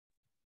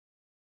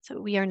So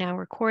we are now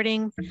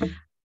recording.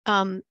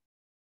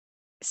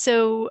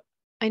 So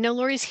I know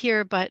Lori's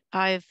here, but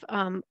I've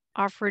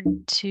offered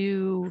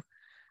to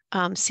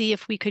see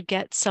if we could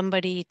get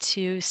somebody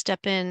to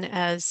step in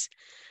as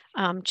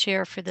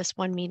chair for this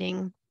one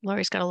meeting.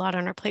 Lori's got a lot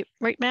on her plate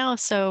right now,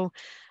 so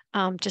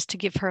just to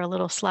give her a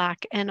little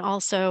slack. And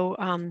also,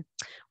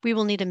 we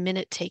will need a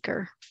minute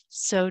taker.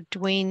 So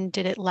Dwayne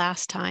did it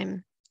last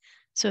time.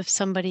 So if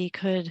somebody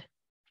could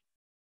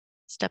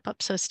step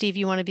up. So Steve,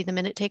 you want to be the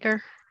minute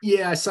taker?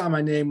 Yeah, I saw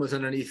my name was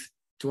underneath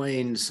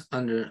Dwayne's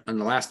on the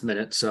last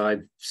minute, so I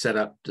set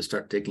up to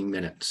start taking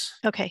minutes.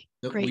 Okay,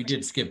 great. We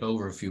did skip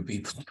over a few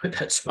people, but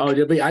that's okay. Oh,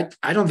 did we? I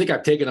don't think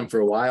I've taken them for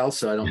a while,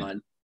 so I don't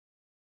mind.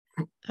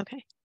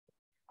 Okay.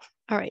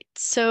 All right.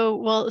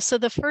 So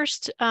the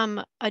first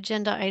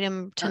agenda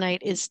item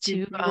tonight is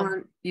to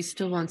you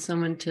still want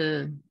someone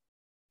to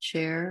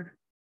chair?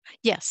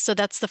 Yes, so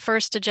that's the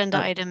first agenda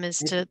item is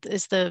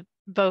the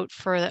vote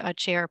for a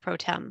chair pro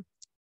tem.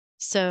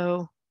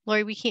 So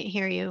Lori, we can't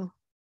hear you.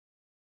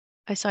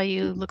 I saw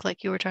you look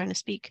like you were trying to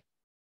speak.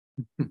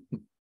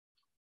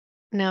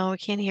 No, we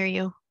can't hear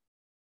you.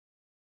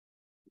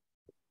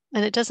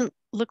 And it doesn't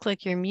look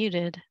like you're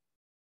muted.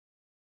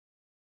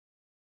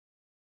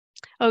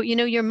 Oh, you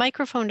know, your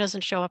microphone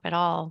doesn't show up at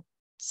all.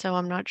 So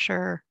I'm not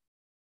sure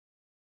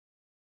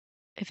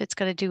if it's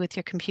got to do with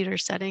your computer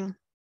setting.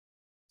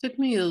 Took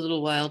me a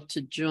little while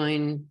to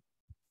join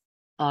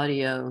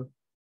audio.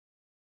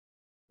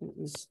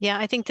 Yeah,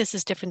 I think this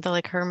is different though.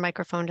 Like her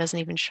microphone doesn't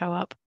even show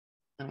up.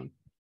 Oh.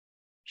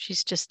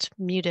 She's just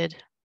muted.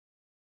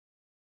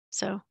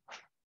 So,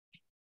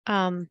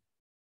 can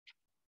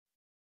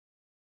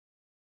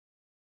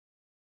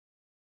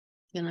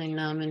I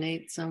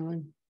nominate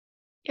someone?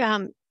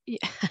 Yeah.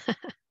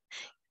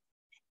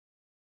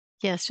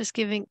 Yes, just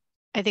giving,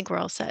 I think we're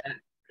all set.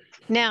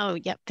 Now,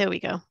 yep, there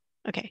we go.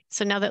 Okay,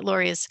 so now that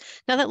Lori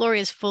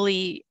is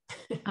fully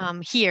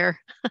here,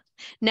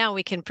 now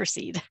we can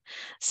proceed.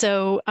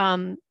 So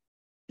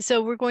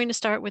so we're going to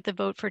start with the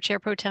vote for chair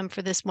pro tem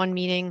for this one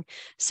meeting.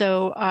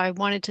 So I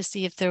wanted to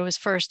see if there was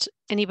first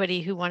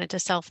anybody who wanted to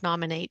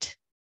self-nominate.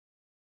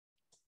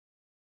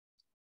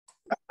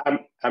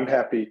 I'm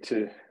happy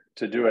to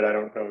do it. I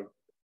don't know,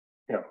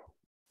 you know,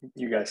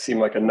 you guys seem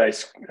like a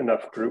nice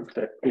enough group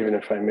that even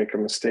if I make a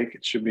mistake,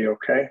 it should be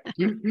okay.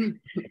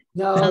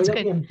 No, Sounds you'll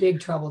good. be in big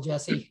trouble,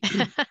 Jesse.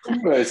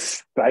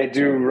 I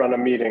do run a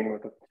meeting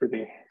with a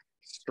pretty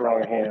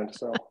strong hand,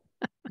 so.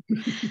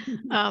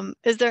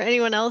 Is there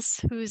anyone else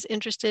who's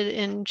interested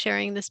in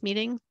chairing this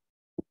meeting?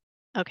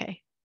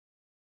 Okay.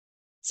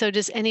 So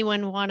does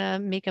anyone want to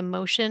make a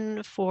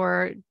motion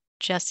for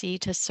Jesse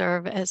to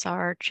serve as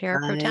our chair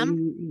pro tem?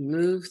 I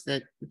move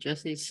that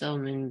Jesse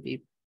Selman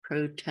be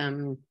pro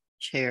tem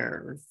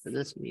chair for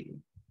this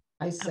meeting.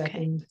 I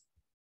second. Okay.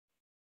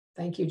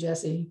 Thank you,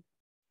 Jesse.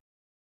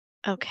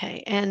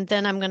 Okay, and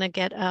then I'm going to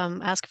get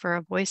ask for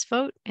a voice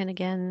vote. And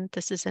again,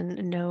 this is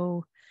in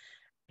no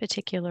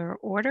particular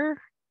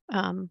order.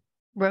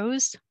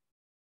 Rose?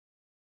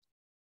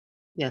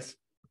 Yes.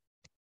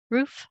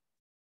 Roof?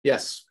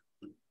 Yes.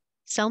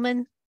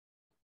 Selman?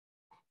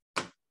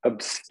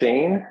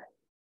 Abstain?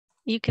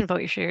 You can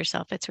vote for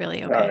yourself. It's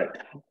really okay. All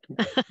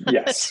right.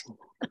 Yes.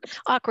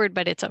 Awkward,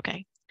 but it's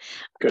okay.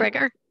 Good.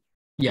 Breger?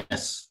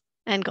 Yes.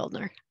 And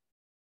Goldner?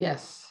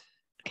 Yes.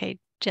 Okay,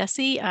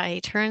 Jesse, I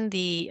turn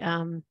the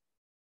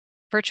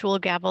virtual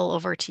gavel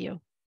over to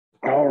you.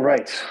 All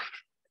right.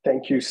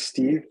 Thank you,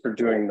 Steve, for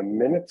doing the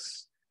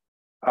minutes.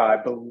 I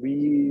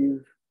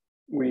believe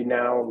we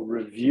now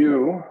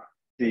review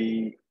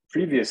the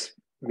previous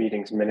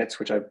meeting's minutes,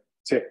 which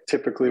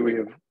typically we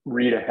have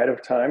read ahead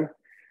of time.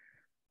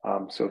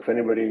 So if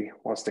anybody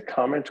wants to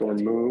comment or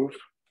move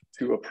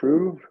to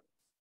approve,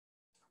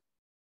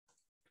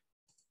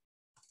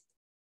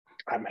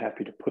 I'm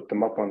happy to put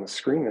them up on the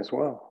screen as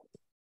well.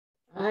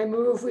 I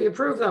move we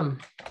approve them.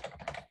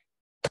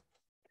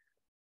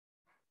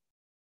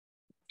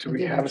 Do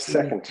we have a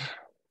second?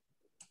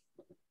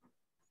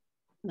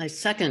 I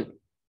second.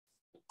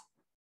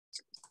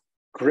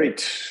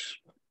 Great.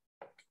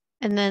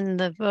 And then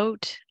the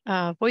vote,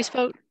 voice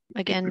vote,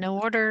 again, no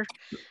order.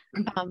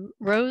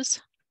 Rose?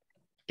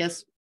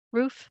 Yes.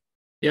 Roof?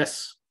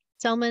 Yes.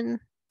 Selman?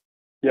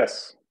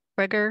 Yes.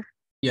 Breger?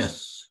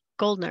 Yes.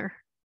 Goldner?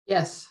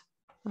 Yes.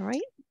 All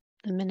right,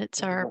 the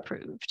minutes are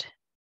approved.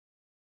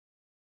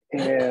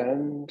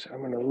 And I'm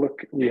going to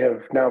look, we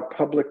have now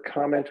public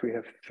comment. We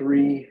have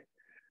 3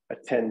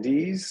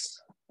 attendees.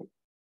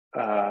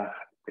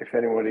 If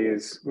anybody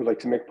would like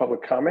to make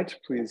public comment,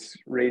 please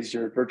raise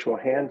your virtual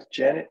hand,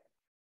 Janet.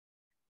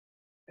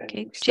 And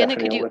Okay, Stephanie, Janet,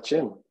 could you let you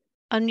in.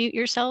 unmute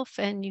yourself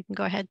and you can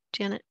go ahead,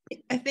 Janet.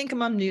 I think I'm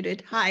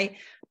unmuted. Hi,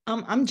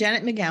 I'm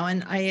Janet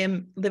McGowan.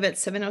 I live at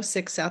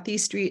 706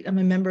 Southeast Street. I'm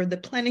a member of the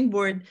planning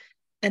board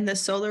and the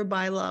solar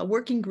bylaw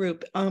working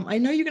group. I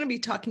know you're going to be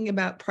talking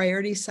about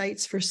priority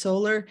sites for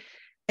solar,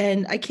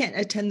 and I can't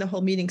attend the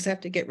whole meeting because I have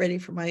to get ready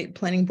for my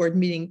planning board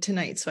meeting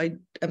tonight. So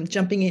I'm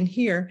jumping in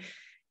here.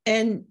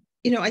 And,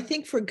 you know, I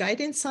think for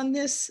guidance on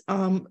this,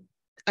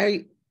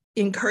 I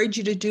encourage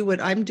you to do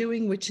what I'm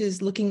doing, which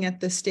is looking at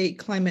the state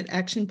climate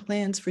action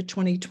plans for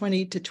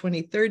 2020 to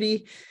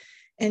 2030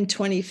 and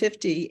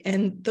 2050.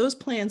 And those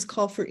plans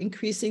call for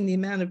increasing the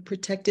amount of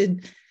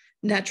protected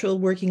natural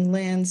working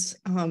lands,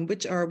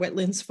 which are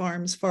wetlands,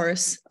 farms,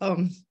 forests,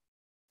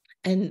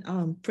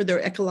 and for their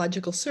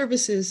ecological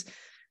services,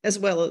 as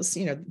well as,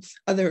 you know,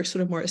 other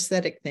sort of more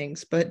aesthetic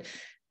things, but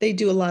they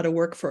do a lot of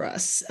work for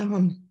us.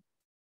 And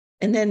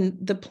then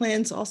the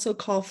plans also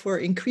call for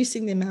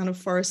increasing the amount of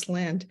forest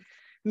land,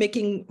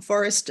 making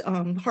forest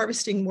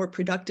harvesting more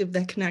productive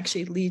that can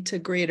actually lead to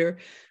greater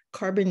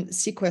carbon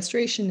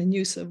sequestration and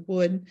use of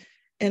wood,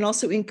 and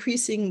also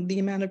increasing the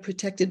amount of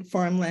protected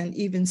farmland,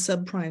 even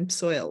subprime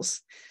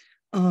soils.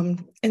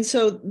 And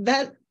so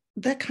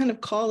that kind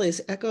of call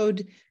is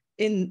echoed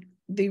in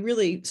the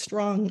really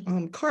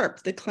strong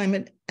CARP, the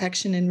Climate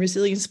Action and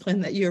Resilience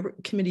Plan that your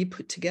committee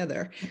put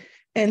together.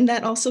 And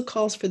that also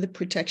calls for the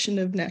protection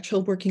of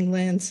natural working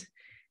lands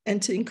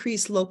and to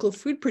increase local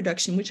food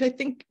production, which I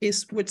think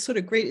is what's sort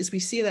of great is we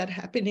see that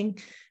happening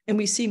and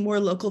we see more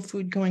local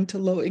food going to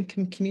low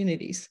income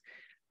communities.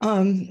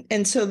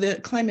 And so the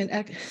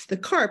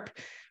CARP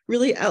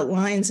really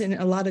outlines in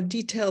a lot of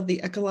detail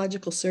the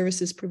ecological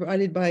services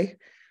provided by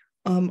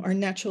our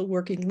natural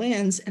working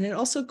lands. And it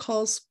also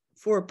calls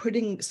for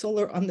putting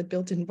solar on the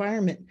built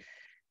environment.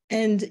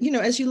 And, you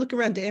know, as you look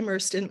around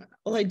Amherst, and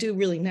all I do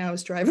really now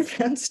is drive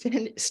around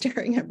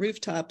staring at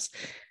rooftops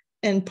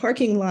and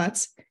parking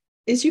lots,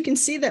 is you can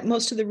see that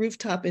most of the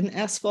rooftop and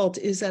asphalt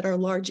is at our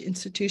large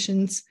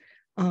institutions,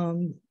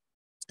 the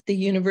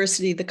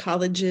university, the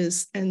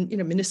colleges, and, you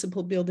know,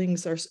 municipal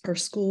buildings, our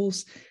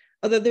schools.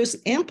 Although there's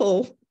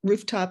ample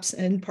rooftops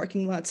and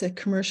parking lots at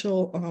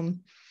commercial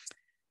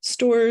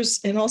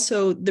stores, and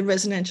also the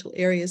residential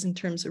areas in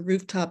terms of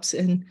rooftops,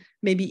 and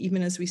maybe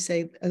even, as we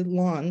say, a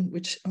lawn,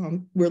 which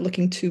we're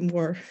looking to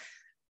more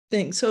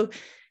things. So,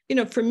 you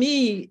know, for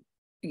me,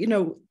 you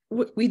know,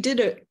 when we did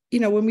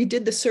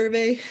the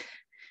survey,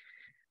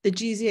 the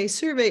GZA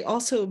survey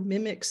also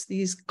mimics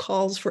these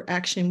calls for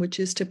action,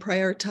 which is to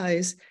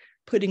prioritize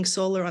putting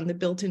solar on the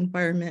built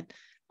environment,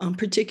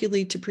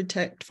 particularly to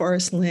protect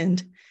forest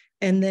land,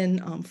 and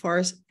then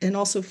forest and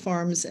also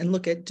farms, and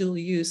look at dual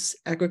use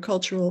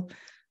agricultural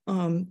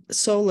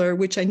solar,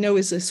 which I know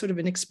is a sort of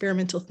an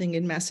experimental thing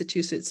in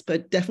Massachusetts,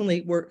 but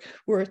definitely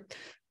worth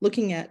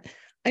looking at.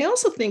 I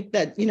also think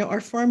that, you know, our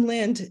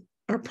farmland,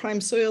 our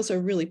prime soils are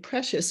really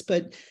precious,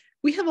 but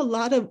we have a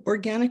lot of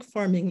organic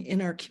farming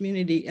in our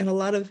community and a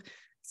lot of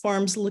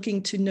farms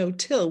looking to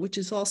no-till, which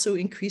is also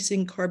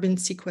increasing carbon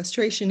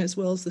sequestration as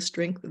well as the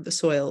strength of the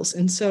soils.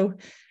 And so,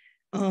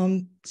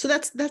 so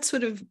that's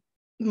sort of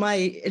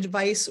my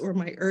advice, or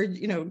my urge,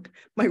 you know,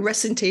 my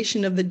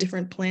recitation of the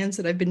different plans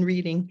that I've been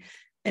reading.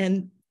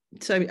 And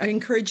so I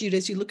encourage you to,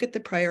 as you look at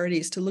the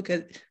priorities, to look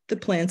at the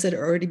plans that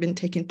have already been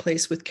taking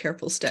place with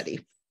careful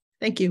study.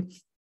 Thank you.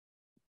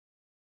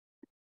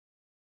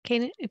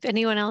 Okay, if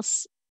anyone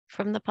else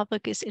from the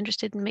public is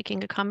interested in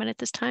making a comment at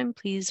this time,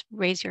 please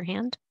raise your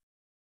hand.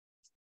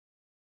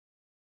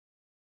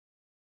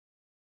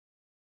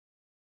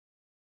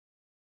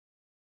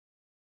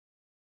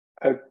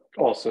 I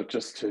also,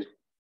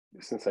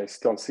 since I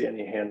still don't see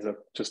any hands up,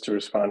 just to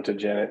respond to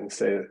Janet and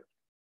say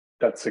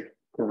that's a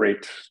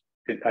great,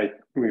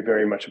 we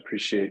very much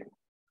appreciate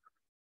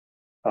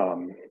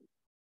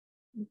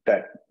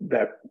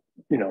that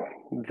you know,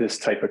 this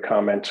type of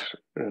comment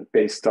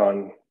based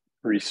on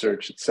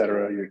research, et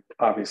cetera. You're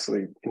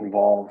obviously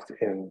involved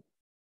in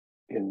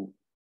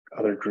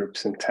other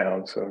groups in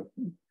town, so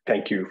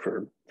thank you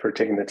for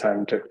taking the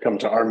time to come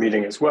to our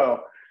meeting as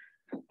well.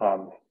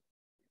 I'm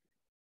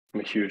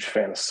a huge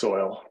fan of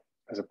soil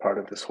as a part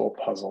of this whole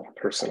puzzle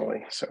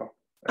personally. So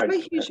I'm a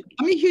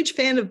huge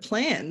fan of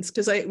plans,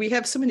 because we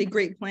have so many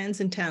great plans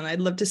in town. I'd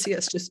love to see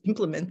us just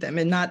implement them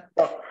and not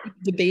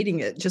debating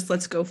it. Just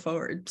let's go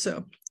forward.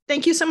 So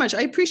thank you so much.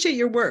 I appreciate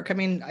your work. I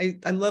mean,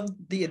 I love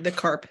the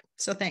CARP.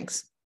 So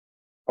thanks.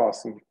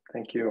 Awesome.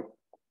 Thank you.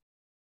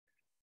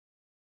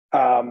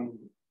 All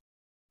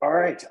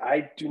right.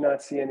 I do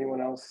not see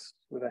anyone else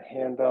with a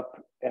hand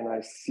up, and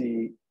I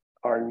see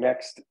our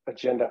next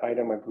agenda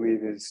item, I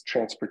believe, is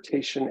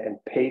transportation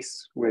and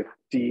pace with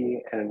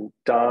Dee and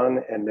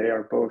Don, and they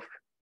are both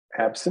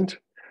absent.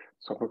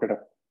 So we're gonna,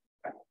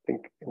 I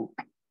think,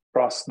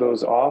 cross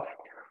those off.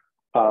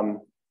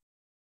 Go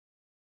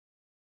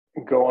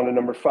on to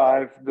number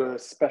 5, the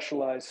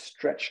specialized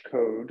stretch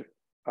code.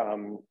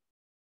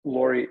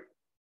 Lori,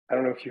 I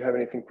don't know if you have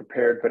anything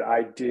prepared, but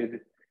I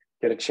did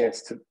get a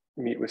chance to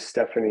meet with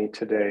Stephanie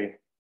today,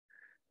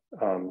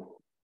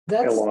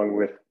 along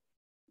with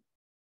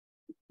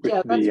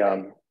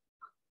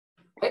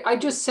I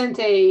just sent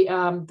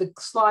the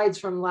slides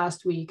from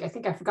last week. I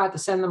think I forgot to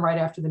send them right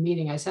after the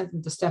meeting. I sent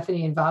them to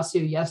Stephanie and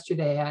Vasu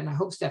yesterday, and I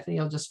hope Stephanie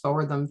will just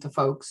forward them to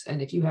folks.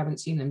 And if you haven't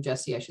seen them,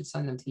 Jesse, I should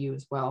send them to you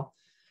as well.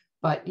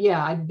 But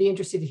yeah, I'd be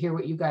interested to hear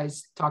what you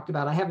guys talked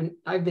about.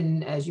 I've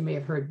been, as you may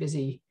have heard,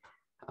 busy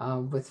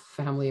with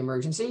family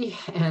emergency.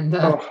 And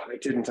oh, I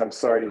didn't. I'm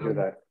sorry to hear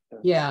that.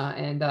 Yeah,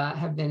 and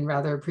have been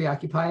rather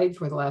preoccupied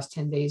for the last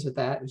 10 days with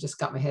that. I just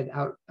got my head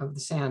out of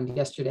the sand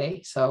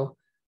yesterday. So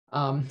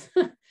I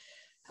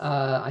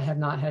have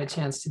not had a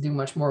chance to do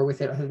much more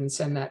with it other than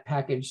send that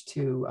package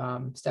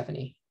to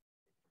Stephanie.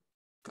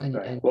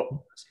 Right.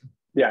 Well,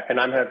 yeah, and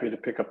I'm happy to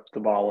pick up the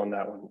ball on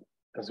that one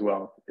as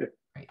well, if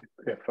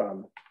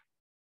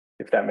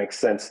that makes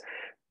sense.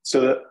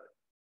 So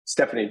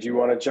Stephanie, do you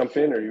want to jump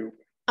in, or you?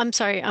 I'm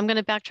sorry, I'm going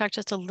to backtrack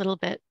just a little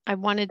bit. I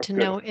wanted to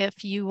know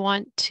if you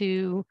want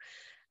to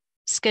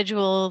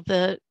schedule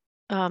the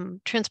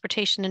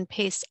transportation and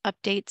pace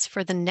updates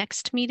for the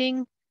next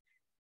meeting,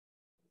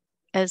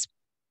 as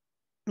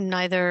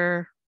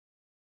neither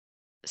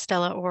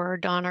Stella or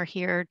Dawn are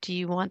here. Do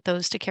you want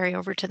those to carry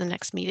over to the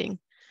next meeting?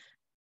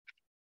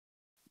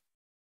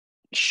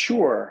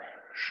 Sure.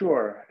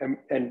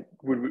 And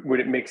would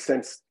it make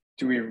sense?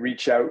 Do we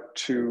reach out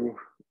to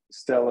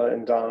Stella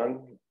and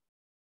Dawn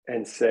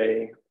and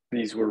say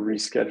these were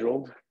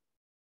rescheduled?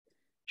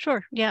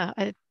 Sure. Yeah,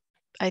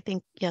 I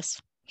think, yes,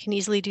 can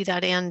easily do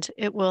that, and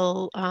it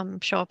will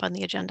show up on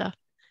the agenda,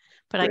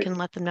 but Great. I can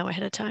let them know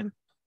ahead of time.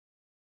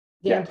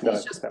 Yeah, Yeah,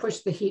 please just push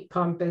the heat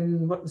pump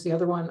and what was the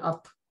other one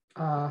up,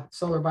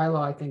 solar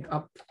bylaw, I think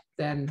up,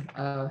 then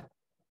a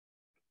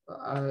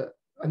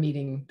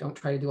meeting. Don't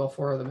try to do all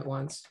 4 of them at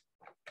once.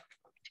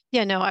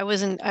 Yeah, no, I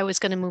was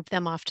going to move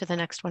them off to the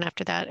next one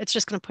after that. It's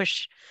just going to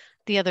push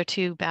the other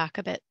 2 back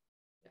a bit.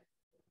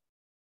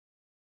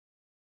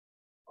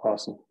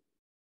 Awesome.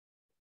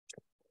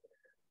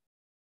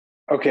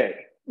 Okay,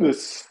 the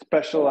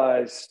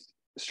specialized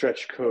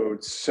stretch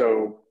codes.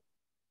 So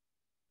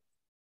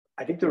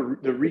I think the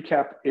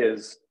recap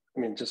is, I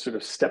mean, just sort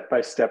of step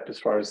by step as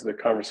far as the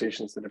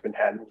conversations that have been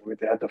had. We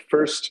had the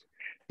first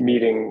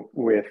meeting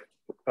with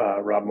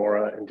Rob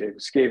Mora and Dave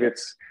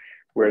Skavitz,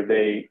 where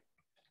they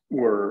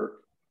were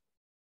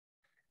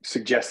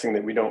suggesting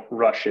that we don't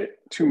rush it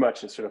too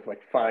much and sort of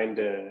like find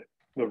the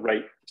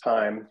right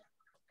time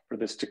for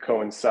this to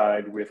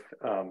coincide with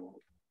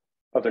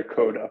other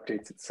code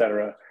updates, et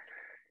cetera.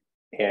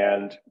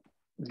 And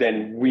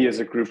then we as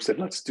a group said,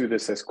 let's do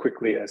this as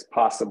quickly as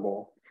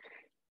possible.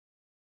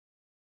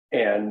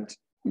 And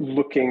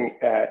looking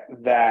at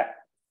that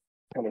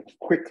kind of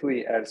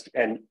quickly as,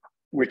 and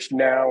which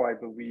now I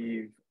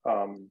believe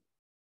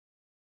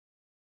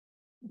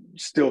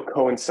still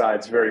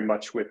coincides very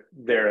much with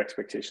their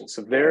expectations.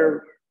 So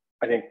they're,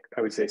 I think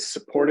I would say,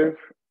 supportive,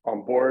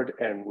 on board,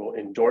 and will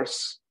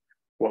endorse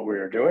what we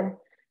are doing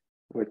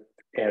with.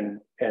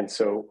 And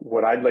so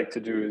what I'd like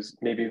to do is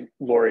maybe,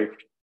 Lori, if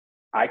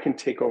I can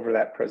take over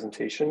that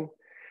presentation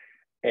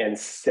and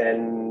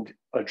send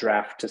a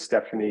draft to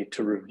Stephanie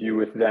to review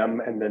with them,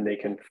 and then they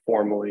can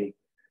formally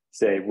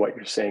say what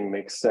you're saying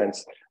makes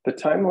sense. The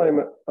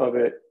timeline of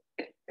it,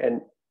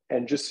 and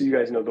just so you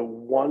guys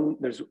know,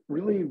 there's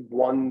really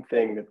one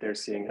thing that they're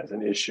seeing as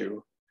an issue,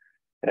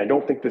 and I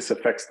don't think this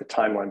affects the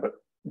timeline, but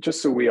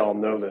just so we all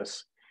know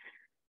this,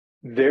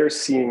 they're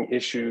seeing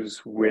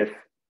issues with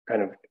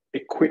kind of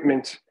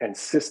equipment and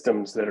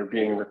systems that are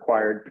being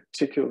required,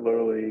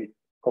 particularly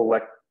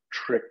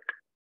electric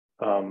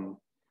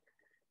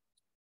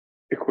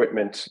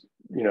equipment,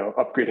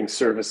 upgrading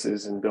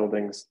services and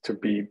buildings to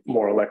be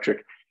more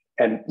electric,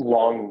 and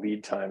long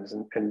lead times.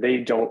 And they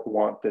don't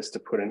want this to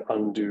put an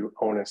undue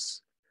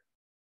onus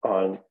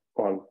on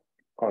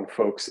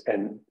folks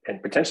and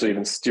potentially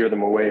even steer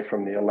them away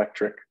from the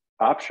electric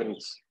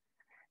options.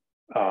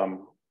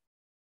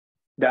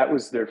 That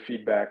was their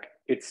feedback.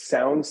 It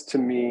sounds to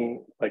me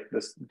like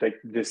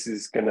this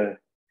is gonna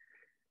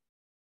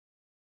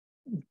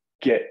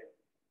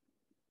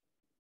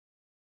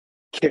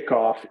kick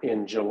off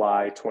in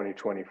July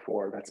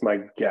 2024. That's my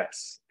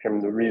guess.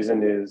 And the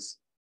reason is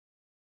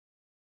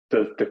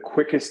the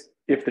quickest,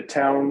 if the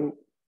town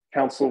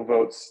council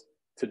votes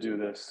to do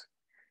this,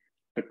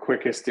 the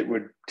quickest it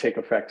would take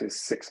effect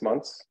is 6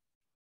 months.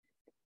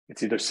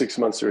 It's either 6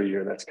 months or a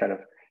year. That's kind of,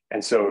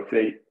 and so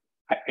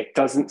it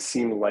doesn't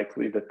seem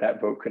likely that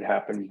vote could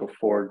happen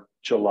before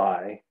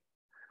July.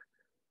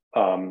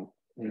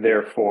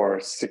 Therefore,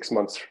 6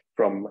 months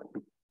from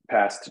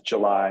past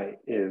July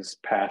is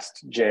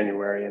past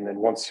January. And then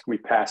once we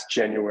pass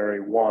January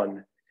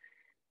 1,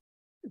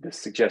 the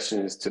suggestion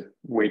is to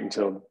wait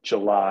until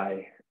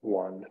July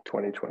 1,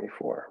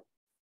 2024.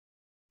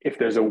 If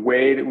there's a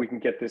way that we can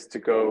get this to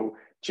go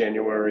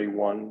January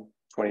 1,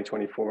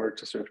 2024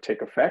 to sort of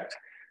take effect,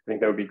 I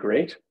think that would be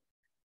great.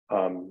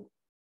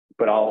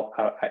 But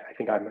I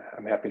think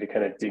I'm happy to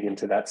kind of dig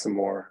into that some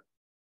more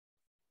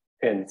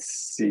and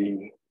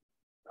see.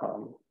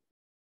 I'm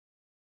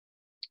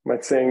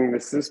not saying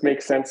this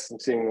makes sense. I'm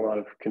seeing a lot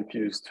of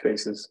confused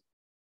faces.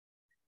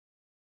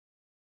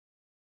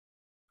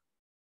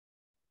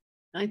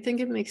 I think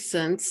it makes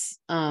sense.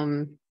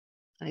 I'm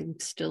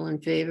still in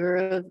favor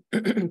of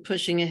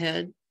pushing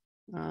ahead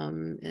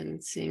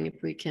and seeing if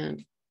we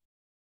can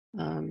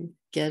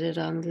get it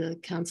on the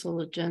council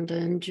agenda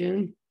in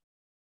June.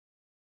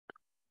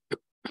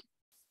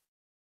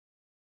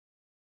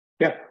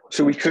 Yeah,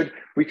 so we could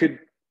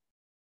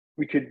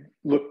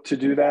look to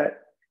do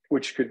that,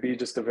 which could be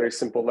just a very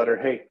simple letter.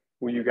 Hey,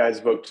 will you guys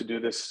vote to do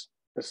this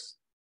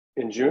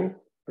in June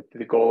with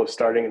the goal of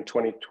starting in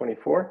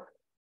 2024?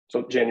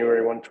 So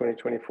January 1,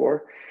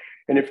 2024.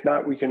 And if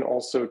not, we can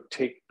also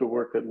take the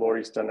work that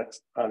Lori's done.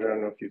 Andrea, I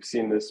don't know if you've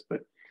seen this, but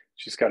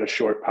she's got a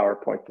short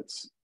PowerPoint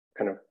that's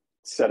kind of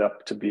set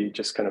up to be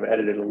just kind of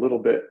edited a little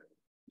bit,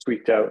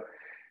 tweaked out.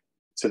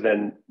 So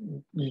then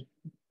you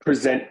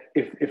present,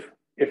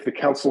 if the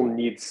council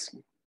needs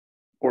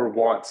or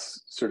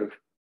wants sort of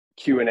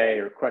Q&A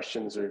or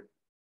questions, or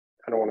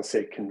I don't want to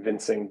say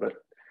convincing, but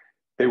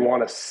they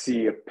want to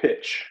see a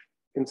pitch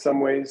in some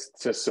ways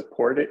to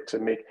support it, to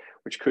make,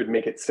 which could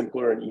make it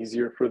simpler and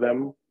easier for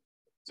them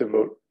to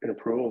vote in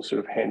approval and sort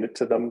of hand it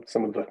to them,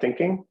 some of the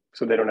thinking,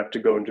 so they don't have to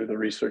go and do the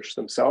research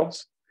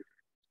themselves.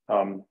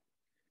 I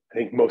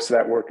think most of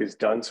that work is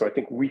done. So I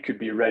think we could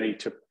be ready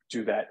to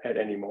do that at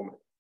any moment.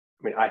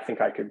 I mean, I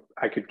think I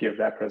could give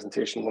that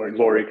presentation.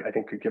 Lori, I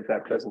think could give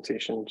that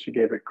presentation. She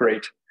gave a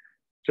great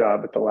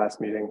job at the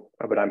last meeting,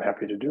 but I'm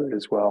happy to do it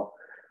as well.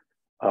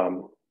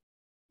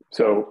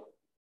 So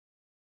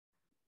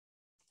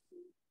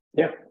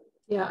yeah.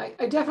 Yeah,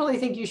 I definitely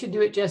think you should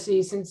do it,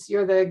 Jesse, since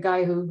you're the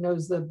guy who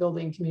knows the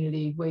building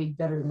community way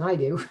better than I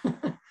do.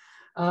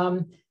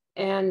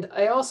 And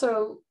I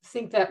also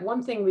think that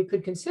one thing we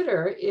could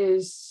consider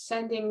is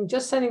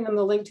just sending them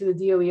the link to the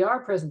DOER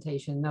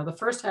presentation. Now, the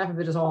first half of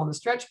it is all in the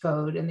stretch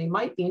code, and they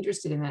might be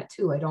interested in that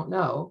too. I don't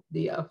know,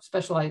 the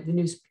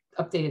new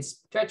updated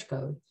stretch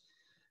code,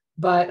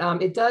 but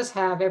it does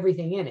have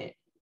everything in it.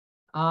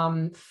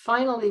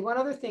 Finally, one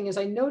other thing is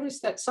I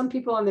noticed that some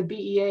people on the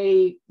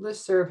BEA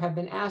listserv have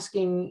been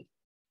asking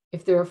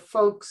if there are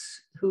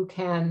folks who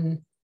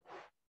can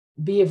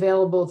be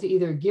available to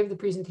either give the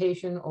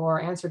presentation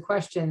or answer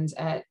questions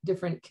at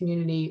different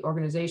community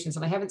organizations.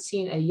 And I haven't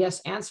seen a yes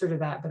answer to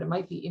that, but it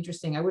might be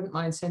interesting. I wouldn't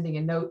mind sending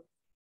a note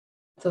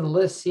to the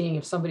list, seeing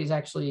if somebody's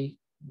actually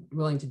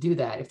willing to do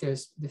that. If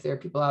there are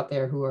people out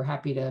there who are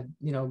happy to,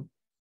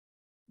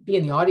 be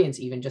in the audience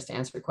even just to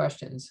answer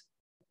questions.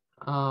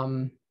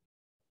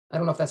 I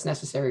don't know if that's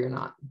necessary or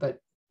not, but.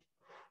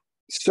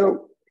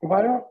 So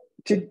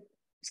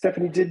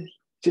Stephanie, did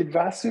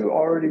Vasu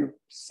already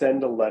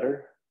send a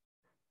letter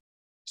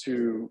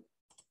to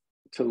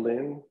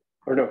Lynn?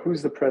 Or no,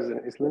 who's the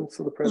president? Is Lynn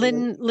still the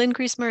president? Lynn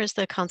Griesmer is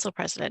the council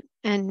president.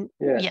 And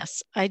yeah.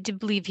 Yes, I do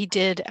believe he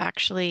did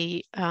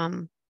actually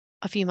a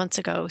few months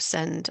ago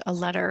send a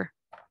letter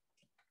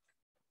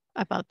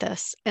about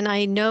this. And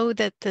I know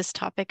that this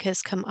topic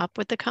has come up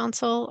with the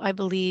council. I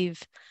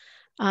believe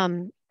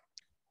Anna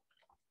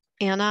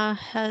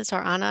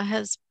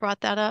has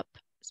brought that up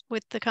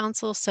with the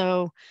council.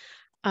 So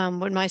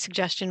what my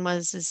suggestion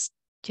is,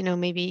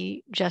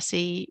 maybe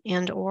Jesse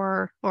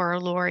or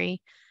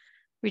Lori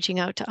reaching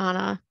out to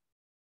Anna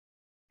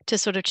to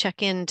sort of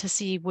check in to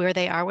see where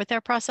they are with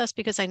their process,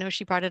 because I know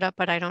she brought it up,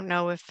 but I don't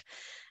know if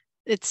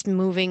it's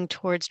moving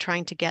towards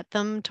trying to get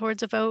them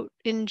towards a vote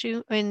in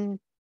June. I'm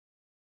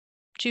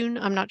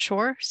not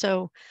sure.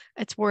 So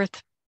it's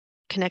worth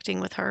connecting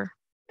with her.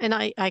 And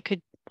I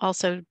could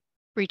also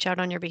reach out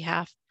on your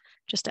behalf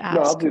just to ask.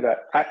 No, I'll do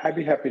that. I'd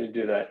be happy to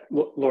do that.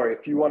 Lori,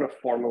 if you want to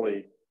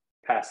formally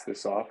pass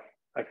this off,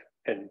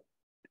 I'm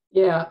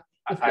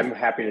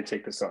happy to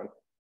take this on.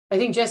 I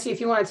think, Jesse, if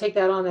you want to take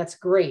that on, that's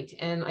great.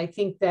 And I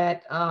think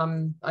that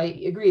I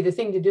agree. The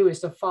thing to do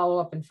is to follow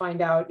up and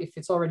find out if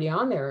it's already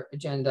on their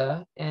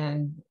agenda.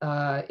 And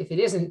if it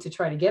isn't, to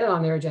try to get it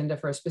on their agenda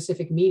for a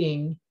specific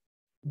meeting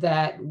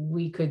that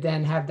we could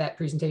then have that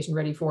presentation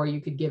ready for.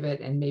 You could give it,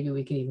 and maybe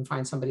we can even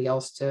find somebody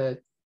else to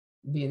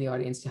be in the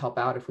audience to help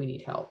out if we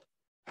need help.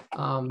 But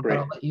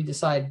I'll let you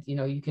decide.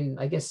 You can,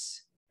 I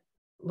guess,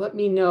 let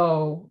me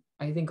know,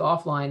 I think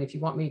offline, if you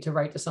want me to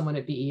write to someone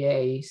at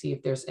BEA, see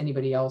if there's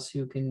anybody else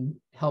who can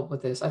help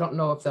with this. I don't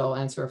know if they'll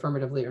answer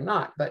affirmatively or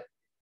not, but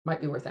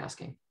might be worth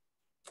asking.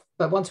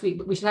 But once we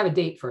should have a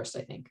date first,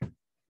 I think.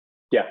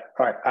 Yeah,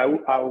 all right, I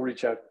will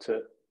reach out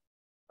to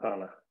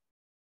Anna.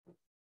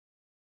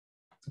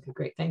 Okay,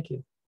 great, thank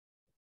you.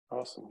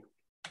 Awesome.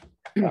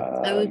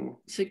 I would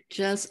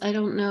suggest, I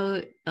don't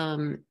know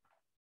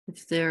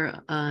if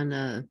they're on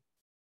a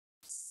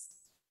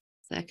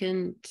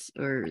second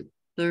or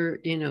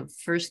third,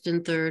 first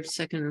and third,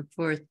 second and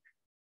fourth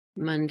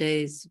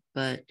Mondays,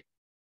 but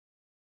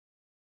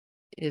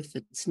if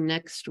it's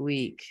next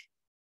week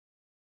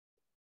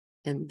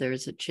and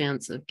there's a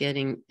chance of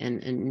getting an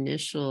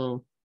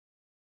initial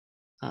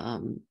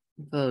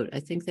vote, I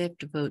think they have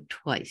to vote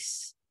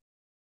twice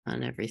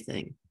on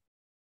everything.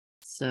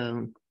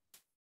 So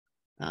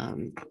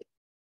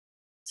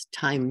it's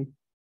time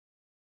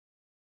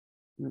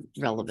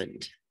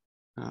relevant,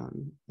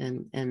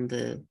 and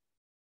the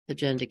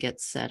agenda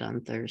gets set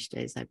on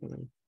Thursdays, I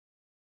believe.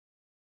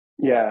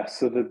 Yeah,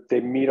 so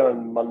they meet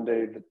on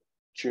Monday,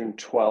 June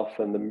 12th,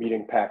 and the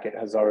meeting packet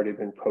has already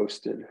been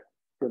posted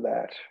for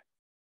that.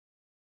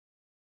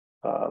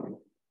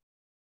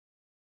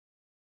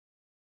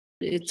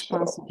 It's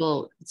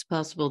possible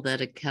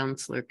that a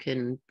counselor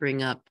can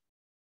bring up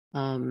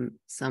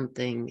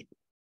something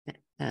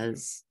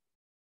as,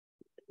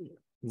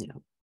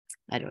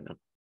 I don't know.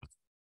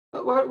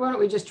 But why don't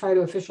we just try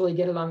to officially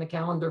get it on the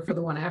calendar for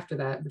the one after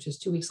that, which is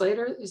 2 weeks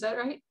later? Is that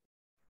right?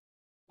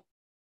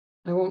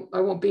 I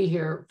won't be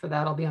here for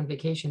that. I'll be on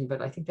vacation,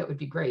 but I think that would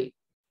be great.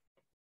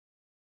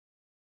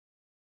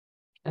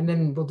 And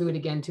then we'll do it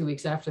again 2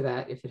 weeks after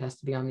that if it has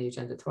to be on the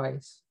agenda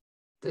twice.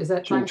 Is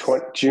that June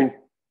time? June.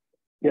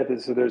 Yeah,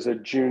 there's a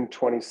June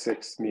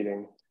 26th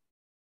meeting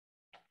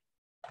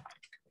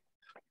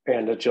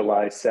and a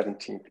July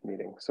 17th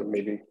meeting. So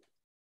maybe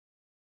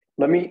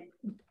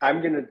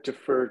I'm going to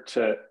defer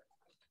to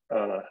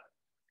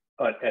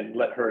and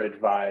let her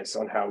advise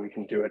on how we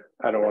can do it.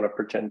 I don't want to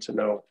pretend to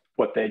know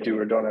what they do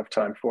or don't have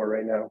time for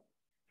right now.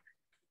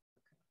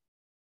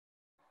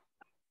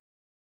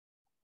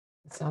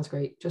 That sounds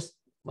great. Just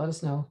let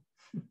us know.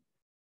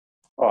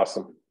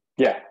 Awesome.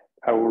 Yeah,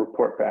 I will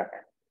report back.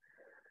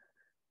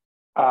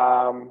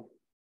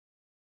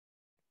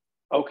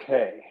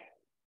 Okay.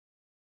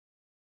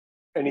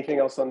 Anything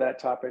else on that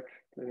topic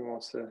that anyone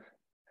wants to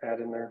add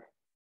in there?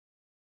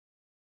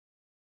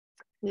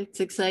 It's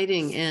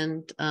exciting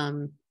and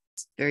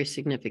it's very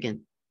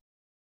significant.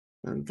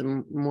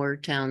 The more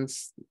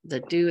towns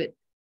that do it,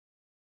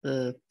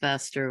 the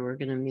faster we're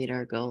going to meet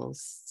our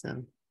goals.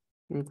 So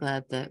I'm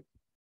glad that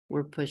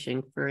we're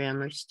pushing for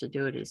Amherst to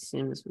do it as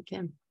soon as we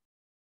can.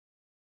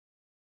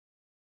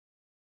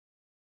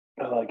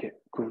 I like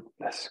it. Good.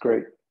 That's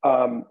great.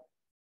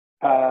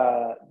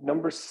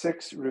 Number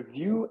 6,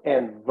 review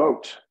and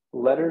vote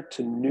letter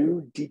to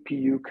new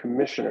DPU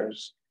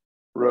commissioners.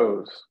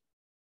 Rose.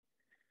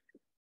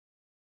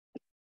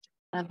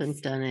 I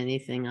haven't done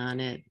anything on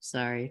it.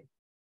 Sorry.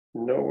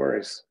 No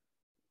worries.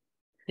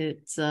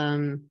 It's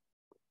you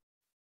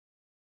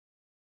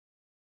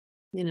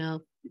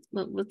know,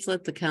 let's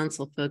let the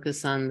council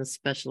focus on the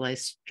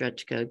specialized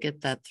stretch code,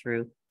 get that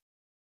through.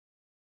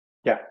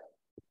 Yeah,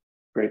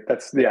 great.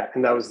 That's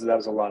and that was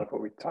a lot of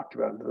what we talked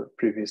about in the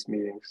previous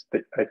meetings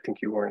that I think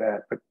you weren't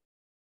at, but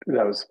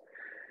that was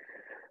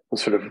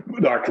sort of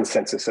our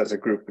consensus as a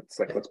group. It's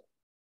like, let's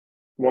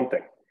one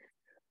thing.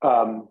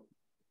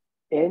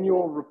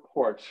 Annual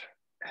report.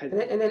 And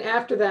then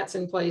after that's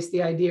in place,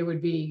 the idea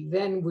would be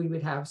then we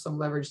would have some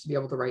leverage to be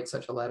able to write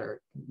such a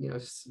letter,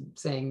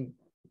 saying,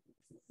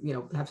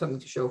 have something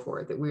to show for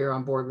it, that we are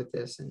on board with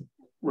this. And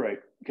right.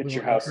 Get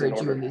your house in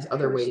order. In these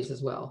other ways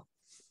as well.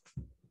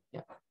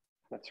 Yeah.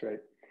 That's right.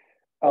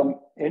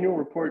 Annual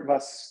report,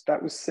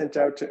 that was sent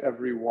out to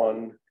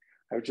everyone.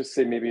 I would just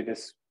say maybe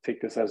take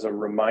this as a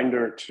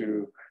reminder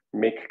to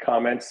make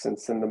comments and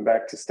send them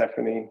back to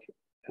Stephanie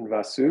and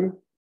Vasu.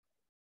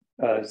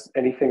 Is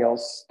anything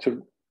else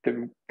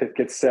that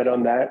gets said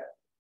on that?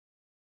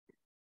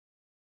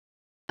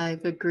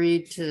 I've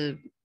agreed to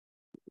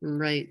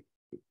write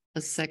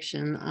a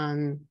section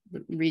on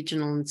the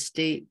regional and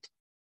state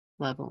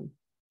level.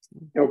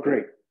 Oh,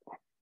 great.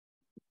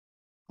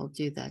 I'll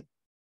do that.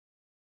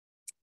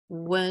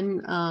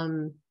 When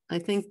I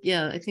think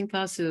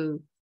Vasu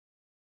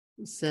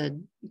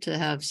said to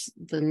have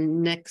the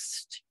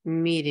next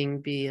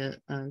meeting be a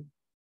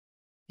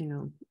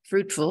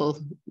fruitful.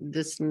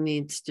 This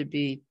needs to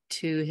be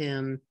to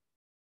him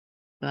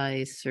by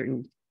a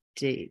certain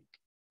date.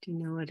 Do you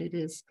know what it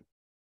is?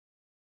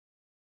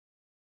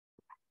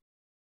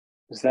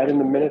 Is that in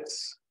the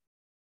minutes?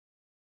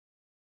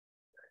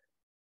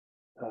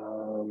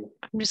 I'm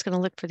just going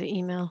to look for the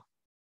email.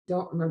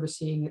 Don't remember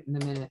seeing it in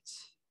the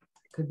minutes.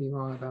 Could be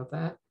wrong about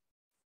that.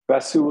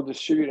 Vasu will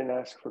distribute and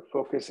ask for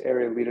focus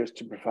area leaders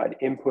to provide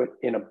input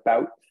in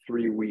about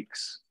 3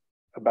 weeks.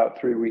 About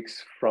 3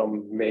 weeks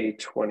from May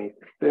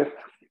 25th.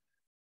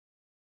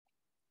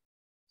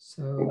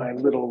 So my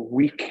little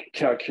week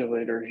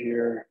calculator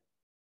here,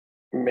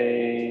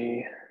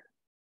 May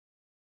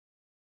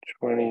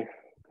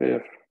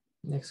 25th.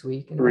 Next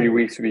week. 3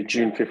 weeks would be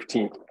June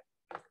 15th.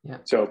 Yeah.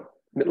 So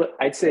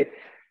I'd say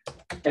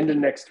end of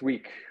next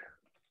week.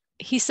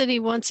 He said he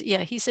wants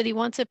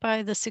it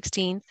by the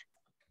 16th.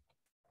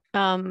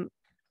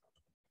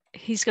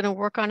 He's going to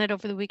work on it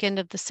over the weekend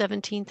of the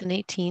 17th and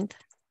 18th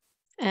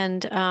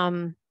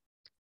and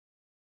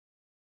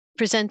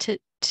present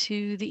it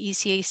to the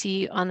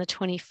ECAC on the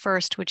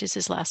 21st, which is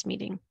his last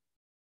meeting.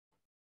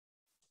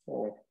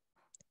 Oh.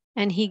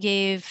 And he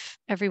gave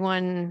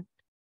everyone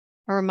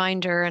a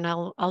reminder, and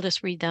I'll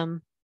just read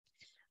them.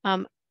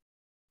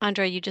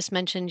 Andre, you just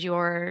mentioned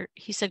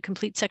he said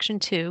complete section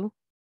 2.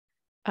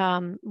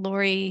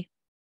 Lori,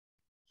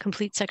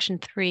 complete section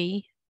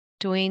 3.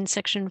 Dwayne,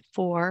 section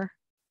 4.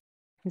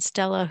 And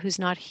Stella, who's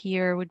not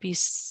here, would be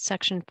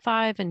section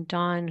 5. And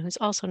Dawn, who's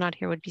also not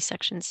here, would be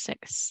section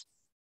 6.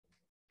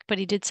 But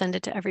he did send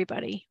it to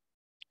everybody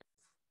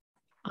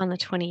on the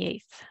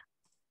 28th.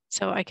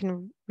 So I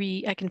can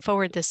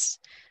forward this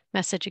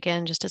message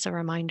again just as a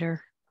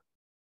reminder.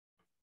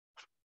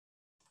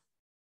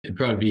 It'd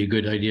probably be a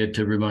good idea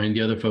to remind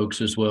the other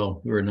folks as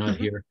well who are not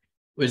here.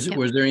 Was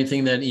there anything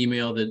in that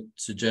email that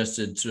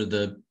suggested sort of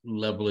the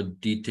level of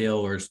detail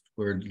or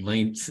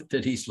length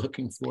that he's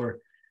looking for?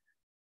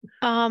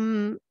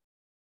 Let's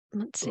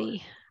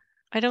see.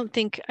 I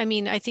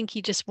think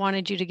he just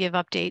wanted you to give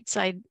updates.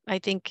 I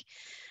think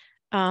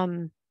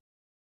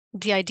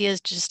the idea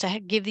is just to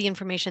give the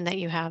information that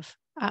you have.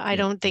 I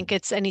don't think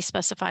it's any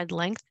specified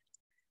length.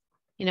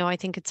 You know, I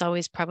think it's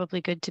always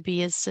probably good to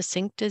be as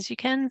succinct as you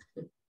can.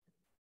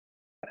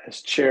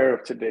 As chair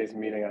of today's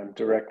meeting, I'm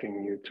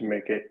directing you to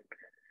make it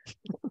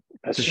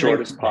as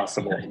short as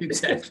possible.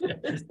 Exactly.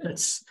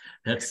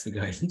 That's the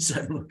guidance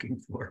I'm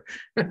looking for.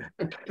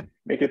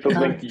 Make it the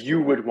length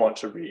you would want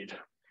to read.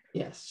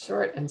 Yes,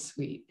 short and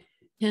sweet.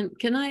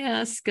 Can I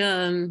ask,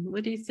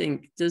 what do you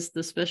think? Does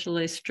the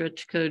specialized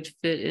stretch code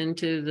fit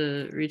into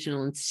the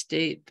regional and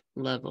state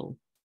level?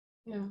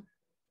 Yeah.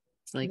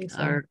 It's like, think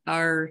so.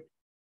 are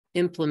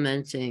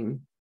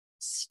implementing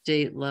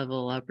state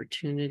level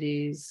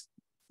opportunities?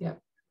 Yep.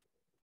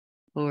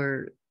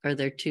 Or are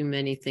there too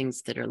many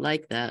things that are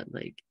like that,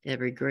 like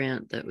every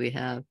grant that we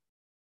have?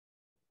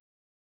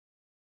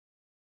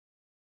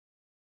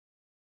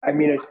 I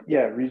mean,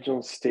 yeah,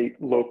 regional,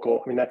 state,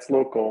 local. I mean, that's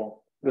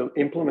local. The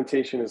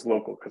implementation is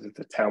local because it's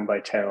a town by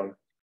town.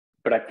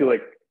 But I feel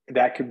like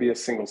that could be a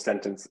single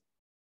sentence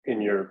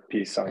in your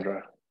piece,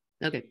 Sandra.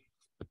 Okay.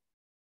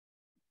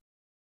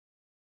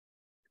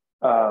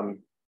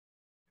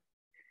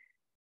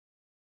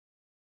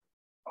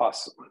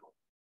 Awesome.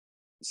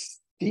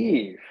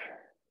 Steve,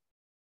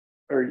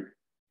 are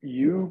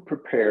you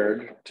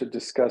prepared to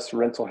discuss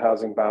rental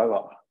housing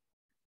bylaw?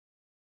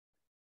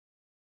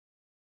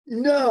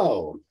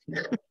 No.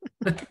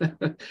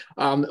 It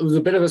was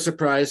a bit of a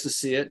surprise to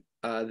see it.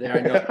 There,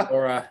 I know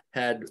Laura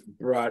had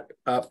brought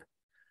up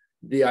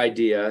the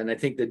idea, and I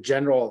think the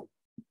general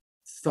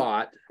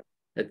thought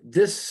at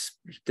this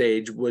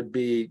stage would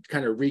be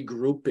kind of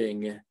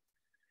regrouping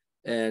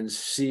and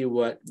see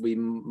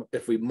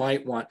if we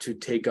might want to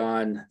take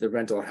on the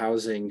rental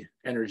housing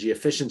energy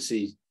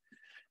efficiency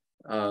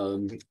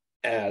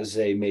as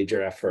a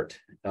major effort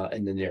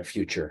in the near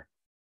future.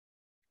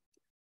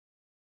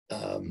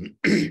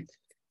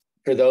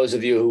 For those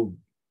of you who,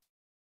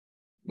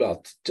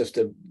 well, just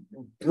a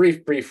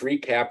brief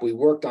recap, we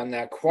worked on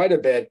that quite a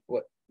bit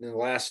in the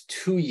last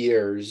 2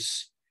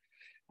 years.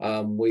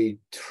 We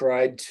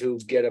tried to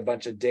get a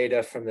bunch of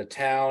data from the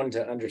town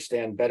to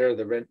understand better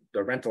the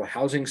rental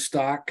housing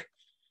stock.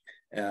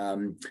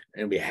 And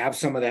we have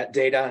some of that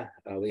data.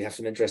 We have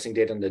some interesting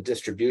data on the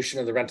distribution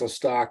of the rental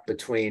stock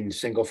between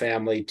single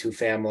family, two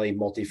family,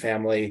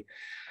 multifamily,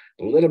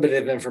 a little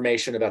bit of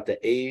information about the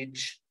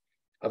age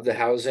of the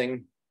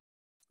housing.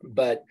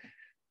 But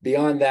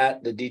beyond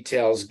that, the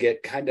details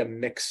get kind of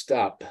mixed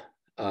up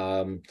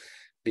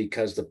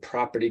because the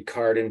property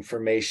card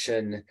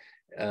information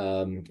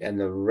and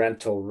the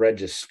rental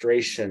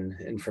registration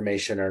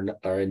information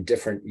are in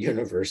different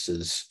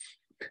universes.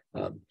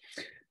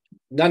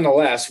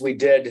 Nonetheless, we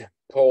did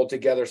pull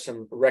together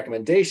some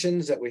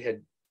recommendations that we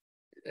had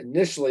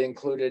initially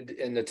included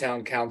in the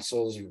town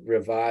council's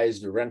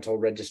revised rental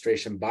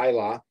registration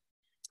bylaw,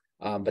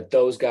 but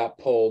those got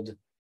pulled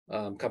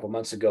a couple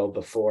months ago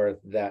before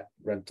that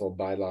rental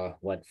bylaw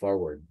went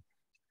forward.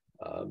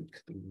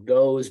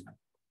 Those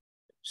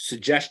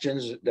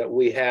suggestions that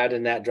we had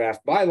in that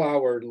draft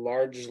bylaw were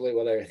largely,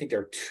 well, I think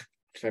there are two,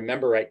 if I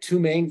remember right, two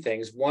main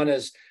things. One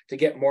is to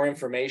get more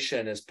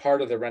information as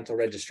part of the rental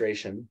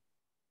registration,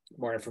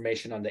 more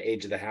information on the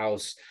age of the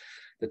house,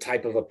 the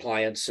type of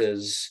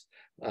appliances,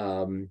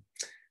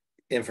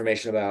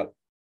 information about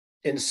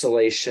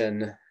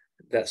insulation,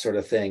 that sort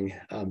of thing,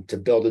 to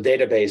build a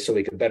database so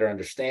we could better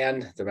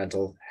understand the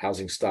rental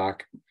housing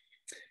stock.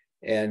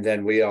 And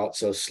then we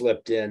also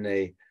slipped in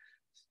a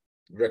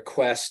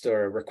request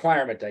or a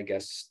requirement, I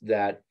guess,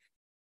 that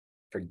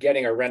for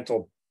getting a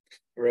rental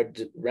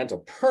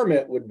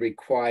permit would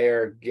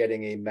require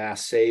getting a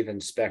mass save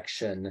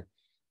inspection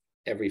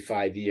every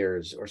 5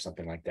 years or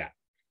something like that.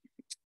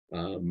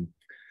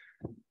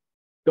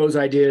 Those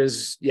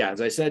ideas, yeah,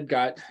 as I said,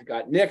 got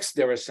nixed.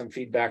 There was some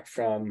feedback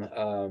from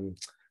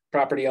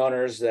property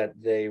owners that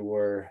they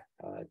were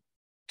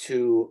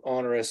too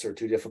onerous or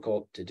too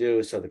difficult to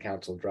do, so the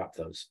council dropped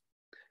those.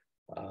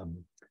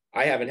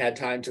 I haven't had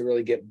time to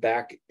really get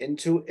back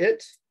into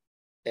it,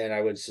 and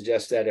I would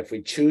suggest that if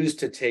we choose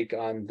to take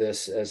on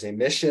this as a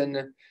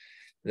mission,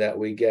 that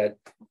we get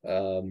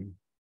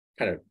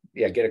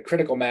get a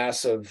critical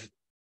mass of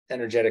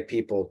energetic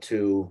people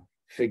to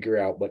figure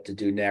out what to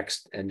do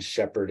next and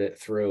shepherd it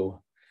through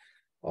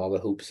all the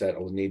hoops that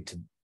will need to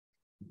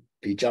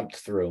be jumped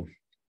through.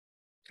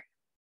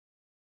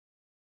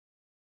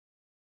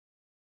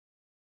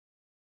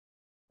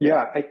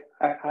 Yeah,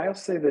 I'll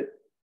say that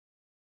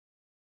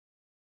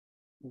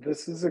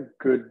this is a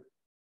good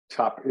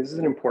topic. This is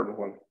an important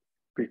one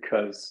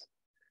because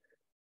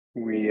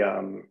we,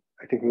 I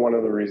think one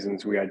of the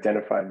reasons we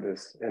identified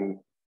this and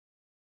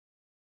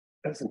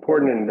as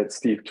important and that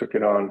Steve took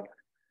it on,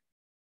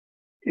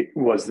 it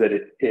was that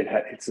it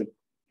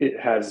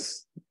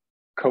has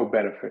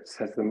co-benefits,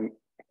 has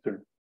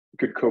the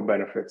good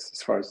co-benefits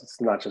as far as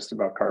it's not just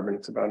about carbon,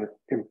 it's about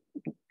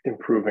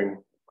improving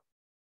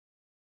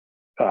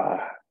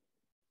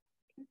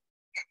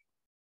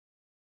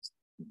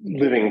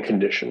living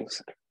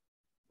conditions.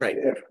 Right.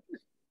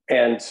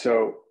 And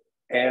so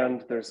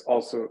And there's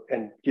also,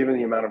 and given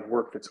the amount of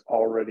work that's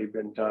already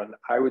been done,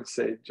 I would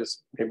say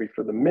just maybe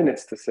for the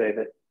minutes to say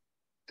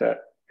to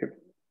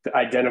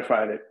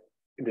identify that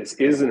this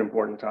is an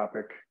important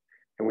topic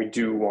and we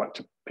do want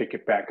to pick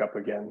it back up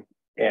again,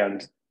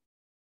 and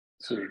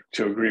sort of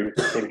to agree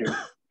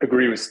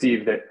with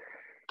Steve that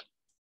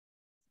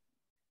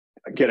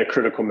get a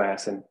critical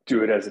mass and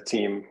do it as a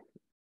team,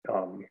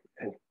 and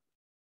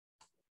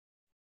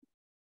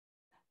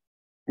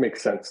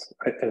makes sense.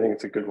 I think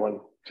it's a good one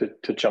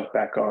to jump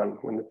back on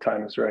when the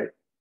time is right.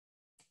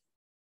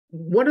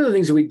 One of the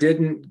things that we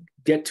didn't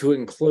get to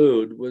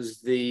include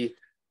was the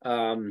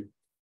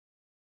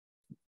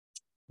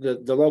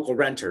local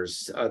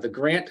renters. The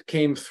grant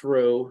came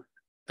through.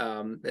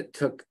 It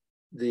took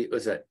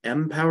was that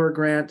Empower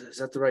grant? Is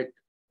that the right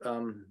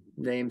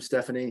name,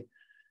 Stephanie?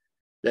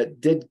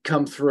 That did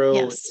come through.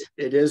 Yes.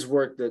 It is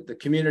work that the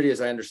community, as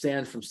I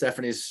understand from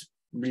Stephanie's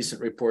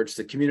recent reports,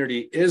 the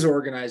community is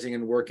organizing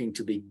and working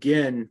to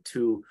begin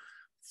to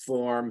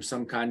form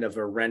some kind of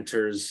a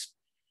renters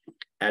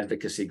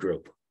advocacy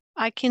group.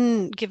 I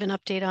can give an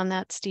update on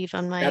that, Steve,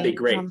 on my That'd be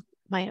great.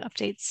 My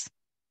updates.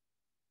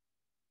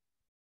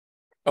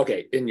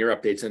 Okay, in your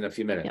updates in a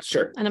few minutes. Yep.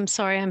 Sure. And I'm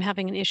sorry, I'm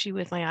having an issue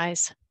with my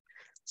eyes.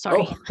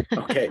 Sorry. Oh,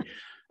 okay.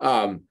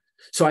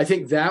 So I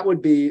think that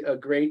would be a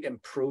great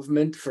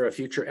improvement for a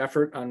future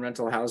effort on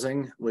rental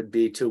housing, would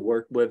be to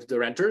work with the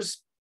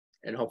renters,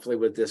 and hopefully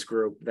with this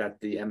group that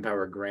the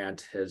Empower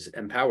grant has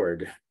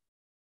empowered.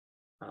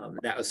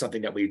 That was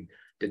something that we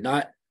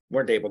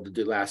weren't able to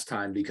do last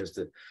time because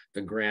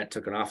the grant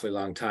took an awfully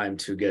long time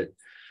to get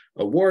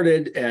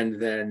awarded,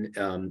 and then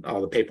all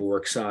the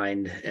paperwork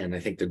signed, and I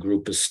think the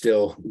group is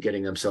still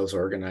getting themselves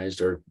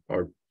organized or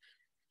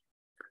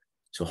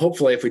so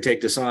hopefully if we take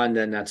this on,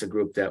 then that's a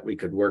group that we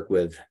could work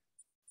with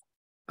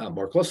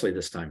more closely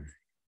this time.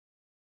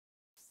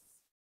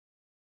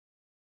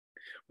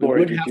 We Lori,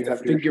 would have to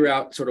figure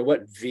out sort of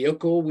what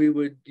vehicle we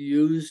would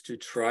use to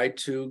try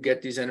to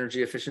get these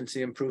energy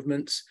efficiency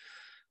improvements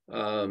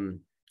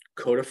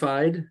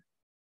codified.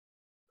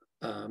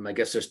 I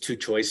guess there's two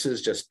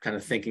choices, just kind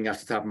of thinking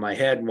off the top of my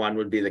head. One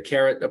would be the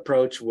carrot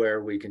approach,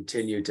 where we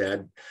continue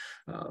to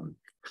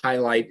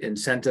highlight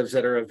incentives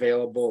that are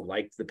available,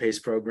 like the PACE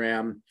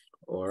program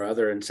or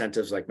other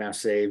incentives like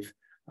Mass Save,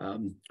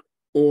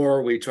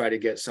 or we try to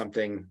get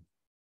something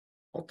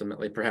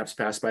ultimately perhaps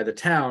passed by the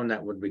town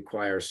that would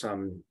require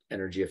some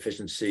energy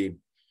efficiency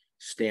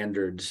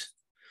standards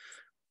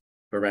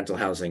for rental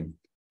housing.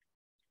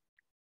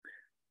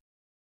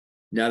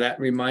 Now that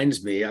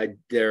reminds me, I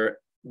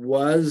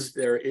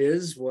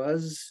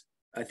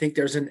think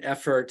there's an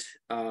effort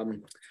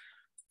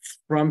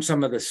from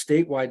some of the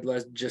statewide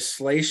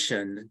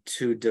legislation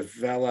to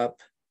develop.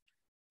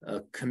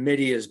 A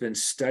committee has been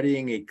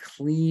studying a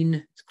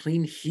clean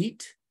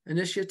heat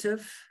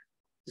initiative.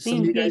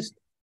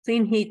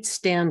 Clean heat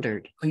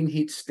standard. Clean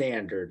heat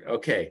standard.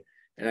 Okay.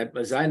 And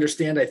as I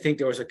understand, I think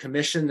there was a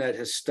commission that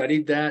has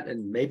studied that,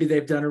 and maybe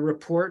they've done a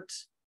report,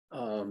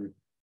 and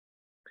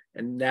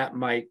that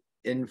might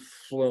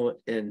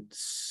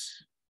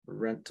influence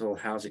rental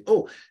housing.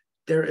 Oh,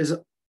 there is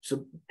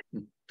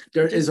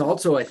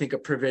also, I think, a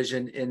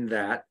provision in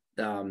that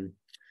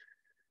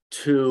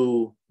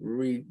to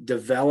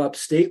develop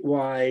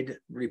statewide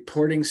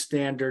reporting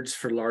standards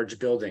for large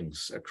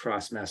buildings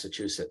across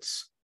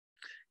Massachusetts.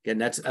 Again,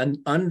 that's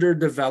under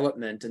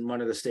development in one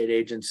of the state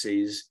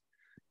agencies.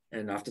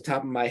 And off the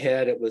top of my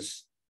head, it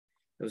was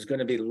going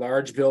to be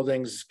large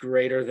buildings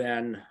greater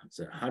than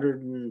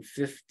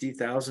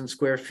 150,000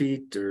 square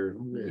feet, or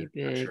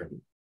not sure.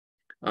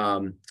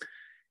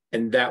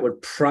 And that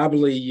would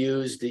probably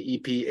use the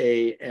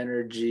EPA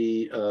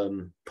Energy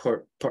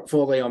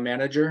Portfolio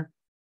Manager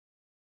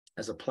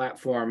as a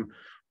platform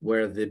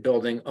where the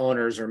building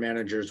owners or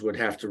managers would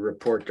have to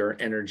report their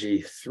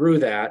energy through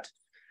that.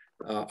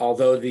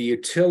 Although the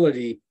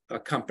utility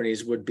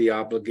companies would be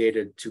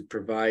obligated to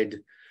provide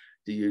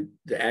the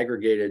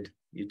aggregated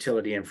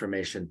utility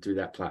information through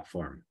that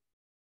platform.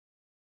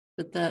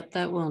 But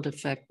that won't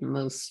affect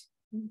most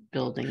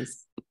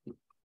buildings.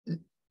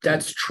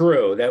 That's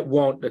true. That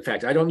won't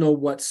affect. I don't know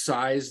what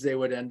size they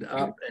would end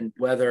up and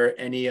whether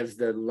any of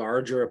the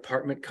larger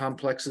apartment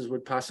complexes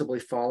would possibly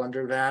fall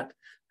under that.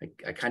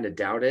 I kind of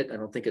doubt it. I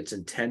don't think it's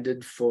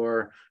intended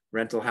for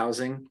rental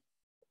housing.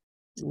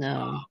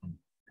 No,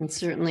 and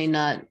certainly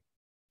not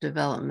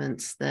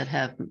developments that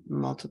have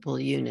multiple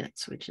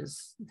units, which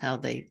is how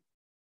they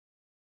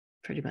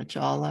pretty much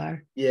all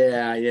are.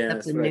 Yeah.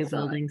 Except the new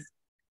buildings.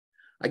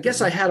 I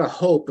guess I had a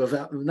hope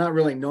of not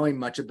really knowing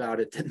much about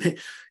it.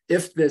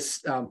 If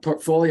this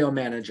portfolio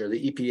manager,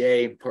 the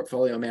EPA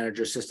portfolio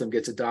manager system,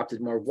 gets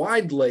adopted more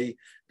widely,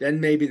 then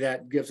maybe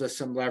that gives us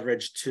some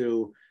leverage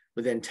to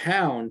within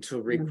town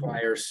to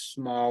require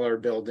smaller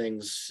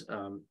buildings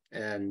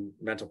and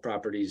rental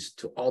properties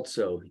to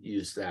also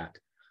use that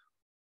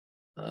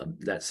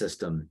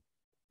system.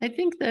 I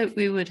think that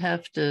we would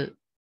have to,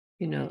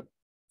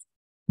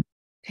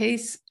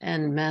 PACE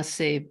and Mass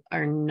Save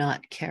are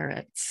not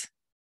carrots.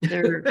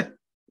 They're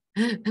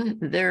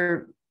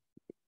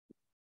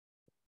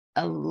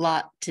a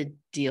lot to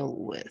deal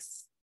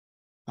with.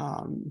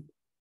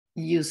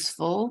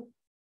 Useful,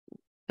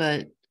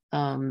 but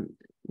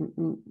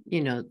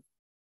you know,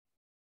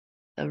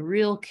 a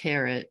real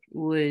carrot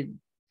would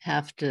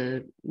have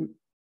to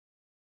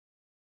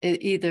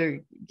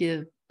either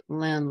give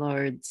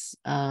landlords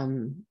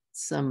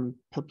some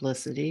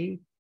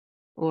publicity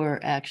or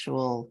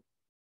actual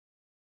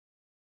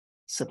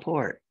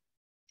support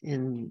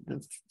in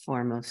the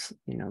form of,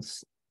 you know,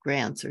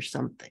 grants or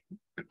something.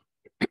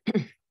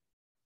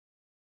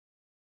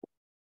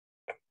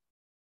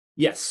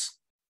 Yes.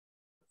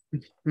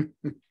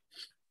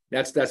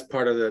 That's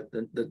part of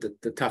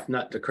the tough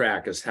nut to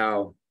crack, is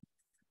how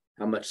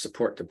much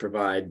support to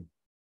provide.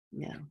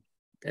 Yeah.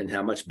 And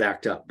how much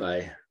backed up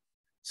by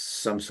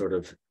some sort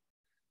of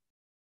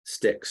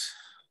sticks.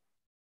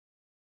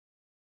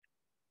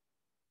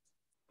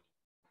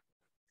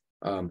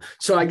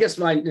 So I guess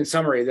in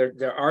summary,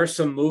 there are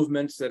some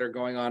movements that are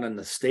going on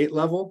the state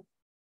level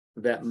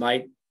that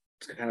might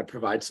kind of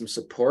provide some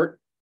support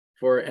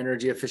for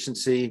energy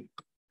efficiency,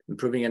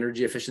 improving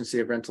energy efficiency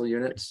of rental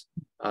units.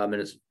 And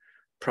it's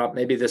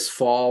maybe this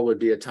fall would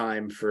be a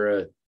time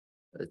for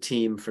a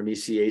team from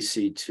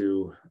ECAC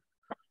to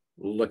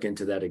look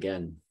into that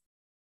again.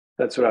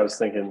 That's what I was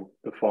thinking,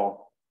 the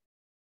fall.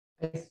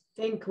 I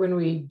think when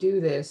we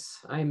do this,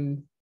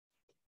 I'm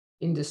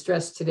in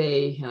distress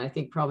today, and I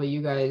think probably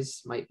you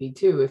guys might be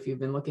too if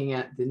you've been looking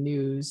at the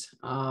news.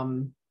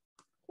 One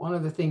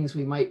of the things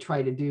we might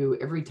try to do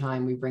every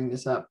time we bring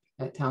this up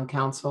at town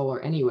council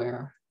or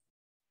anywhere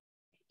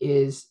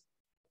is,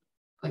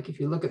 like, if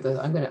you look at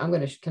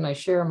can I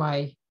share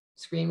my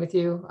screen with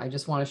you? I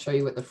just want to show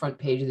you what the front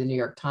page of the New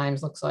York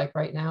Times looks like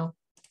right now.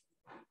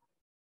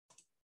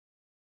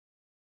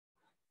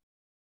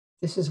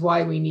 This is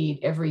why we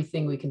need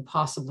everything we can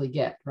possibly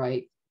get,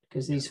 right?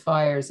 Because these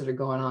fires that are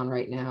going on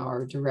right now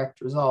are a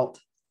direct result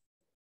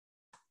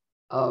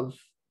of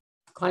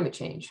climate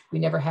change. We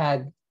never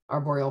had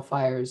arboreal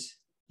fires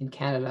in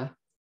Canada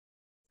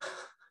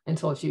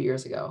until a few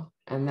years ago.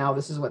 And now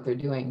this is what they're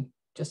doing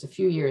just a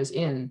few years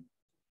in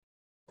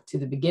to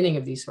the beginning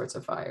of these sorts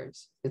of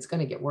fires. It's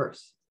going to get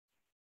worse.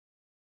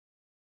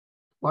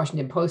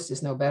 Washington Post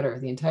is no better.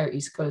 The entire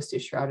East Coast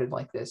is shrouded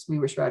like this. We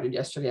were shrouded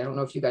yesterday. I don't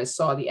know if you guys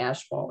saw the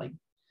ash falling.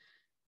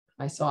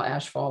 I saw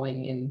ash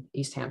falling in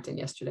East Hampton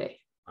yesterday.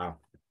 Wow.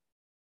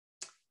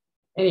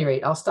 At any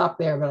rate, I'll stop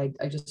there, but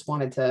I just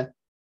wanted to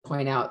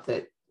point out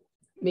that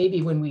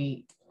maybe when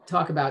we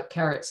talk about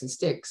carrots and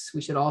sticks,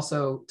 we should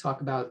also talk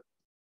about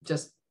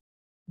just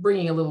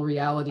bringing a little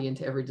reality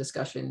into every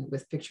discussion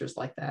with pictures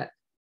like that.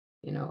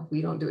 You know,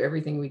 we don't do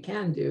everything we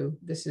can do.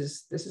 This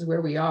is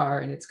where we are,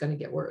 and it's going to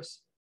get worse.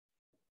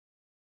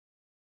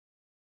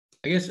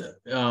 I guess,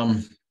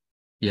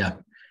 yeah.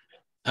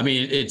 I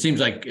mean, it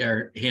seems like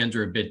our hands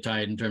are a bit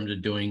tied in terms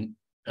of doing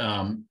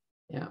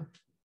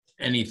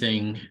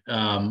anything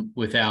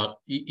without,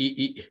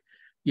 you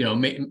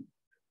know,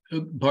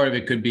 part of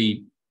it could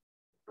be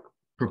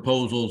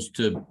proposals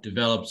to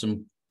develop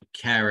some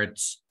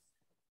carrots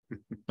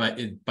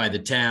by the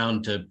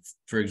town to,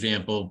 for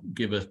example,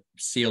 give a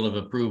seal of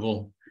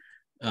approval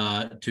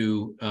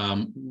to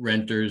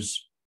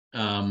renters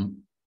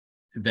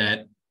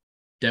that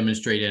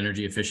demonstrate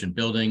energy efficient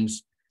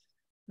buildings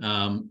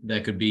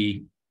that could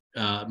be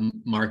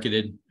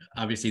marketed.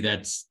 Obviously,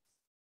 that's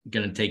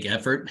going to take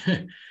effort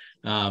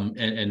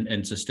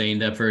and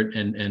sustained effort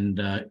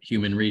and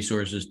human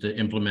resources to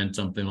implement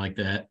something like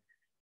that.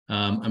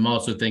 I'm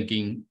also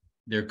thinking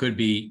there could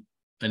be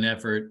an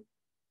effort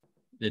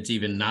that's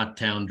even not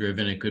town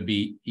driven. It could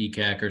be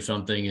ECAC or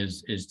something,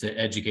 is to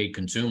educate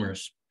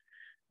consumers,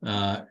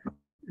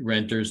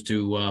 renters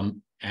to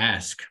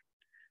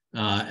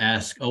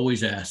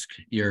always ask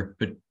your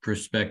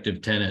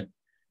prospective tenant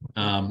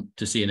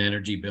to see an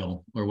energy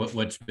bill, or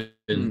what's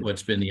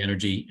been the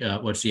energy,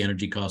 what's the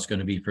energy cost going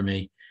to be for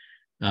me,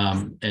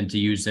 and to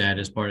use that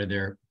as part of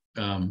their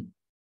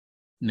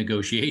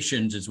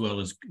negotiations as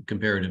well as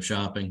comparative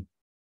shopping.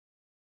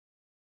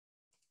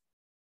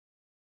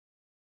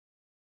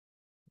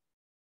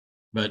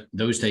 But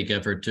those take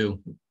effort too.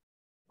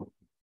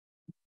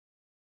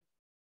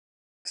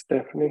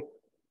 Stephanie?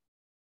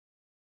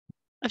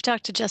 I've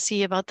talked to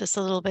Jesse about this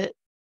a little bit,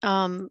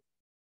 and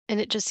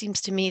it just seems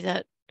to me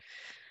that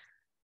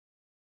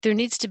there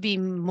needs to be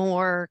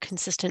more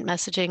consistent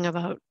messaging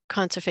about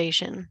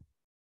conservation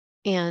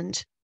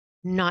and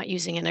not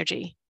using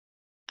energy.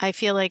 I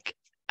feel like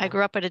I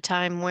grew up at a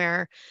time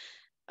where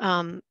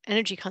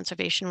energy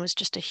conservation was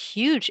just a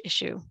huge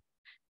issue,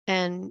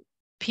 and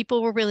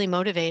people were really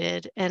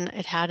motivated and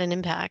it had an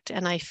impact.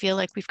 And I feel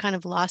like we've kind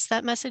of lost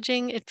that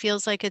messaging. It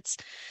feels like it's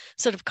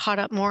sort of caught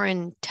up more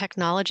in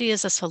technology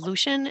as a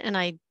solution. And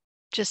I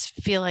just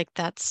feel like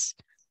that's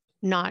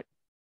not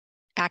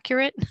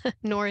accurate,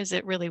 nor is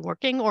it really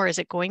working, or is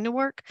it going to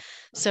work?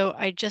 So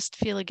I just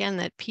feel again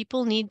that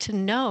people need to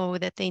know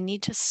that they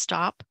need to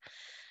stop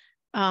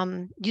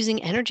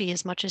using energy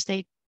as much as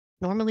they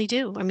normally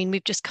do. I mean,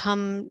 we've just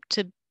come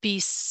to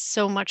be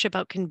so much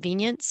about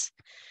convenience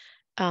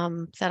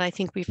that I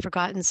think we've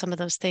forgotten some of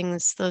those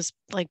things, those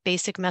like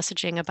basic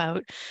messaging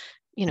about,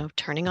 you know,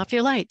 turning off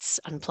your lights,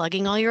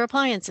 unplugging all your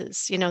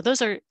appliances. You know,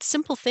 those are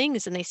simple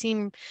things and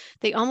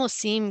they almost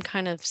seem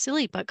kind of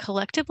silly, but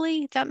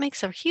collectively that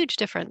makes a huge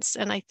difference.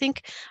 And I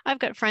think I've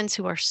got friends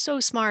who are so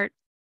smart,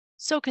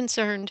 so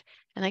concerned,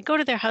 and I go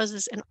to their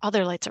houses and all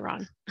their lights are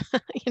on,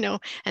 you know,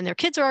 and their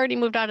kids are already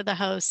moved out of the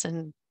house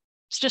and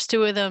it's just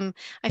two of them.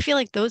 I feel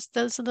like those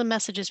are the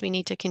messages we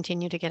need to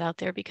continue to get out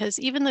there, because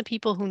even the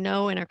people who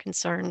know and are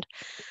concerned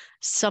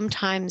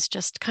sometimes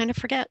just kind of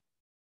forget.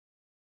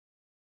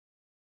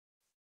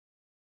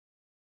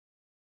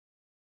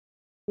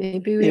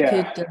 Maybe we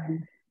Yeah. could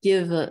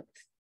give a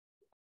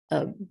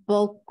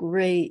bulk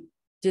rate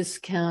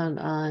discount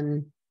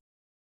on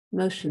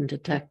motion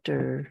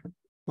detector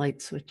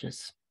light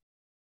switches.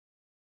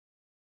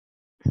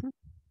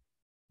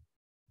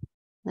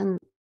 And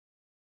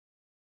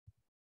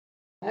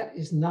That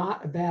is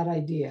not a bad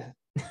idea.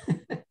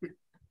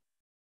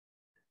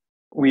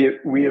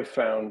 We have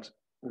found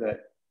that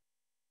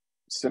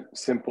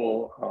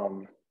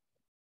simple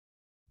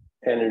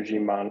energy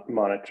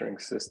monitoring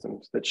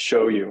systems that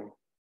show you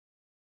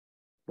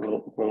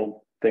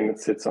little thing that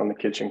sits on the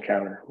kitchen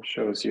counter,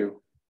 shows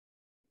you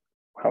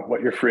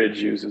what your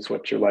fridge uses,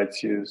 what your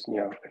lights use, you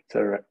know,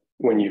 etc.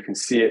 When you can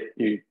see it,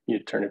 you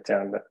turn it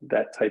down.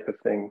 That type of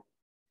thing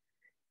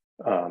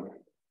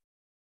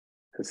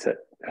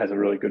has a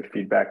really good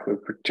feedback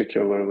loop,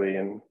 particularly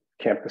in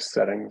campus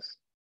settings,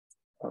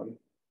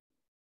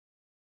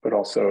 but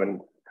also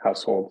in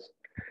households.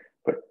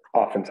 But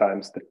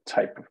oftentimes the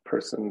type of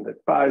person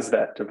that buys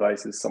that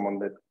device is someone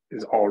that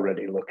is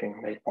already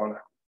looking. They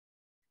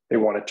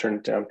want to turn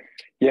it down.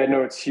 Yeah,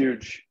 no, it's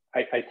huge.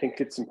 I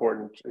think it's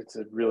important. It's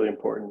a really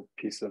important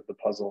piece of the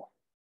puzzle.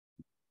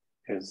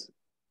 Is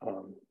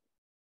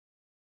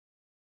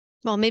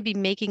Well, maybe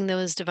making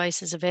those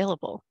devices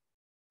available,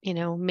 you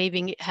know,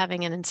 maybe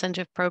having an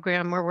incentive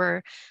program where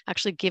we're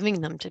actually giving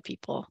them to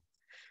people.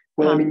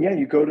 Well, I mean, yeah,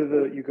 you go to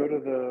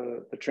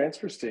the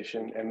transfer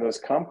station, and those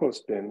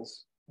compost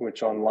bins,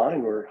 which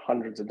online were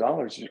hundreds of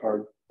dollars,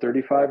 are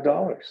 $35.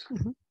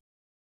 Mm-hmm.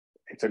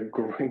 It's an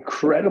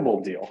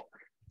incredible deal.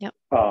 Yep.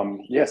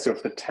 Yeah. So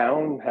if the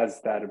town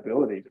has that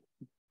ability to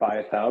buy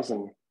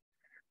 1,000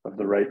 of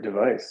the right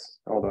device,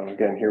 although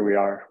again, here we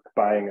are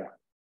buying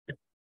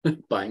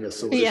a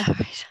solution. Yeah,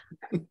 right.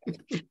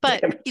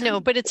 But you know,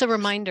 but it's a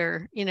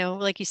reminder. You know,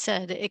 like you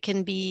said, it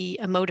can be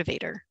a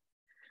motivator.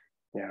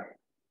 Yeah.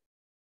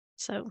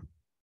 So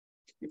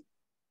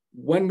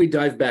when we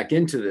dive back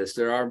into this,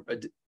 there are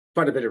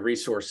quite a bit of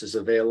resources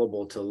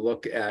available to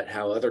look at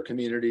how other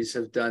communities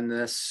have done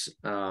this.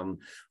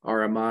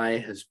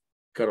 RMI has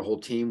got a whole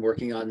team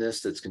working on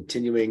this that's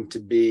continuing to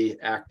be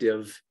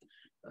active.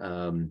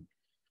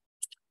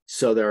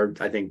 So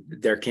I think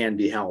there can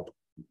be help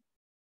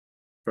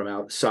from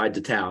outside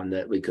the town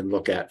that we can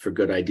look at for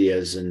good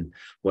ideas and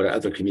what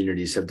other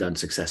communities have done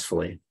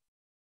successfully.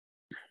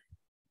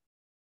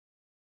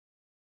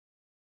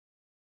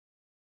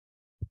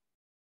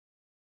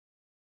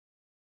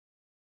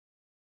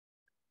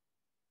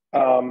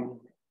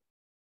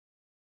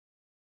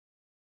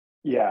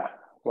 Yeah,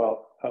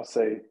 well, I'll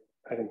say,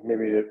 I think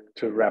maybe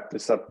to wrap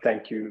this up,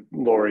 thank you,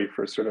 Lori,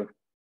 for sort of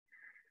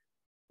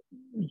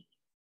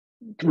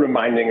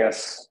reminding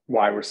us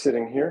why we're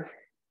sitting here,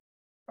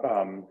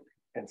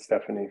 and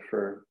Stephanie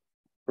for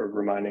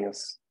reminding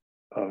us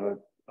of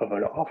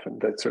an often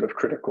that sort of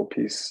critical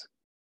piece.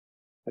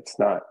 It's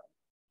not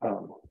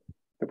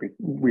that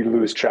we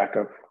lose track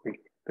of.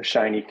 The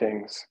shiny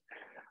things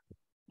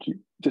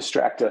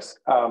distract us.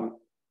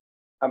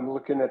 I'm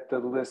looking at the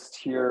list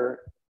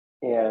here,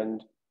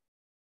 and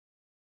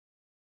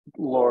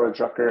Laura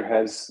Drucker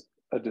has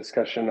a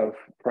discussion of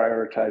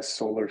prioritized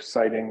solar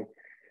siting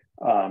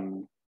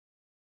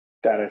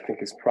that I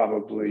think is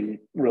probably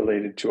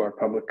related to our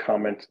public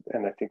comment.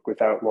 And I think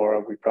without Laura,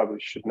 we probably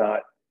should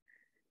not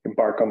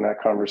embark on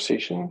that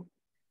conversation.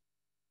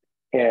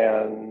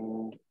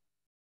 And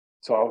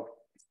so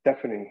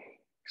Stephanie,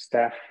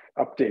 staff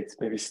updates,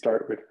 maybe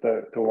start with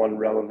the one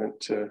relevant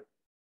to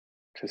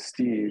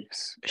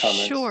Steve's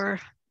comments.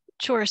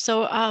 Sure.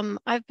 So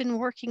I've been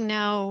working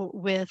now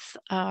with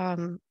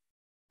a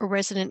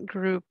resident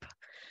group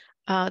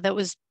that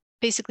was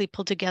basically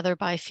pulled together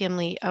by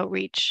Family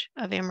Outreach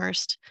of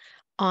Amherst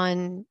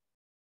on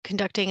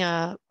conducting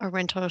a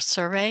rental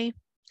survey.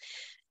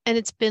 And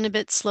it's been a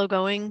bit slow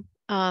going.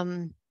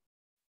 There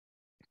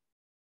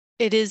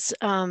is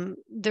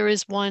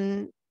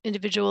one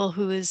individual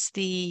who is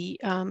the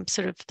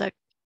sort of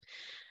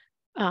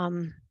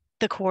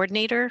the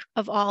coordinator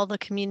of all the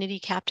community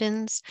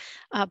captains,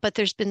 but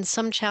there's been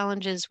some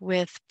challenges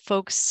with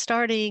folks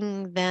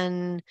starting,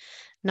 then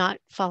not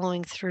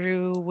following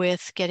through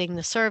with getting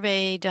the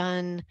survey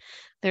done.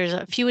 There's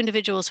a few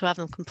individuals who have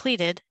them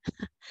completed,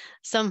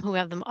 some who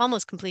have them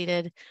almost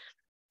completed,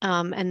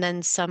 and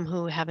then some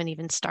who haven't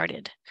even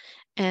started.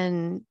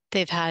 And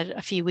they've had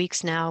a few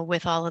weeks now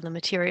with all of the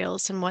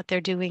materials. And what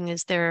they're doing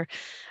is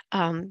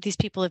these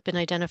people have been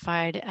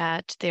identified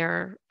at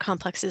their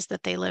complexes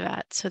that they live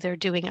at. So they're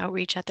doing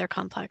outreach at their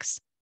complex.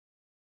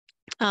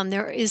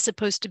 There is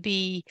supposed to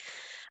be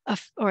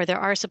or there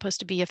are supposed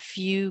to be a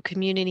few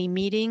community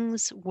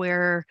meetings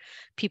where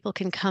people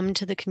can come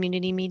to the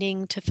community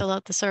meeting to fill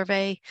out the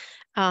survey.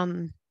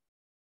 I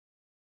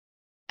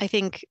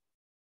think,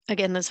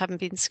 again, those haven't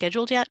been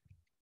scheduled yet,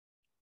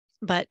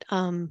 but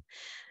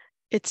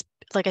it's,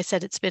 like I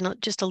said, it's been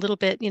just a little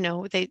bit,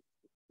 it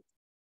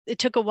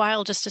took a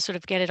while just to sort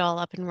of get it all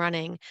up and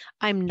running.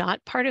 I'm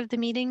not part of the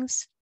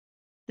meetings.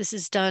 This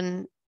is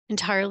done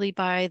entirely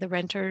by the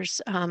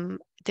renters.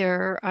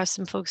 There are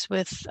some folks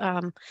with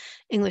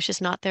English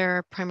is not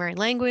their primary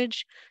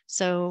language.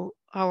 So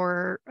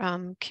our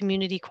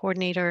community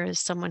coordinator is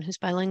someone who's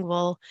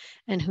bilingual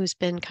and who's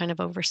been kind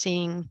of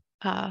overseeing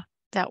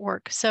that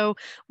work. So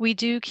we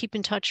do keep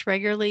in touch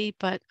regularly,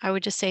 but I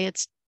would just say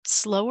it's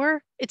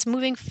slower. It's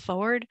moving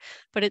forward,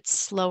 but it's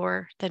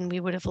slower than we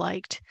would have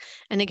liked.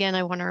 And again,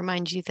 I want to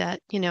remind you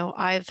that,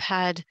 I've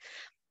had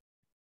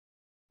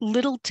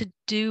little to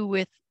do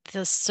with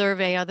the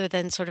survey other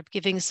than sort of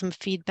giving some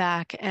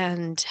feedback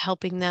and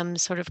helping them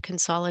sort of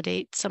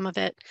consolidate some of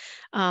it.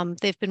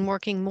 They've been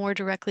working more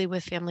directly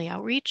with Family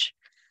Outreach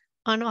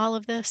on all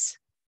of this.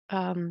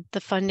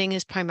 The funding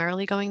is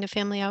primarily going to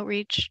Family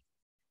Outreach.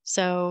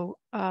 So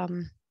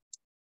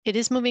it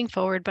is moving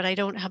forward, but I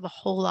don't have a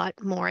whole lot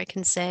more I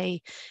can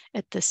say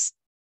at this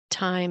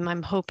time.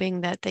 I'm hoping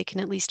that they can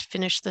at least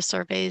finish the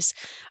surveys.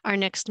 Our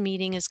next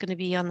meeting is going to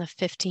be on the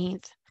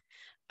 15th.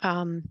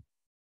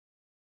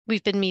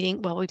 We've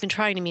been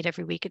trying to meet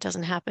every week. It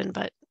doesn't happen,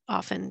 but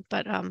often,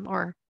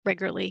 or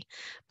regularly,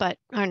 but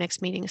our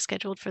next meeting is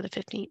scheduled for the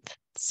 15th.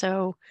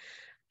 So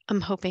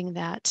I'm hoping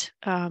that,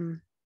 all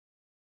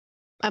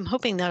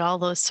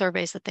those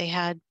surveys that they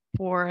had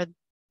for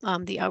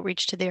the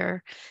outreach to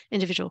their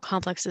individual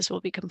complexes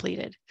will be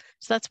completed.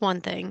 So that's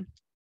one thing.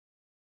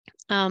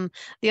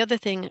 The other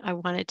thing I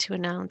wanted to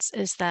announce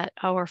is that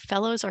our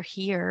fellows are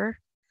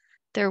here.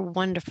 They're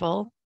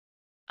wonderful.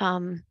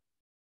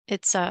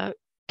 It's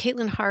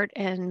Caitlin Hart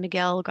and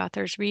Miguel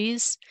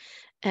Gothers-Rees,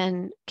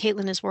 and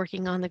Caitlin is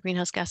working on the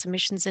greenhouse gas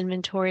emissions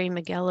inventory.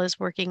 Miguel is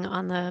working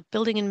on the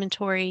building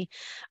inventory.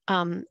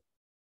 A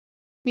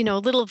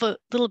little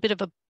bit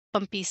of a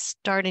bumpy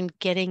start in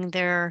getting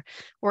their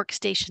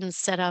workstations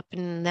set up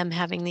and them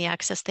having the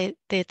access that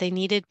they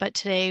needed. But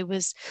they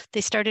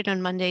started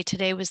on Monday.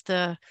 Today was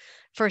the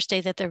first day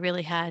that they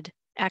really had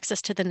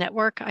access to the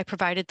network. I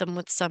provided them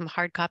with some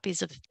hard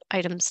copies of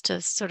items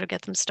to sort of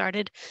get them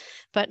started.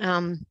 But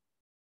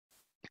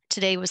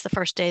today was the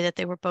first day that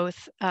they were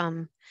both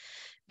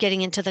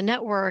getting into the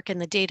network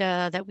and the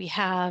data that we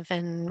have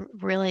and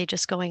really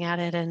just going at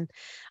it. And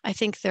I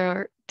think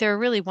they're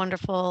really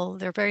wonderful.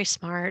 They're very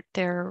smart.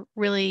 They're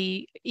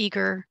really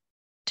eager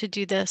to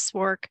do this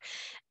work.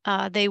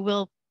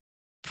 I'll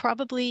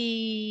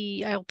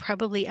probably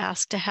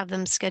ask to have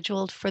them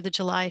scheduled for the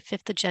July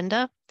 5th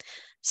agenda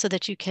so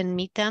that you can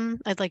meet them.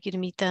 I'd like you to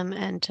meet them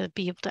and to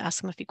be able to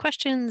ask them a few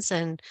questions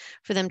and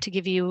for them to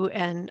give you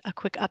a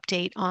quick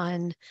update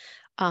on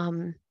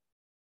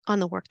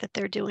the work that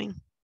they're doing.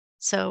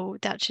 So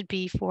that should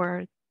be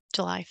for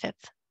July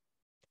 5th.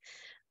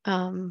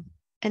 And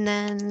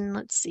then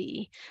let's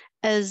see,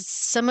 as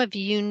some of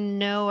you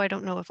know, I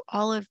don't know if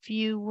all of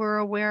you were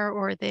aware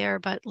or there,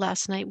 but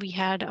last night we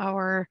had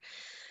our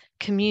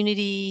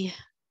community,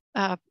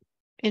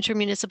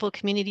 intermunicipal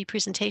community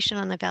presentation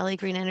on the Valley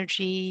Green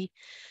Energy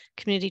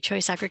Community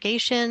Choice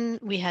Aggregation.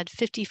 We had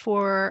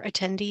 54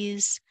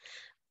 attendees,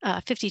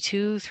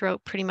 52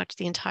 throughout pretty much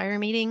the entire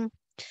meeting.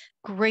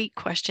 Great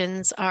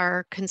questions.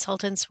 Our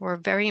consultants were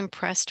very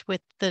impressed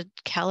with the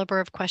caliber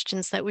of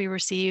questions that we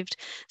received.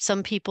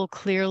 Some people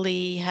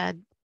clearly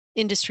had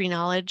industry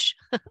knowledge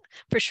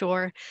for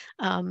sure.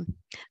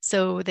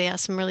 So they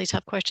asked some really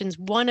tough questions,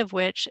 one of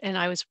which, and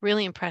I was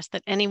really impressed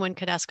that anyone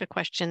could ask a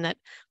question that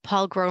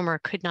Paul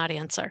Gromer could not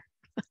answer.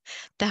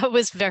 That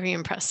was very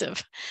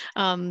impressive.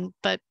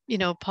 But,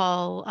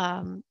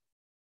 Paul,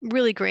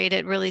 really great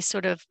at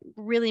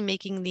really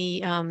making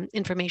the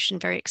information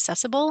very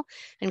accessible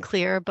and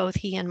clear. Both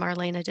he and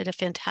Marlena did a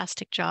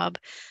fantastic job,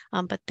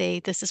 but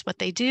this is what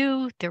they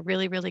do. They're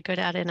really, really good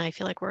at it. And I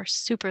feel like we're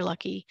super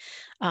lucky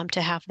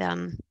to have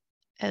them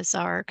as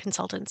our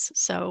consultants.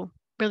 So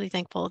really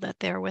thankful that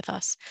they're with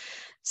us.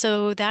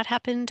 So that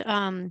happened.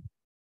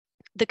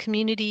 The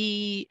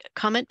community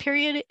comment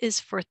period is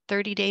for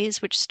 30 days,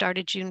 which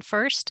started June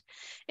 1st.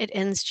 It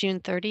ends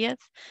June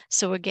 30th.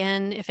 So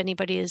again, if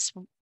anybody is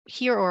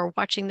here or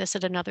watching this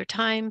at another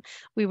time,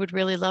 we would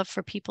really love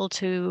for people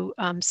to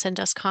send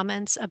us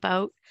comments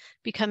about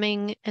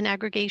becoming an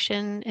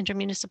aggregation,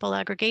 intermunicipal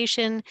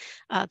aggregation.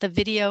 The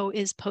video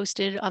is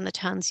posted on the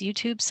town's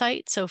YouTube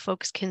site, so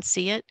folks can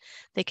see it.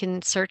 They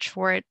can search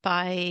for it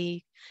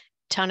by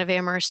Town of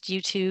Amherst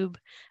YouTube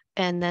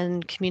and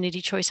then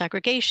community choice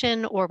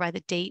aggregation, or by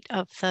the date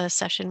of the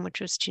session,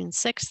 which was June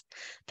 6th.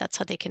 That's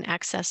how they can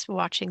access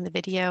watching the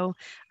video.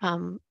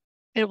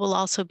 It will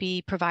also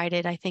be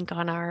provided, I think,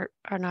 on our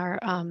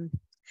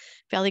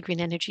Valley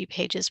Green Energy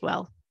page as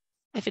well.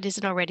 If it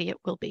isn't already, it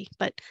will be.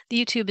 But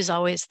the YouTube is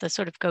always the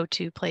sort of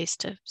go-to place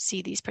to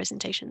see these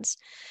presentations.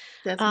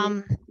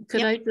 Stephanie, could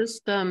yep. I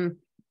just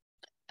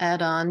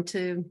add on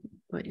to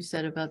what you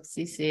said about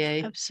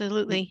CCA?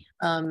 Absolutely.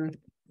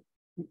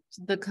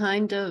 The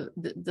kind of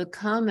the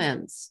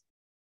comments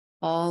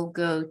all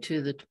go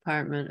to the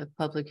Department of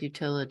Public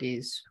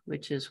Utilities,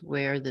 which is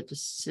where the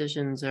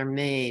decisions are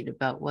made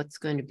about what's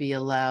going to be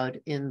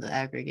allowed in the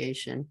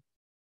aggregation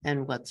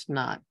and what's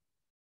not.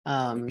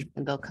 And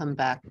they'll come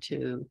back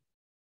to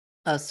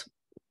us,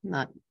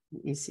 not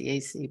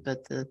ECAC,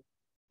 but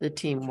the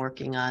team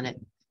working on it,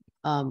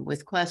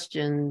 with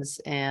questions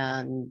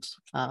and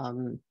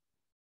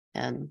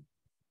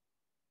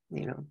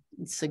you know,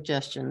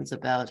 suggestions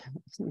about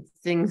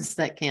things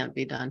that can't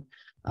be done.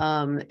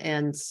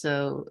 And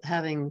so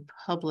having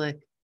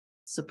public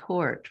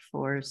support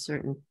for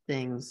certain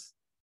things,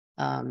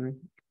 in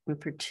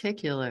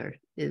particular,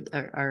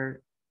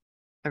 are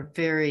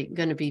very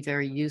going to be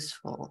very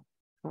useful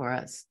for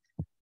us.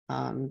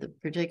 The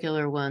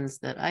particular ones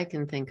that I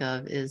can think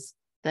of is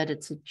that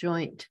it's a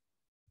joint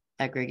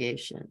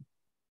aggregation,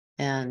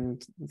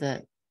 and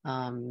that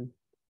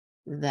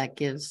that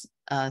gives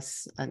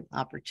us an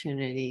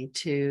opportunity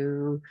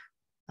to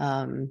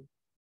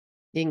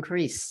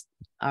increase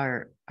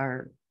our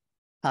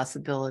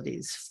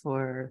possibilities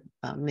for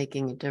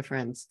making a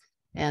difference.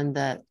 And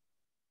that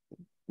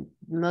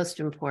most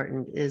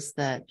important is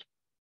that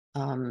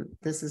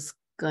this is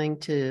going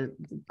to,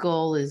 the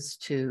goal is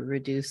to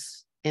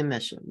reduce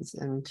emissions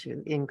and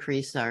to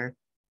increase our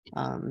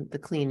the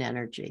clean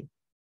energy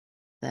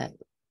that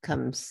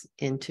comes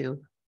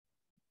into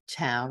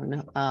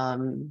town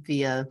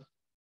via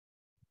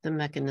the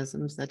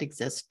mechanisms that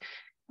exist.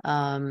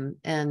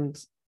 And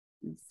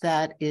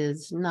that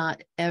is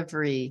not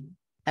every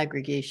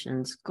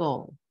aggregation's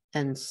goal.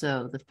 And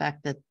so the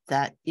fact that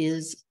that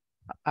is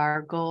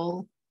our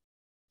goal,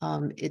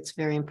 it's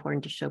very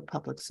important to show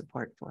public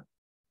support for.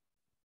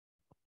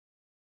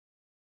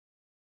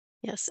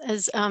 Yes,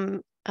 as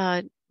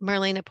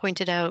Marlena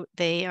pointed out,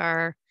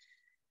 the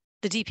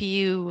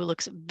DPU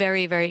looks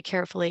very, very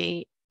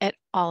carefully at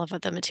all of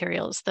the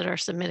materials that are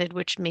submitted,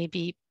 which may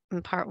be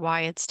in part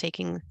why it's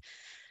taking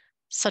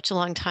such a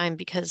long time,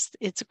 because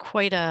it's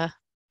quite a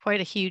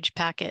huge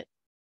packet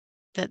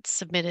that's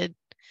submitted.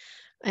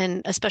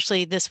 And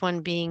especially this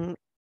one being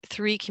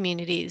 3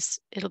 communities,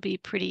 it'll be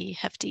pretty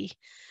hefty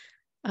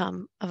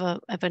of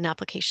an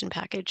application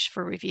package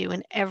for review,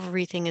 and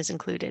everything is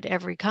included,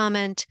 every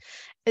comment.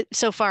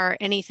 So far,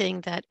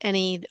 anything that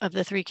any of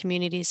the 3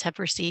 communities have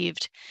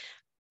received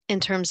in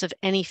terms of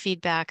any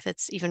feedback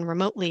that's even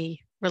remotely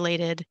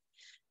related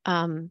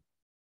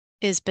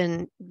is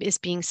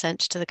being sent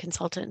to the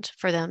consultant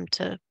for them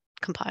to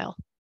compile.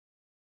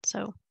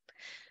 So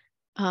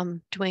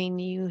Dwayne,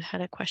 you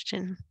had a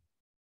question.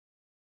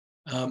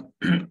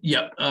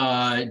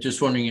 Yeah,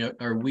 just wondering,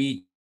 are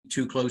we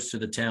too close to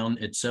the town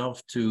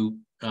itself to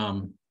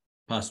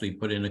possibly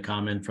put in a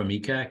comment from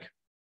ECAC,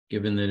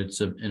 given that it's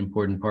an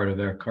important part of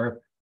our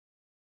CARP?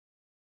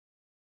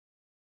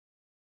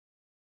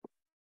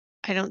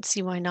 I don't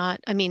see why not.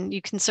 I mean,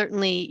 you can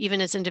certainly, even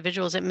as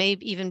individuals, it may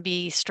even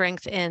be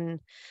strength in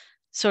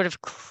sort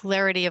of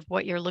clarity of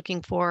what you're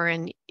looking for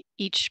in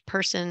each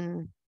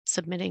person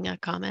submitting a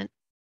comment.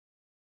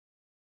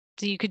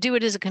 So you could do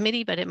it as a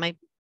committee, but it might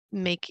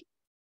make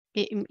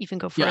it even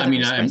go further. Yeah, I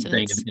mean, I'm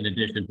saying in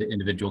addition to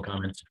individual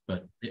comments,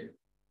 but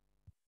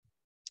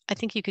I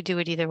think you could do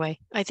it either way.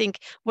 I think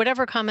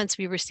whatever comments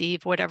we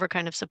receive, whatever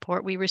kind of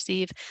support we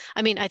receive,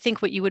 I mean, I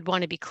think what you would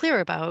want to be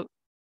clear about,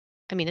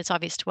 I mean, it's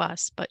obvious to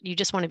us, but you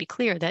just want to be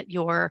clear that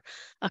you're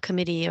a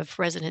committee of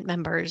resident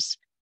members,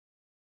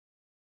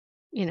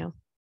 you know.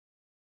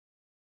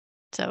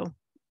 So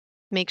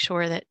make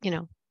sure that, you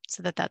know,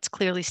 so that that's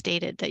clearly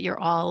stated that you're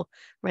all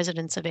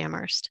residents of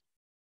Amherst.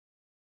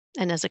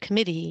 And as a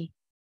committee,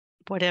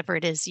 whatever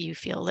it is you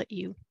feel that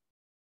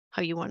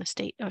how you want to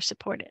state or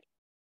support it.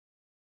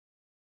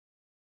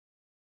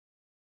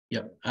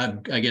 Yep,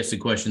 I guess the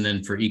question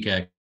then for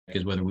ECAC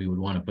is whether we would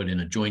want to put in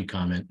a joint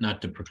comment,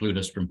 not to preclude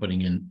us from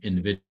putting in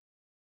individual.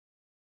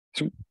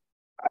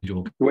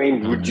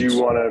 Dwayne, would you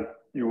want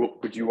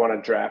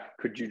to draft?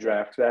 Could you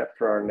draft that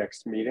for our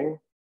next meeting?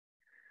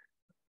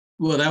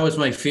 Well, that was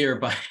my fear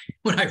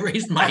when I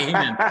raised my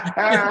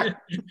hand.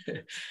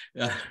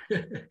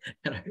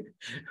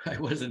 I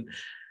wasn't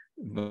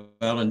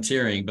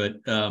volunteering, but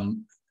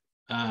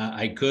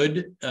I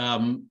could,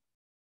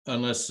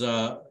 unless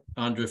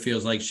Andra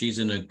feels like she's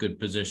in a good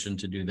position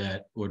to do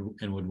that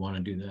and would want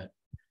to do that,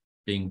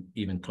 being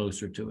even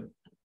closer to it.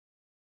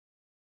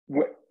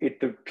 If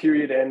the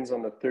period ends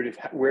on the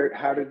 30th,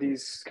 how do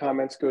these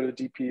comments go to the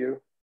DPU?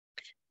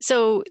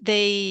 So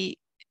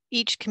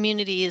each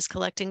community is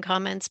collecting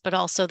comments, but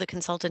also the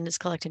consultant is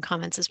collecting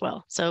comments as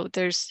well. So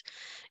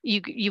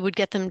you would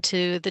get them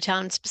to the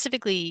town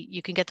specifically,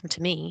 you can get them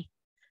to me.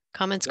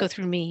 Comments go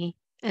through me,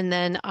 and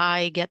then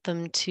I get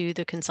them to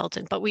the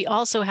consultant. But we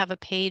also have a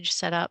page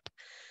set up.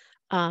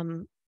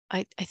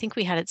 I think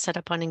we had it set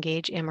up on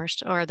Engage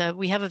Amherst, or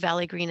we have a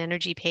Valley Green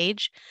Energy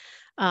page.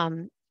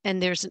 And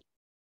there's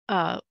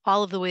all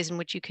of the ways in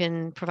which you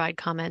can provide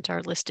comment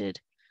are listed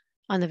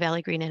on the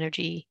Valley Green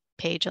Energy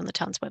page on the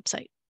town's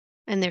website.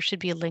 And there should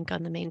be a link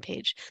on the main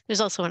page.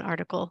 There's also an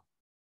article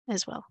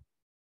as well.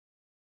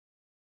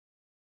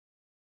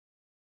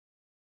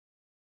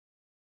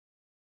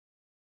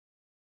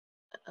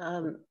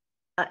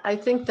 I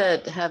think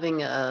that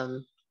having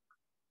an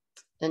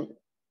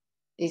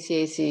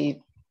ECAC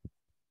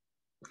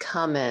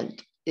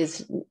comment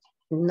is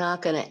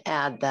not going to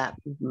add that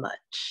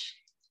much.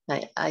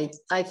 I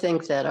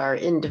think that our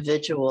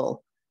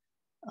individual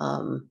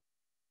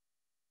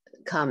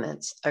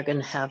comments are going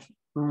to have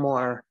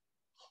more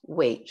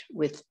weight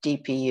with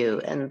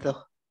DPU, and the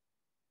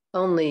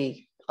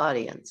only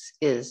audience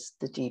is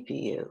the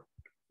DPU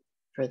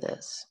for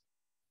this,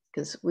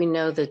 because we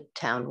know the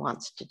town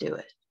wants to do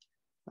it.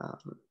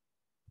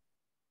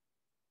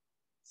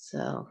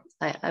 So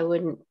I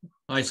wouldn't.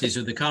 I see.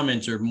 So the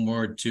comments are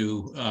more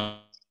to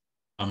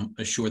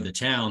assure the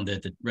town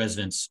that the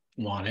residents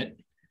want it,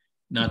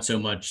 not so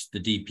much the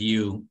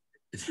DPU.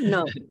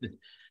 No,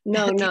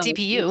 no, The no.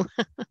 DPU.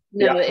 No,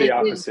 Yeah, the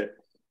opposite.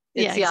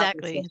 Yeah, the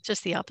exactly. opposite. It's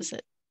just the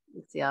opposite.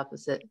 It's the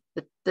opposite.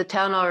 The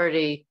town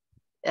already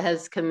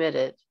has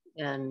committed,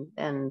 and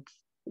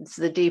it's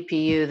the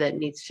DPU that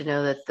needs to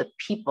know that the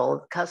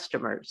people,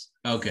 customers.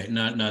 Okay,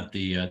 not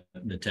the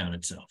town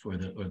itself or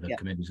the Yeah.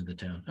 committees of the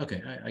town.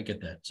 Okay, I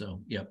get that.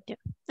 So yep. Yeah.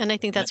 And I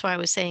think that's why I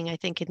was saying I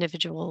think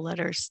individual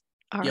letters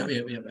are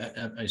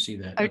I see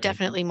that. are Okay.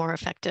 definitely more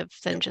effective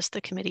than Yep. just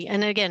the committee.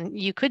 And again,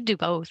 you could do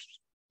both,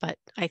 but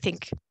I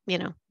think, you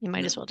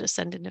might Yeah. as well just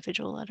send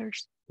individual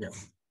letters. Yeah.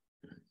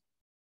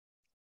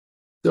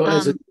 So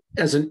Um,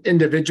 as an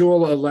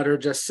individual, a letter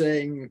just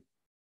saying,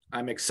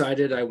 I'm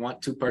excited, I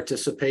want to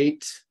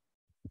participate,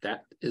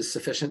 that is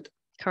sufficient?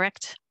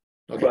 Correct.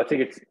 Okay. Well,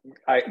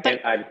 I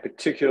think I'm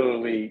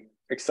particularly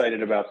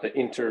excited about the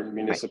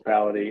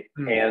intermunicipality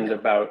and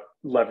about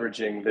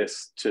leveraging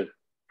this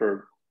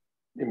for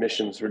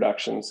emissions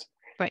reductions.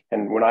 Right.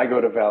 And when I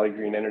go to Valley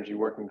Green Energy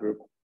Working Group,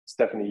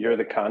 Stephanie, you're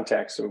the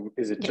contact. So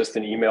is it Yes. just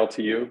an email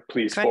to you?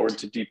 Please Correct. forward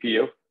to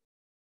DPU.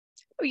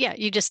 Oh, yeah,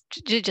 you just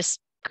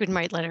couldn't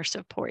write letter of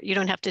support. You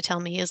don't have to tell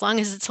me. As long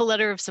as it's a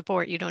letter of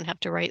support, you don't have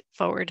to write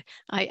forward.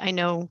 I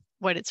know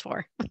what it's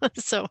for.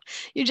 So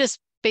you just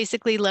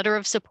basically letter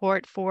of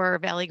support for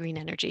Valley Green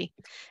Energy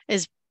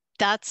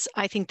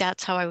I think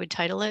that's how I would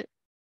title it.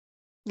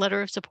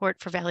 Letter of support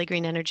for Valley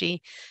Green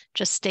Energy.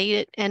 Just state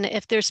it. And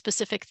if there's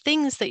specific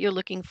things that you're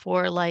looking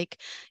for, like,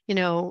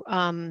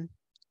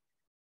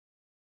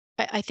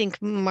 I think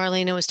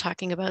Marlena was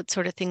talking about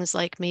sort of things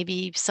like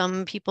maybe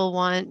some people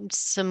want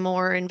some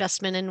more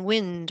investment in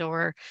wind,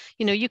 or,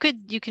 you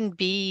can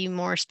be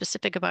more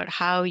specific about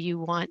how you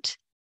want,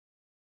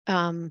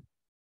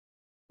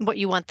 what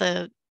you want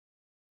the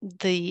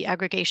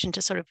aggregation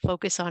to sort of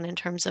focus on in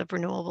terms of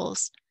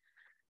renewables.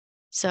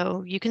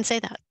 So you can say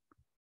that.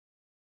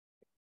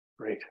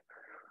 Great.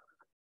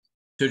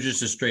 So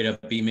just a straight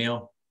up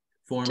email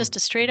form? Just a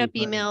straight up Would be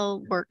fine?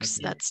 email works.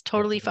 Okay. That's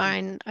totally Okay.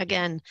 fine.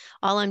 Again,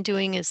 all I'm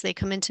doing is they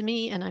come into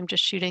me and I'm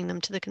just shooting them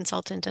to the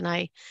consultant, and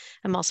I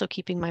am also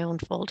keeping my own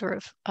folder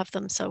of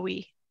them, so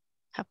we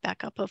have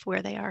backup of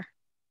where they are.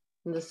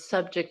 And the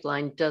subject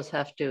line does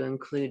have to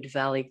include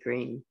Valley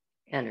Green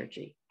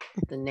Energy,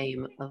 the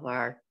name of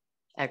our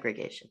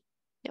aggregation.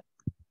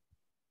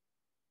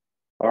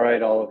 All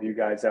right, all of you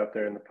guys out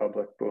there in the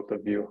public, both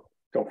of you,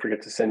 don't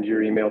forget to send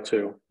your email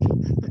too.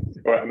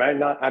 Or I'm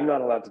not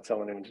allowed to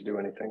tell anyone to do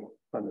anything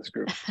on this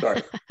group.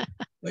 Sorry.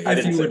 I If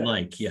didn't you say would that.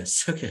 like,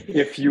 yes, okay.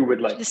 If you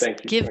would like, Just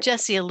thank you. give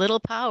Jesse a little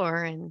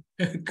power, and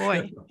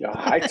boy. Yeah,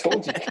 I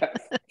told you guys.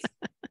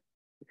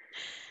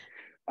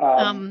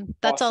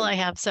 That's all awesome. I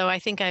have. So I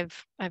think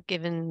I've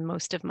given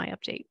most of my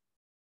update.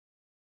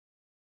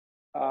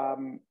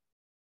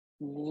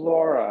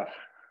 Laura,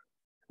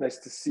 nice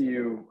to see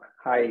you.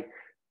 Hi.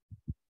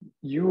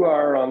 You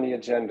are on the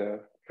agenda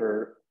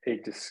for a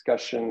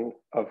discussion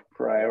of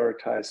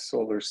prioritized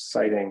solar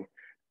siting.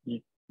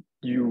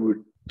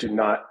 You do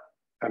not,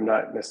 I'm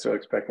not necessarily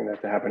expecting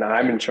that to happen.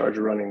 I'm in charge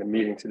of running the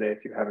meeting today.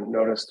 If you haven't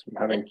noticed, I'm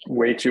having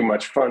way too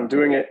much fun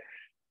doing it.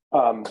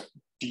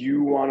 Do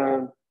you want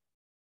to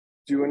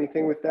do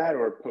anything with that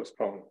or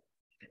postpone?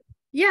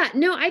 Yeah,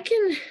 no, I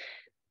can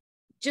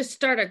just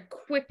start a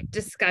quick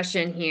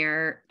discussion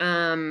here,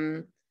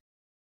 because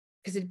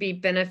it'd be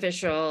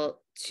beneficial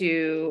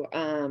to,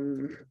 I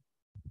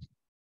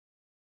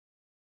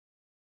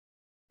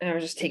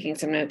was just taking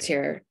some notes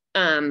here,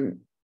 to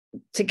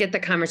get the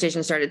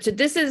conversation started. So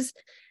this is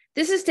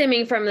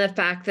stemming from the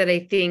fact that I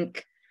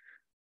think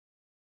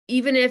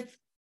even if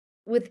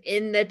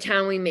within the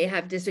town we may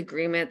have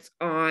disagreements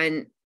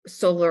on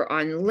solar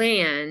on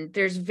land,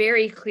 there's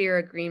very clear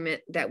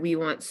agreement that we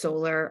want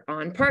solar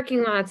on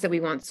parking lots, that we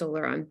want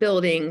solar on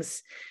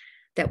buildings,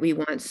 that we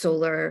want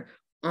solar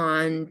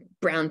on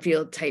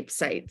brownfield type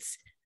sites.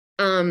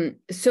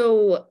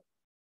 So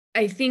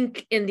I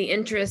think in the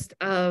interest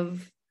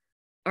of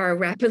our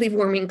rapidly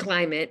warming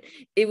climate,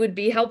 it would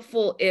be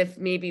helpful if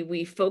maybe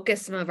we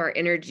focus some of our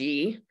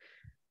energy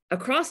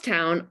across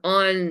town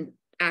on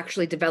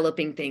actually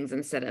developing things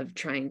instead of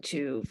trying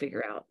to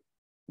figure out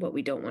what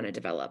we don't want to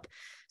develop.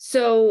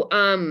 So,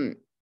 and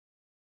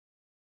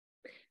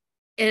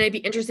and I'd be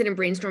interested in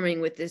brainstorming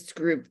with this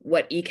group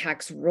what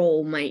ECAC's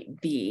role might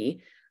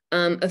be.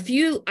 A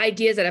few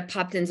ideas that have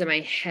popped into my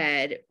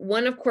head.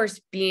 One, of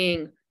course,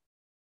 being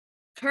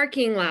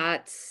parking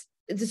lots.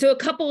 So a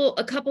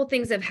couple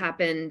things have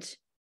happened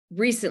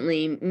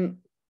recently.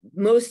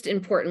 Most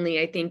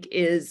importantly, I think,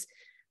 is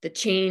the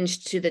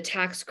change to the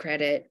tax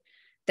credit.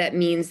 That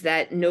means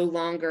that no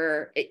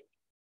longer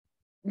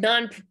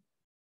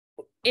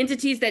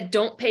entities that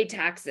don't pay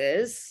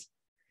taxes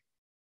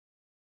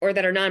or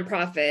that are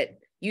nonprofit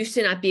used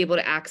to not be able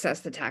to access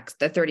the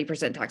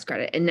 30% tax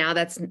credit. And now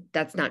that's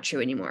not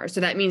true anymore.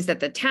 So that means that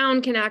the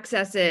town can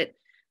access it.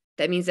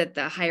 That means that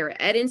the higher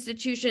ed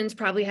institutions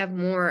probably have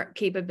more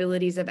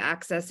capabilities of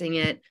accessing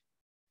it.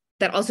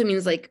 That also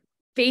means like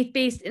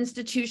faith-based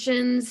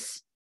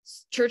institutions,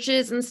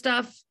 churches and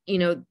stuff,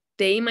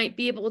 they might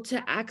be able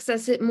to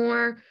access it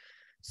more.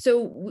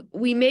 So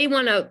we may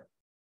want to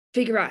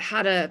figure out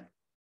how to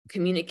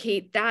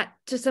communicate that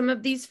to some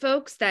of these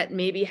folks that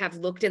maybe have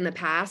looked in the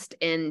past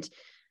and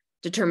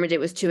determined it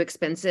was too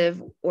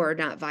expensive or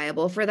not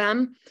viable for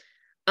them.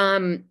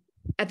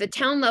 At the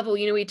town level,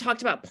 we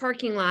talked about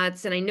parking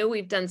lots, and I know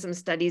we've done some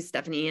studies,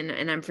 Stephanie,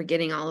 and I'm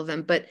forgetting all of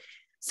them, but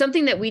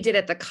something that we did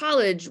at the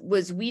college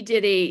was we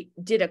did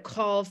a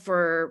call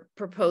for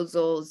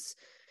proposals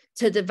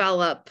to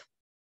develop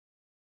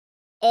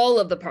all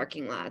of the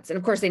parking lots. And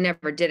of course they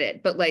never did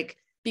it, but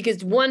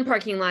because one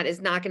parking lot is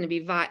not going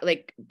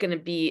to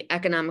be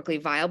economically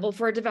viable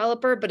for a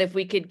developer, but if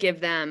we could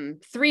give them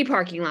 3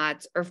 parking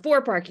lots or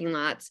 4 parking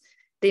lots,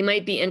 they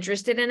might be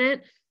interested in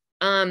it.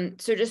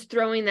 So just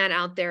throwing that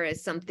out there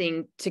as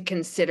something to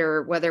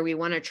consider, whether we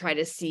want to try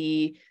to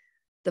see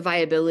the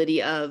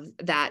viability of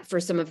that for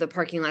some of the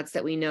parking lots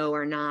that we know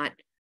are not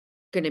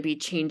going to be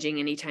changing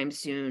anytime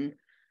soon.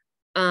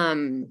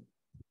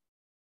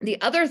 The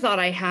other thought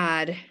I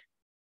had,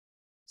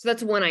 so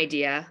that's one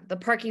idea, the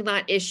parking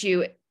lot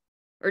issue,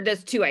 or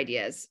just 2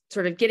 ideas,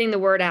 sort of getting the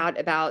word out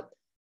about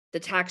the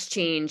tax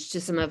change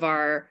to some of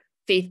our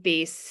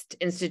faith-based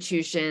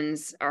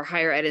institutions, our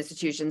higher ed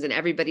institutions, and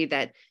everybody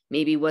that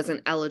maybe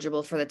wasn't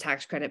eligible for the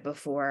tax credit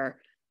before,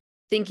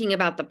 thinking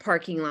about the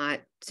parking lot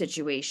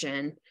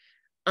situation.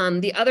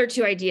 The other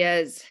 2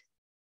 ideas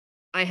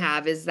I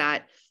have is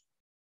that,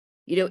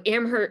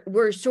 Amherst,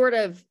 we're sort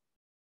of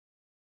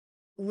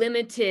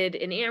limited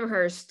in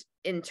Amherst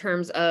in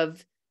terms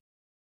of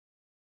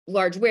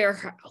large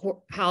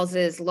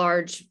warehouses,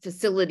 large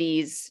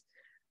facilities,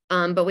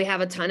 but we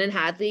have a ton in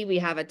Hadley. We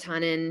have a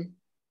ton in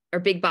our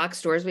big box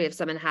stores. We have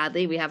some in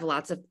Hadley. We have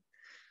lots of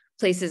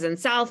places in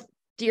South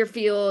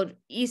Deerfield,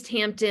 East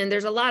Hampton.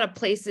 There's a lot of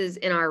places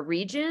in our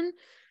region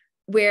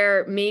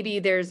where maybe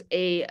there's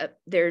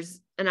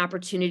an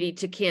opportunity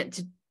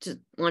to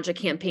launch a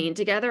campaign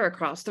together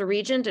across the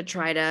region to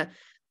try to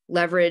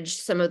leverage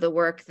some of the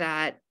work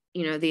that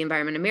the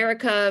Environment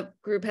America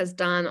group has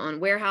done on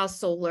warehouse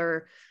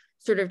solar,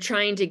 sort of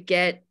trying to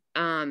get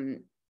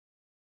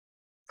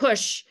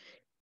push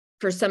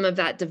for some of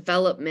that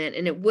development.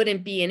 And it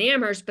wouldn't be in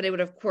Amherst, but it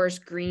would of course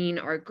green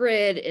our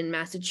grid in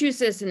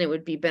Massachusetts, and it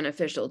would be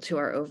beneficial to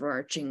our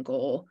overarching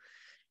goal.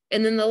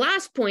 And then the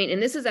last point,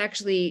 and this is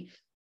actually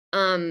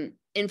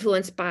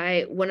influenced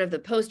by one of the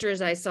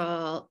posters I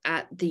saw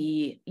at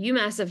the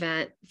UMass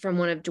event from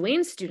one of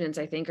Dwayne's students,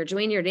 I think, or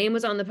Dwayne, your name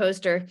was on the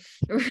poster,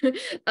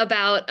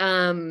 about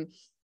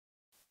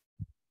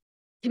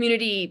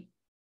community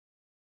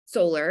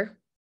solar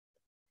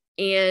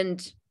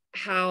and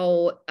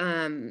how,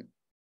 I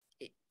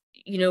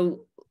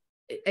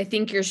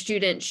think your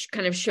student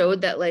kind of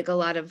showed that a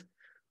lot of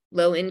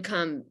low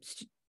income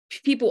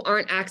people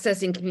aren't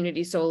accessing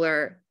community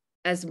solar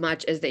as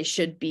much as they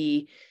should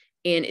be.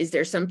 And is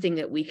there something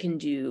that we can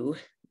do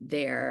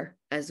there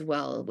as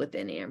well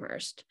within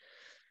Amherst?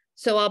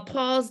 So I'll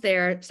pause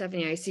there.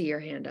 Stephanie, I see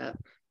your hand up.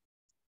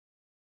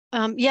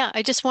 Yeah,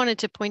 I just wanted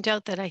to point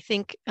out that I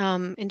think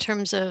in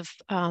terms of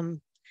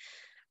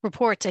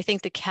reports, I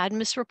think the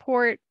Cadmus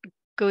report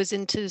goes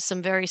into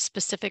some very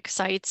specific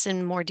sites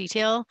in more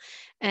detail.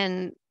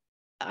 And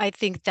I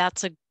think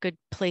that's a good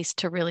place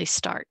to really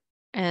start.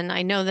 And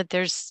I know that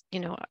there's,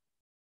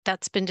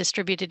 that's been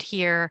distributed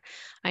here.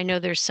 I know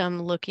there's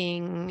some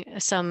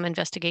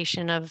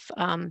investigation of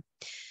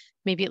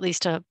maybe at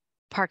least a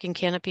parking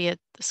canopy at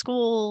the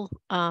school,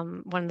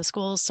 one of the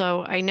schools.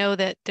 So I know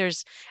that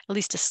there's at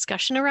least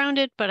discussion around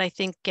it, but I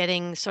think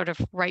getting sort of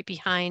right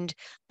behind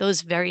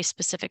those very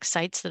specific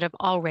sites that have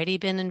already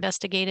been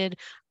investigated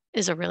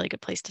is a really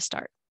good place to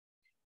start.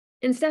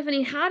 And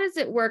Stephanie, how does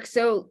it work?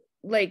 So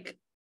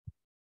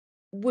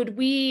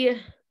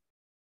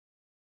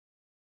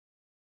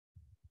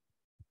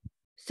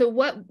So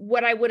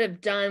what I would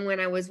have done when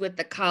I was with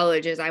the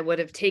college is I would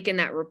have taken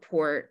that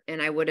report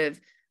and I would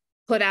have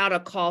put out a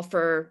call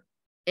for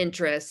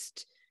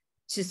interest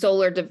to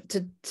solar to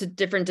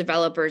different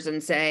developers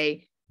and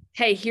say,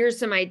 hey, here's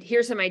some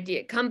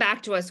idea. Come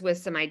back to us with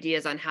some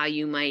ideas on how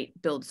you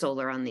might build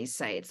solar on these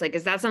sites.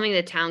 Is that something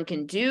the town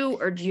can do,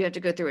 or do you have to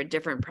go through a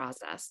different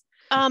process?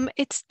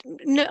 It's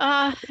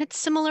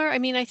similar. I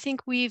mean, I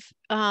think we've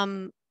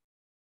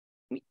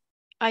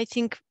I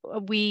think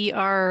we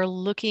are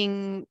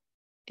looking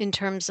in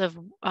terms of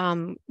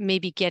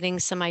maybe getting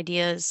some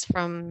ideas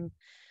from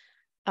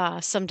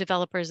some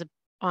developers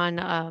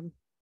on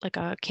like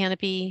a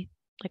canopy,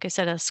 like I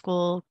said, a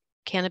school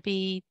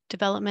canopy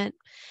development.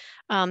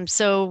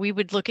 So we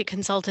would look at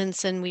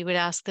consultants and we would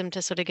ask them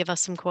to sort of give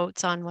us some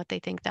quotes on what they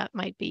think that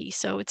might be.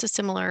 So it's a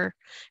similar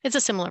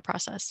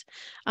process.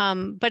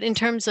 But in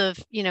terms of,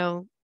 you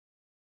know,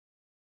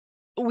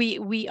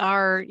 we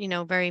are, you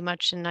know, very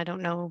much, and I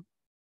don't know,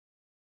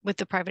 with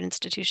the private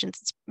institutions,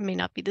 it may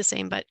not be the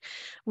same, but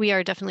we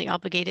are definitely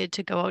obligated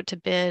to go out to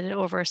bid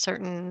over a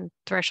certain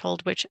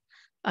threshold, which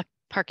a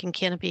parking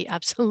canopy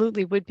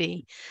absolutely would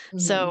be.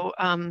 So,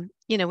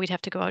 you know, we'd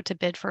have to go out to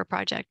bid for a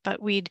project,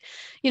 but we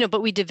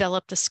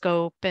develop the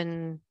scope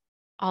and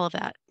all of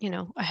that, you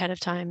know, ahead of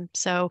time.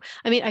 So,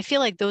 I mean, I feel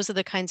like those are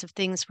the kinds of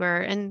things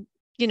where, and,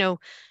 you know,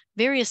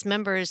 various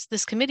members,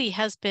 this committee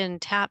has been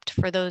tapped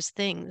for those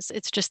things.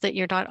 It's just that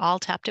you're not all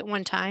tapped at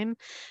one time.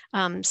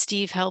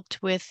 Steve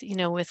helped with, you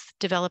know, with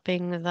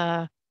developing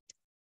the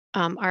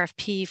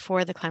RFP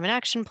for the climate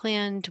action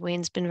plan.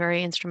 Dwayne's been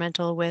very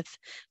instrumental with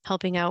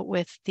helping out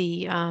with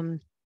the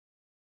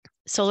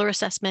solar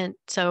assessment.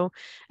 So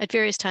at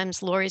various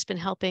times, Lori's been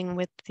helping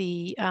with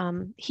the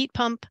heat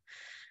pump,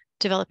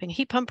 developing a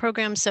heat pump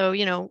program. So,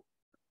 you know,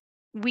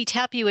 we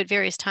tap you at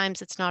various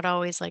times. It's not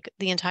always like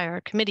the entire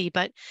committee,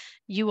 but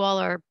you all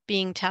are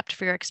being tapped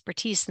for your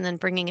expertise and then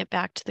bringing it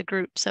back to the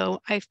group.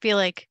 So I feel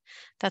like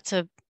that's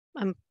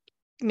I'm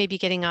maybe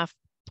getting off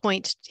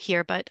point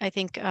here, but I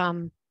think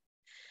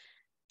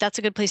that's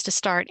a good place to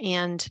start.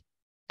 And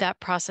that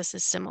process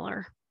is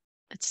similar.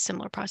 It's a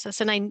similar process.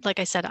 And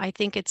like I said, I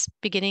think it's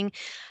beginning.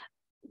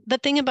 The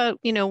thing about,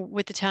 you know,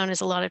 with the town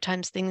is a lot of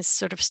times things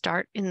sort of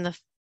start in the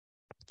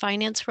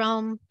finance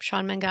realm.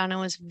 Sean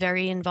Mangano is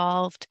very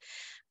involved.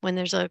 When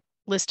there's a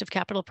list of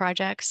capital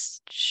projects,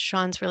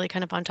 Sean's really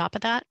kind of on top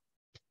of that.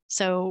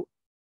 So,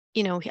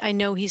 you know, I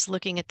know he's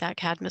looking at that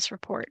Cadmus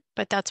report,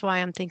 but that's why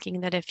I'm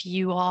thinking that if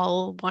you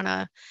all want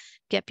to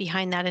get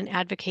behind that and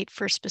advocate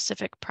for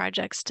specific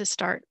projects to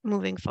start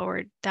moving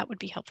forward, that would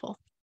be helpful.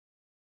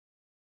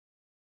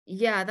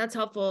 Yeah, that's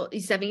helpful,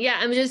 Stephanie. Yeah,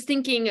 I'm just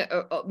thinking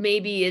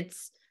maybe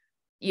it's,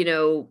 you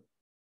know,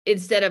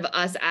 instead of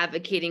us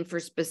advocating for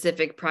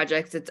specific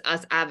projects, it's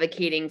us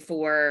advocating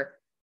for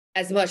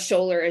as much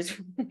solar as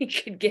we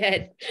could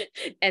get,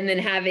 and then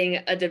having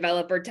a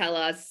developer tell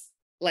us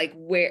like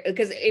where,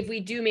 because if we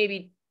do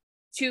maybe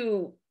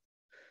two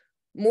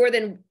more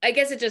than, I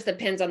guess it just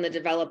depends on the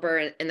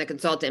developer and the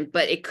consultant,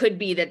 but it could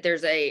be that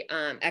there's a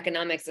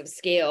economics of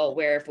scale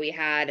where if we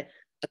had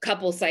a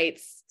couple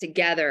sites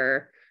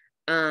together,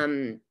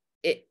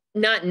 it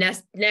not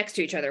next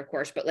to each other, of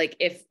course, but like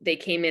if they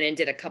came in and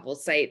did a couple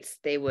sites,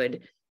 they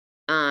would,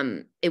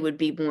 it would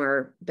be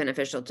more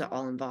beneficial to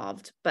all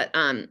involved. But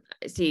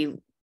see,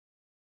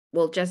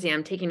 well, Jesse,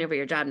 I'm taking over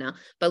your job now,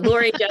 but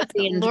Lori,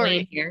 Jesse, and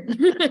Dwayne here.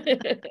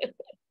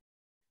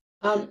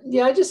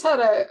 Yeah, I just had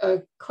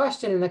a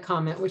question in the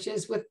comment, which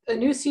is with a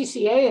new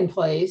CCA in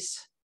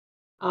place,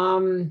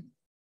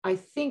 I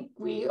think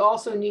we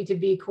also need to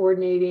be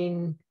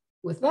coordinating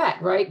with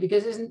that, right?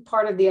 Because isn't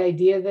part of the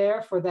idea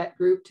there for that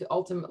group to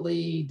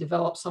ultimately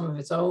develop some of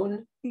its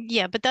own?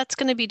 Yeah, but that's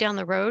going to be down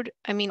the road.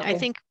 I mean, I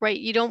think, right,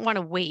 you don't want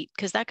to wait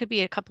because that could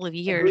be a couple of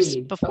years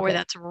before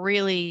that's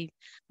really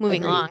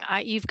moving along.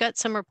 You've got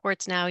some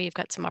reports now, you've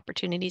got some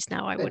opportunities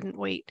now. I wouldn't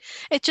wait.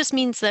 It just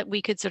means that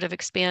we could sort of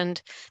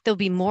expand. There'll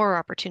be more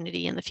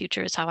opportunity in the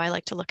future is how I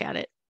like to look at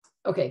it.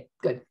 Okay,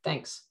 good.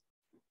 Thanks.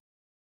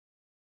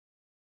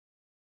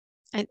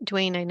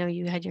 Dwayne, I know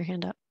you had your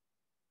hand up.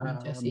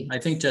 Jesse. I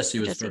think Jesse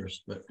was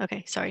first, but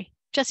okay, sorry.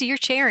 Jesse, you're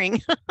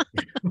chairing.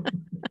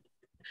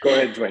 Go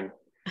ahead, Dwayne.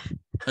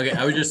 Okay,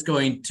 I was just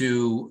going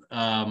to,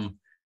 and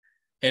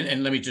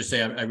let me just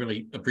say, I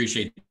really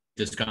appreciate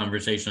this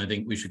conversation. I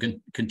think we should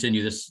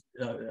continue this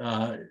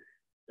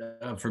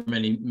for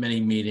many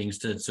meetings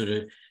to sort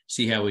of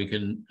see how we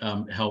can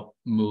help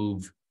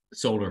move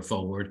solar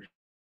forward.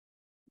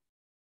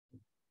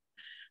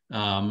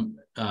 And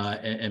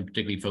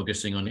particularly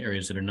focusing on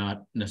areas that are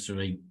not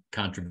necessarily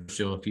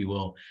controversial, if you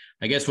will.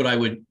 I guess what I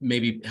would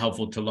maybe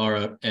helpful to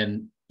Laura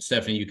and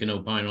Stephanie, you can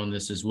opine on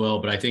this as well,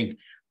 but I think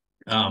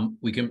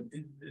we can,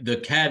 the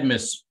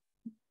Cadmus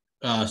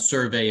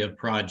survey of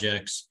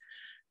projects,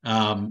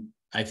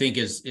 I think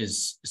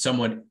is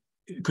somewhat,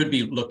 could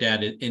be looked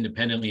at it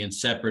independently and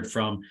separate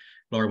from,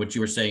 Laura, what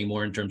you were saying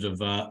more in terms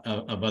of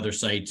other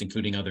sites,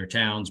 including other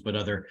towns, but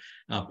other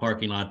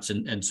parking lots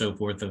and so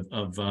forth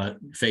of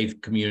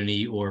faith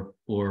community or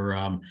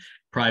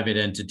private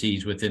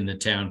entities within the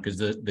town, because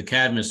the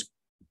Cadmus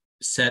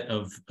set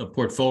of a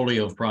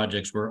portfolio of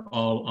projects were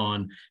all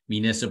on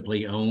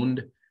municipally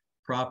owned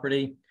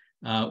property,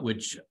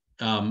 which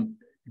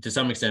to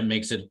some extent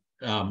makes it,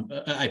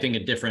 I think,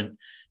 a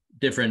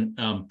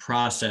different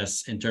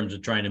process in terms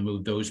of trying to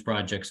move those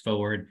projects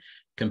forward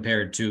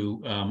compared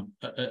to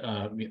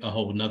a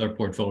whole another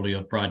portfolio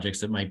of projects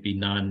that might be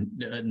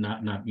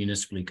not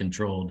municipally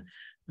controlled.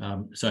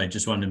 So I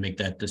just wanted to make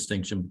that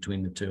distinction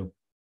between the two.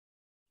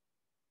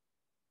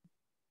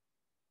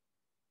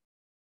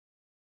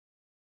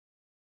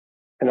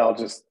 And I'll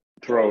just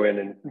throw in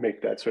and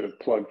make that sort of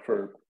plug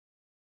for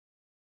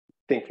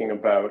thinking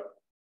about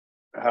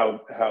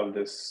how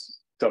this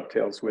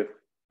dovetails with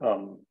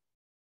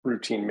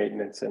routine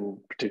maintenance and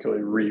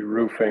particularly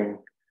re-roofing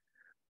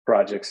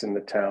projects in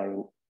the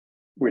town,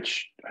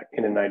 which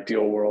in an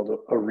ideal world,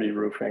 a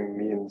re-roofing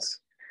means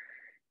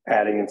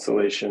adding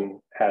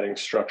insulation, adding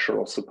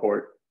structural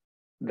support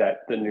that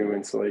the new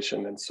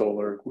insulation and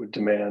solar would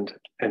demand,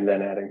 and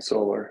then adding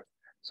solar.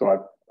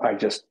 So I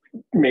just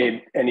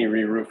made any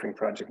re-roofing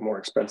project more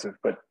expensive,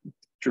 but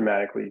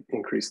dramatically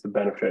increase the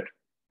benefit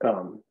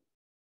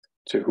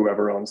to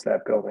whoever owns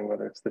that building,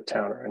 whether it's the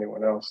town or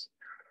anyone else.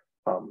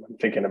 I'm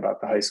thinking about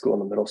the high school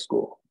and the middle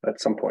school.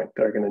 At some point,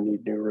 they're going to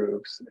need new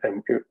roofs,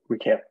 and we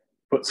can't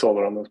put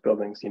solar on those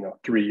buildings,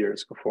 3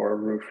 years before a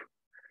roof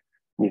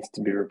needs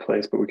to be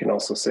replaced. But we can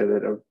also say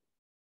that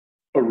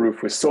a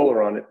roof with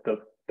solar on it, the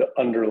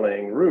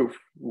underlaying roof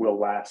will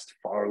last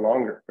far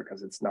longer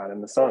because it's not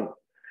in the sun.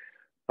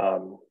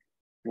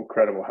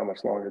 Incredible how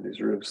much longer these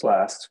roofs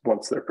last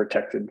once they're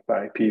protected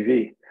by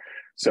PV.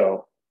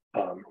 So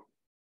a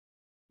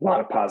lot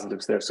of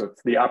positives there. So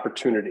it's the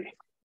opportunity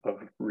of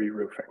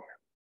re-roofing.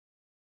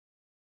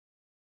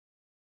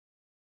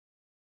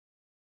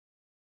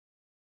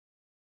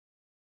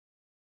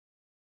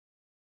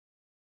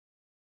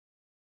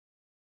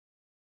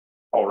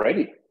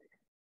 Alrighty.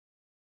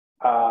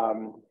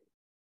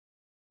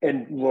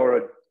 And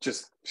Laura,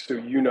 just so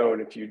you know,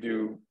 and if you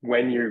do,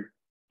 when you're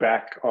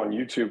back on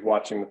YouTube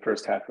watching the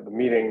first half of the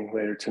meeting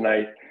later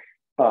tonight,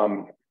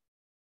 our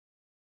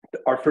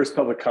first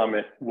public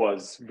comment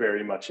was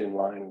very much in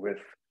line with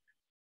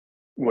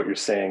what you're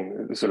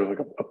saying, sort of like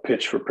a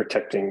pitch for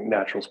protecting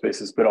natural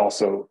spaces, but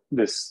also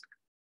this,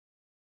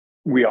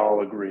 we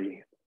all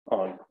agree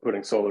on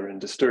putting solar in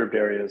disturbed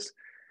areas.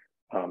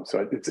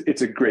 So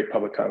it's a great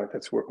public comment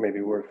that's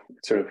maybe worth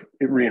sort of,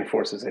 it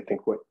reinforces, I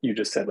think, what you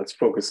just said. Let's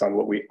focus on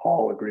what we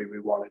all agree we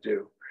want to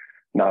do,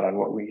 not on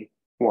what we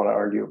want to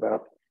argue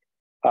about.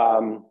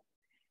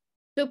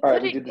 So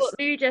putting, well,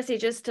 maybe Jesse,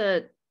 just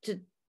to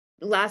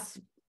last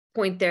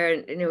point there,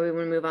 and we want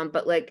to move on,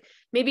 but like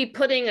maybe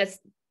putting us,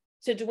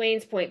 to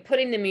Dwayne's point,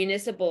 putting the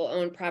municipal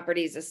owned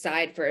properties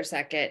aside for a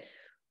second,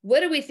 what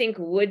do we think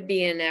would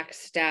be a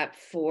next step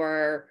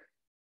for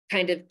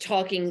kind of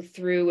talking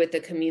through with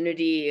the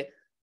community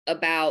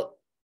about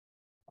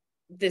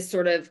this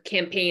sort of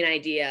campaign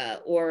idea,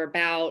 or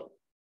about,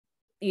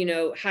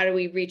 how do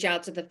we reach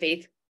out to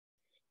the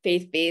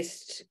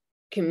faith-based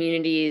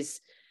communities?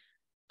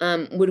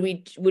 Would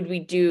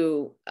we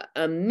do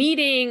a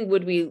meeting?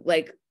 Would we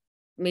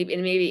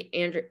maybe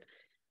Andrew,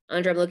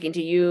 I'm looking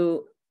to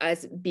you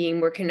as being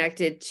more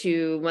connected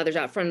to Mothers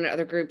Out Front and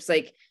other groups.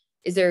 Like,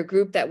 is there a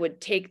group that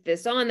would take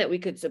this on that we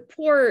could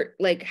support?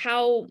 Like,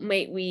 how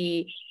might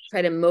we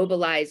try to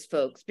mobilize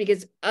folks?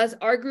 Because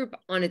our group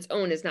on its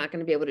own is not going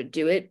to be able to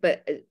do it.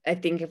 But I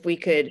think if we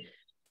could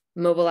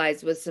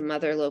mobilize with some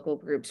other local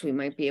groups, we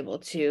might be able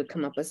to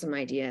come up with some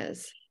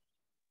ideas.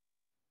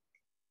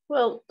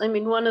 Well, I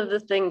mean, one of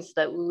the things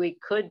that we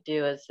could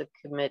do as a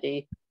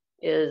committee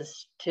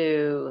is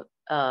to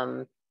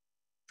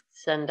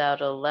send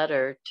out a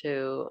letter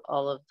to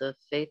all of the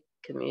faith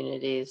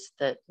communities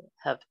that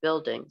have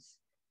buildings,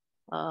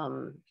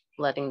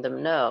 letting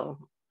them know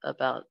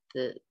about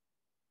the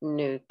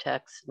new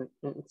tax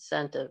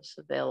incentives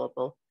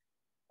available,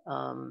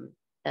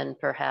 and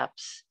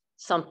perhaps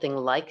something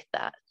like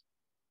that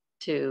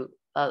to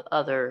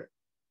other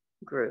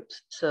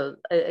groups. So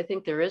I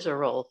think there is a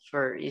role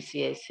for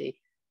ECAC.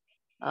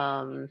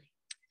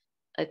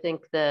 I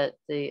think that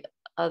the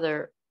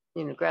other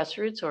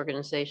grassroots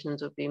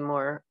organizations would be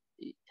more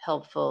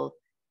helpful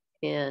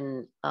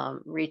in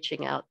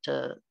reaching out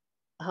to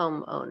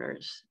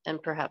homeowners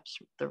and perhaps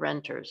the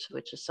renters,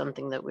 which is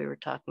something that we were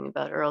talking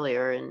about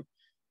earlier in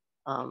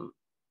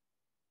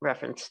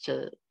reference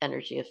to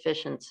energy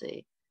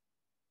efficiency.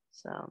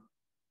 So.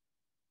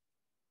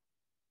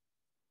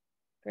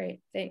 Great,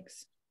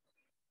 thanks.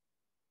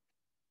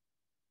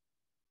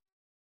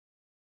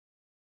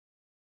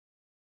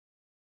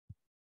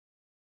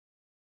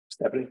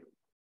 Stephanie?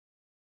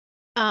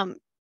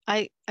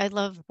 I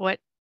love what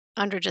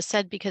Andra just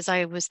said, because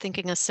I was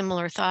thinking a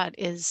similar thought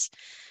is,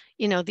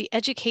 the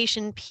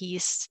education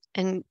piece.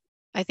 And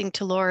I think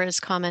to Laura's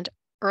comment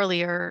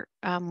earlier,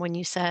 when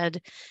you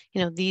said,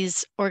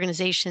 these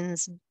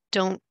organizations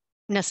don't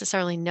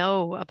necessarily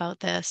know about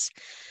this,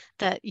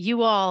 that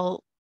you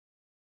all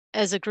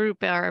as a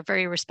group are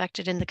very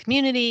respected in the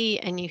community,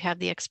 and you have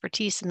the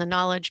expertise and the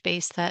knowledge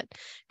base that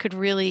could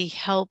really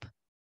help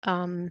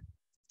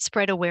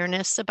spread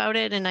awareness about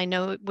it. And I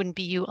know it wouldn't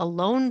be you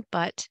alone,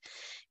 but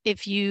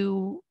if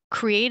you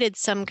created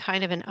some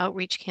kind of an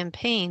outreach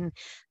campaign,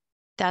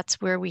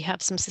 that's where we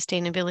have some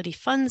sustainability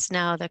funds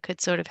now that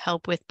could sort of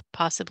help with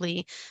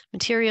possibly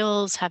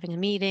materials, having a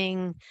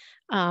meeting,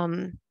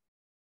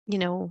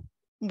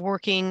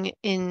 working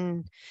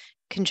in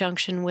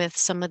conjunction with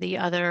some of the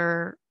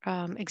other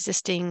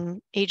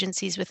existing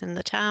agencies within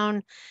the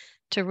town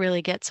to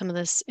really get some of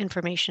this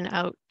information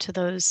out to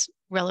those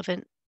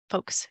relevant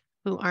folks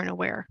who aren't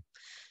aware.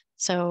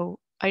 So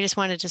I just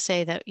wanted to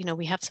say that, you know,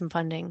 we have some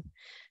funding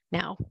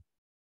now.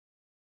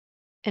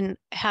 And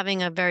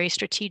having a very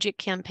strategic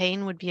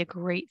campaign would be a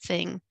great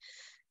thing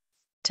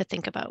to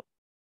think about.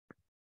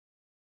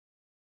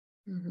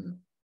 Mhm.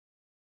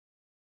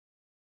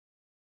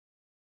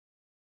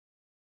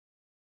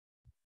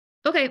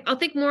 Okay, I'll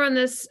think more on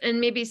this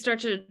and maybe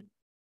start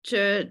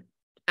to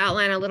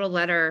outline a little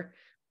letter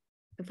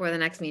before the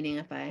next meeting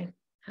if I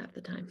have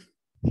the time.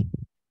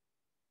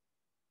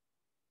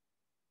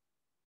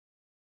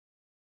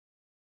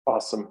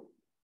 Awesome.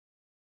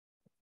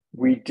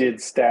 We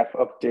did staff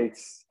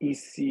updates,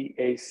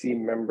 ECAC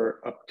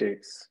member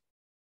updates.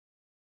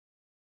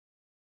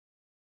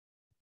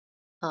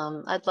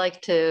 I'd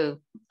like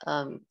to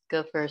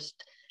go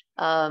first.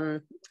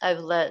 I've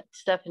let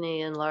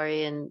Stephanie and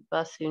Laurie and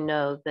Vasu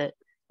know that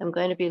I'm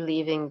going to be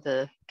leaving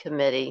the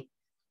committee.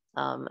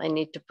 I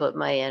need to put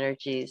my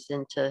energies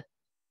into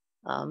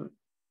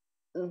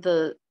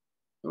the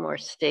more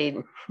state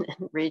and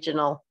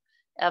regional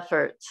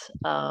efforts,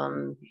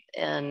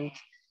 and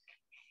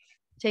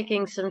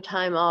taking some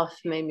time off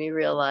made me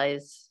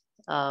realize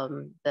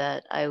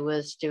that I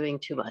was doing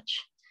too much,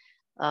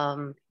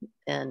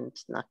 and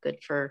not good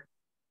for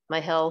my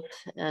health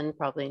and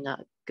probably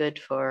not good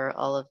for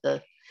all of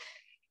the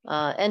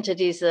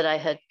entities that I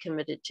had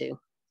committed to.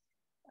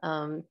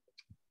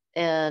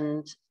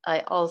 And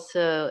I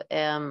also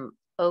am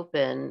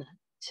open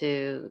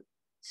to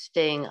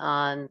staying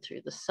on through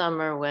the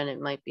summer when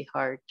it might be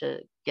hard to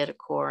get a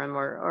quorum,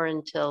 or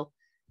until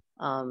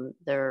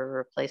there are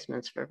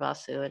replacements for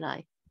Vasu and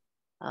I.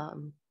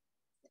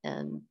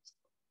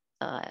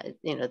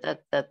 You know,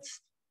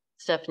 that's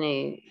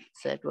Stephanie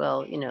said,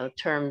 well, you know,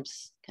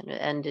 terms kind of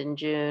end in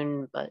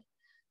June, but,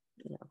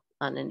 you know,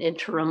 on an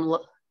interim, you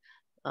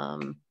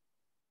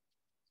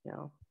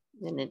know,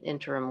 in an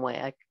interim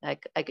way,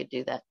 I could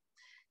do that.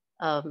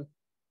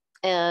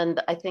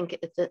 And I think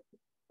that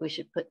we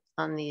should put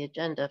on the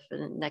agenda for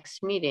the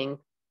next meeting,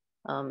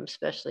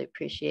 especially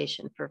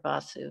appreciation for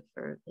Vasu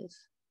for his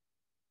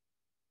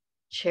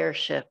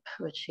chairship,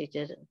 which he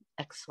did an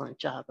excellent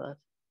job of.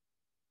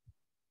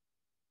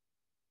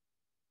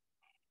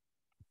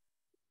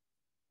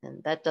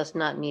 And that does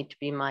not need to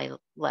be my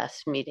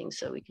last meeting,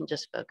 so we can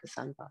just focus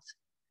on Vasu.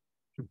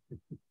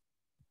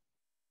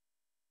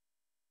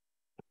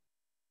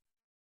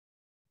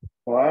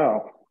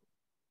 Wow.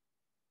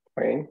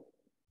 Wayne?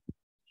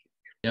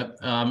 Yep,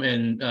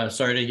 and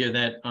sorry to hear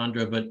that,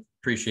 Andra, but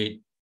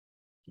appreciate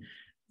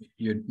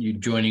you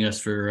joining us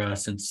for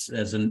since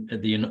as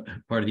the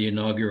part of the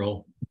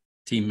inaugural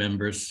team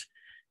members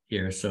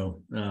here.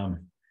 So,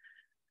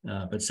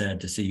 but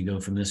sad to see you go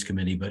from this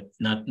committee, but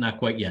not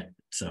quite yet.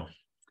 So,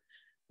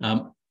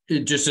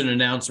 just an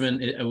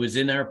announcement. It was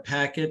in our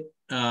packet,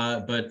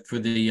 but for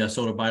the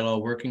solar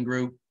bylaw working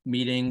group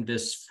meeting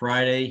this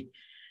Friday,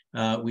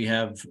 we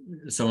have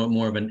somewhat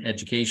more of an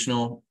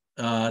educational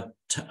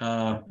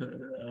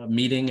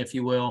meeting, if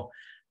you will,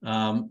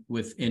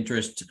 with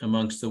interest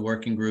amongst the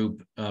working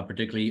group,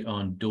 particularly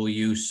on dual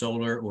use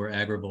solar or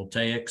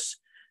agrivoltaics.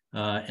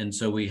 And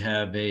so we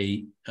have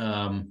a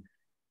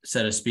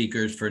set of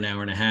speakers for an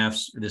hour and a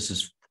half. This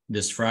is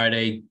this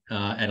Friday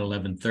at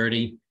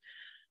 11:30.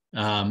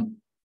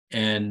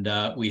 And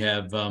we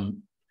have a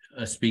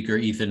speaker,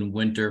 Ethan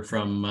Winter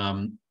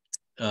from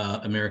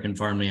American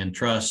Farmland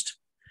Trust,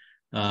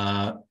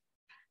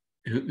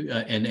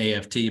 and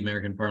AFT,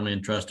 American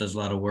Farmland Trust, does a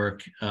lot of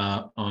work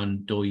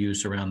on dual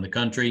use around the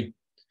country,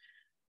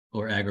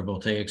 or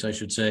agrivoltaics, I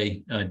should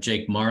say.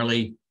 Jake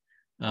Marley,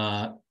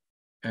 our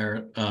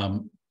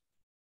own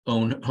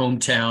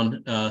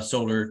hometown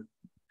solar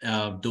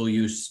dual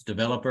use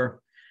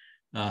developer,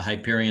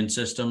 Hyperion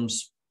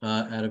Systems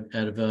out of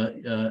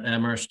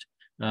Amherst,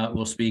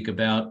 will speak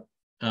about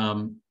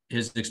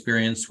his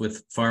experience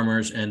with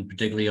farmers and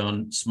particularly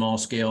on small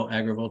scale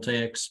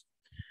agrivoltaics.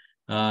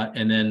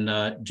 And then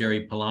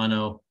Jerry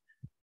Polano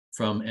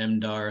from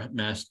MDAR,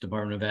 Mass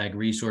Department of Ag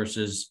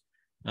Resources,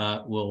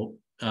 will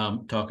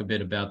talk a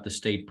bit about the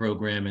state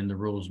program and the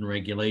rules and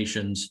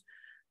regulations.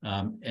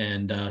 So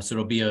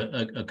it'll be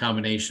a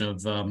combination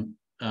of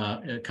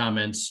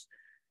comments,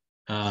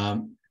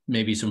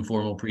 maybe some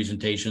formal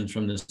presentations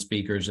from the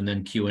speakers, and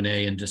then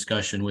Q&A and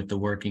discussion with the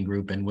working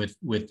group and with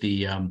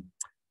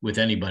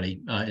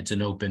anybody. It's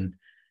an open,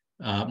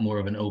 more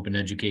of an open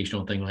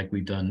educational thing like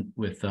we've done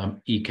with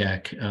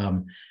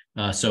ECAC.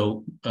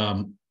 So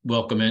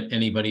welcome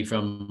anybody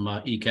from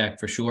ECAC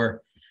for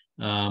sure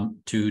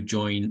to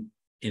join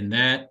in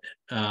that.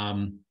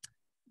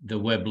 The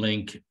web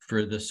link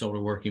for the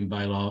solar working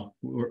bylaw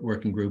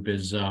working group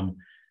is on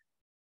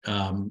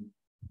the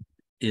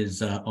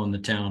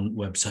town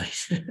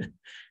website.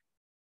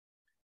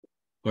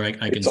 Or I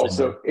can it's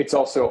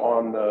also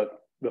on the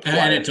flyer.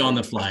 And it's on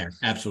the flyer.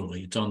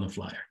 Absolutely, it's on the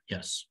flyer.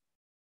 Yes.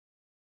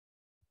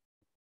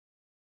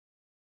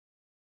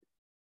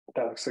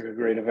 That looks like a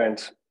great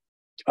event.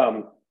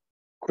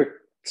 Quick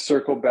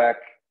circle back,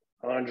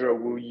 Andra,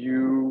 will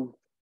you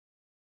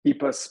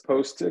keep us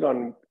posted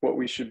on what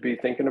we should be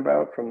thinking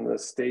about from the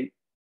state,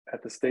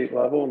 at the state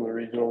level and the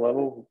regional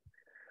level?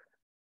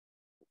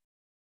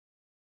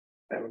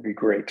 That would be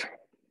great.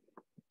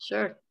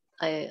 Sure,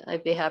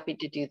 I'd be happy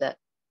to do that.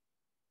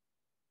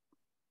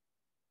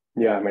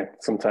 Yeah, I mean,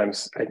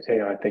 sometimes I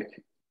think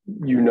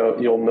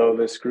you'll know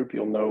this group,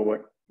 you'll know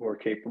what we're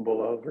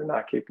capable of or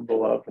not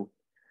capable of, and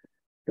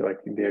I feel like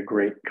you'd be a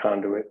great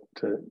conduit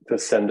to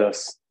send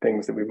us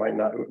things that we might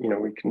not,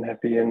 we can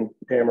be in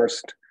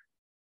Amherst.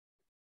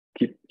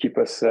 Keep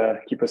us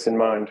in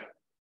mind.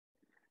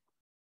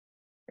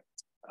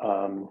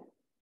 All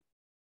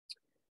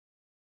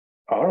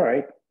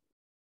right.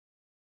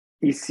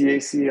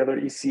 ECAC, other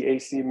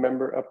ECAC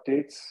member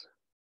updates.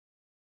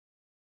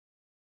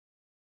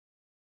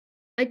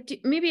 I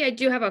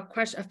do have a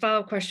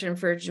follow-up question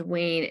for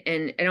Dwayne,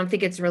 and I don't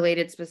think it's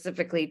related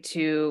specifically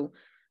to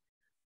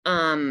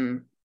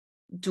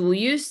dual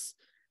use,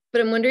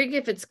 but I'm wondering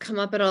if it's come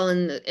up at all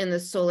in the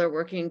solar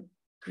working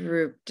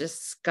group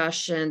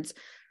discussions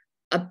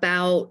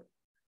about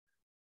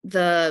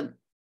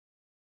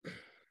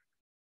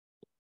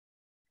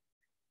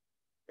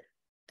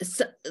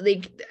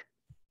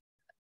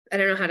I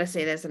don't know how to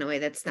say this in a way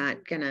that's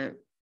not gonna.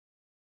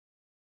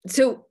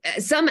 So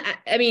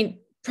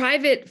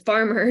private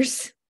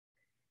farmers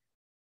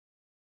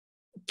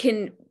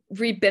can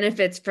reap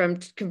benefits from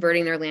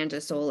converting their land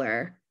to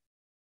solar.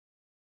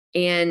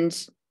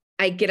 And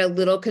I get a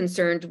little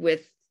concerned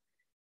with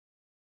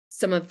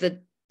some of the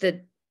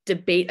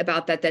debate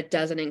about that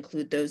doesn't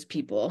include those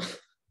people.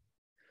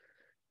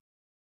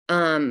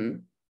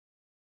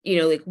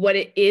 Like what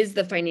it is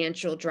the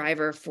financial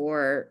driver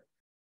for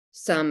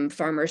some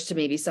farmers to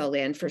maybe sell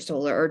land for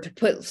solar or to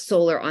put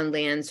solar on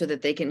land so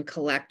that they can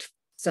collect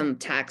some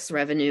tax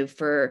revenue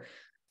for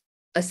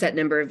a set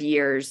number of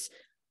years,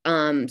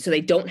 so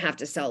they don't have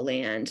to sell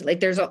land. Like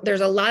there's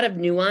a lot of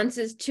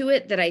nuances to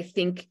it that I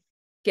think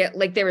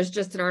there was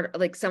just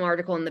some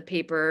article in the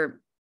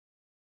paper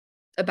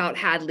about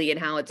Hadley and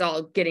how it's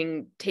all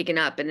getting taken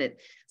up, and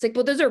it's like,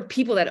 well, those are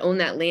people that own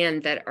that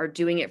land that are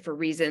doing it for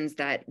reasons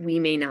that we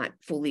may not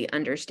fully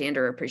understand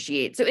or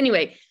appreciate. So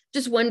anyway,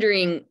 just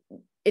wondering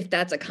if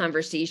that's a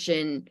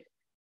conversation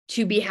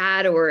to be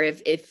had, or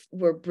if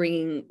we're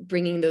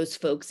bringing those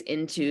folks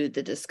into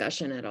the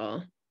discussion at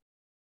all.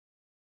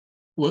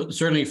 Well,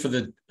 certainly for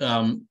the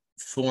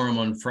forum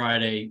on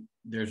Friday,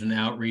 there's an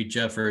outreach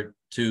effort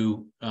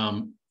to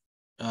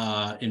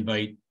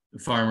invite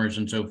farmers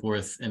and so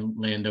forth and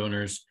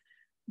landowners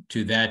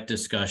to that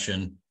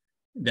discussion.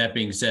 That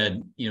being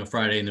said,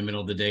 Friday in the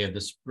middle of the day of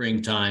the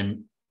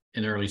springtime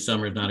in early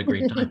summer is not a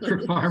great time for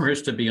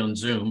farmers to be on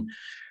Zoom.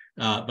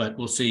 But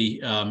we'll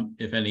see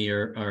if any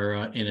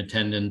are in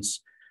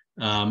attendance.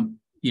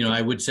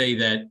 I would say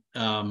that,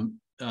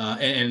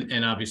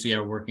 and obviously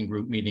our working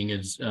group meeting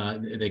is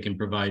they can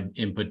provide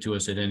input to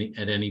us at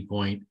any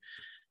point.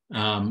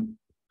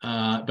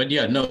 But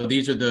yeah, no,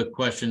 these are the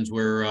questions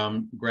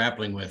we're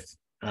grappling with,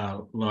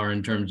 Laura,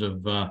 in terms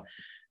of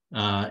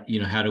how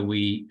do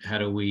we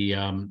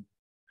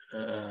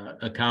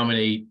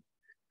accommodate.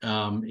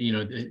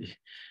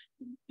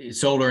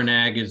 Solar and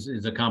ag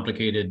is a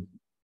complicated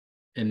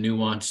and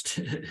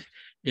nuanced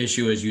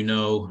issue, as you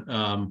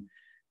know.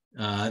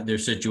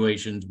 There's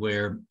situations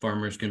where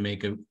farmers can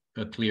make a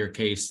clear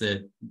case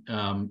that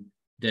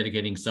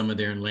dedicating some of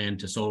their land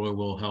to solar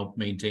will help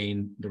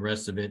maintain the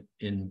rest of it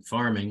in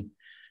farming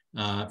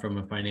from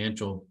a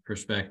financial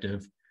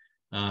perspective.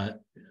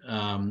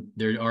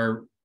 There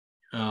are,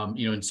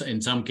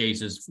 in some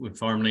cases with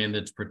farmland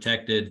that's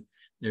protected,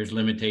 there's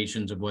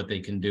limitations of what they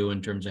can do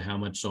in terms of how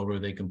much solar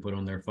they can put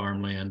on their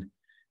farmland.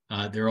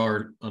 There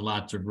are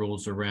lots of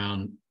rules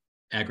around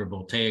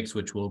agrivoltaics,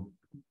 which we'll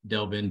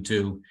delve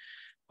into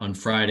on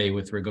Friday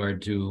with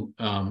regard to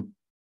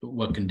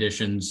what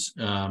conditions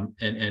and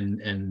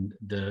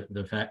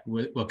the fact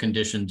what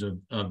conditions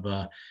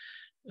of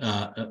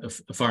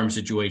farm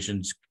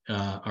situations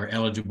are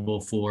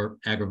eligible for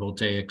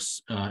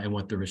agrivoltaics and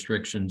what the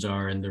restrictions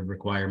are and the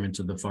requirements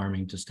of the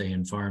farming to stay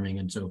in farming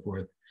and so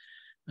forth.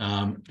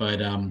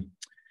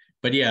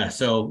 But yeah,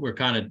 so we're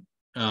kind of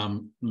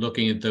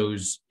looking at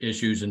those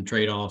issues and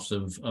trade-offs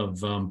of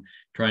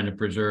trying to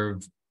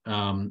preserve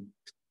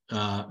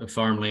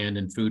farmland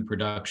and food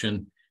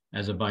production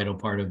as a vital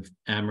part of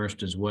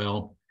Amherst as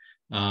well.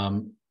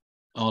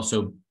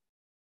 Also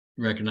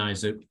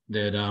recognize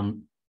that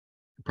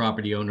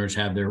property owners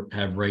have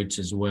rights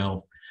as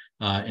well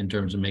in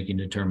terms of making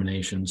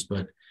determinations.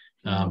 But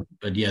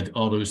yeah,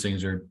 all those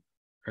things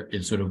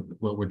is sort of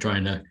what we're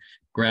trying to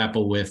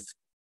grapple with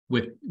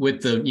the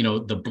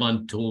the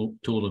blunt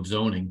tool of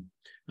zoning.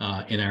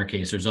 In our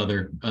case, there's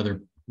other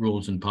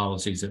rules and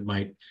policies that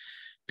might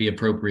be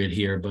appropriate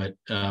here, but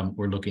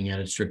we're looking at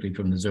it strictly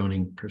from the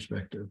zoning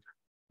perspective.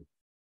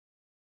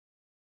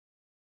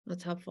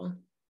 That's helpful.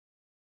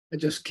 I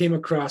just came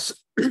across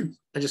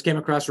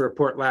a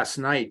report last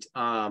night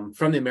from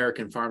the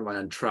American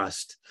Farmland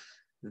Trust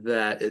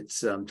that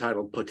it's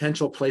titled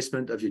 "Potential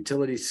Placement of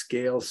Utility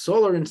Scale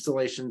Solar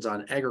Installations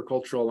on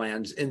Agricultural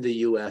Lands in the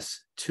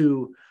U.S.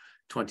 to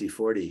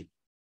 2040."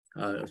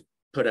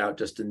 Put out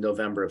just in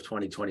November of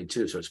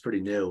 2022, so it's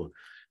pretty new.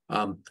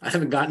 I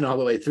haven't gotten all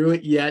the way through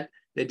it yet.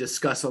 they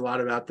discuss a lot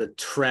about the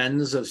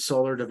trends of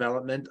solar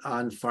development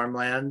on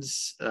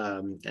farmlands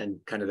and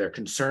kind of their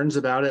concerns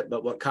about it.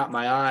 But what caught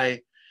my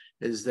eye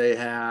is they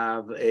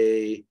have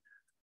a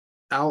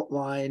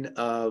outline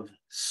of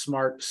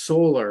smart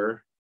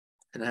solar,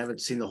 and I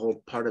haven't seen the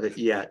whole part of it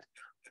yet,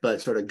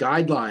 but sort of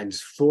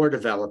guidelines for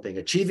developing,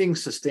 achieving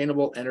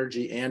sustainable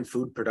energy and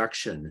food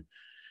production.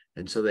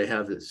 And so they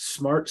have this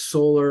smart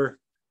solar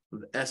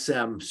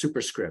SM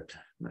superscript.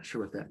 I'm not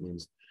sure what that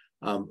means.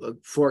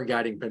 4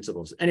 guiding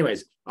principles.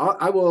 Anyways,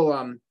 I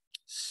will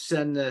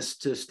send this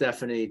to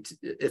Stephanie.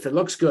 If it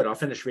looks good, I'll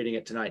finish reading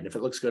it tonight. And if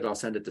it looks good, I'll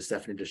send it to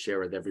Stephanie to share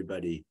with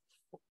everybody.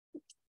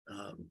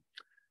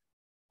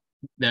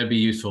 That'd be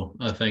useful.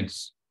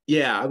 Thanks.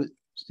 Yeah,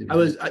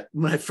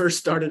 when I first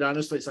started,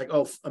 honestly, it's like,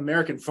 oh,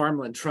 American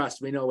Farmland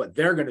Trust, we know what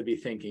they're going to be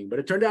thinking. But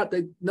it turned out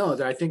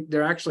that I think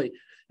they're actually,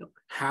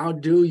 how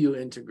do you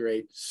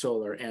integrate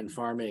solar and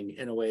farming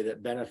in a way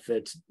that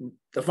benefits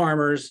the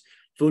farmers,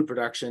 food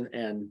production,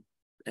 and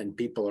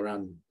people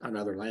around on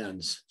other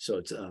lands? So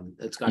it's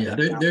got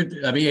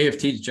that. I mean,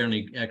 AFT is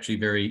generally actually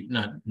very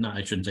not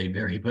I shouldn't say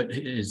very, but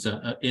is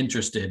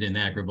interested in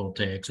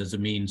agrivoltaics as a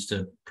means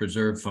to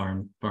preserve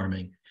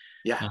farming.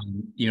 Yeah.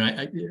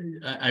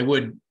 I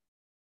would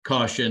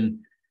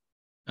caution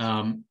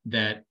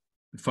that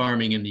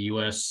farming in the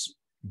U.S.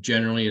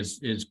 generally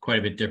is quite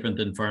a bit different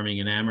than farming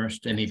in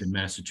Amherst and even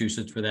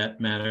Massachusetts for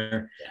that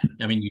matter. Yeah.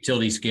 I mean,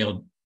 utility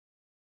scale.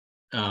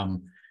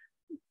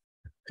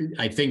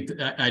 I think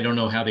I don't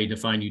know how they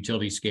define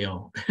utility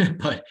scale,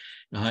 but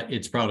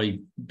it's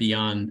probably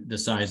beyond the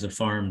size of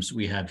farms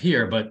we have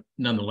here. But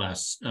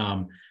nonetheless,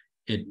 some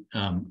of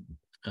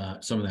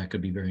that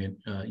could be very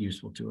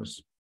useful to us.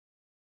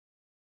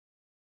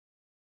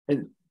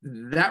 And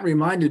that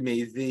reminded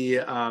me,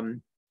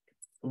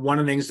 one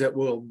of the things that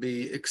we'll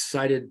be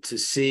excited to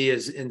see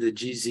is in the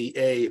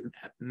GZA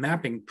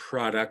mapping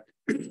product,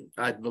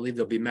 I believe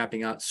they'll be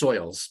mapping out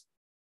soils,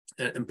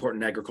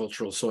 important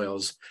agricultural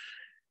soils.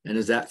 And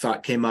as that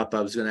thought came up,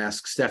 I was going to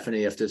ask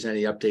Stephanie if there's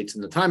any updates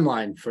in the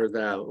timeline for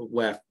the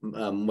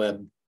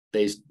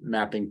web-based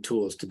mapping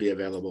tools to be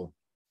available.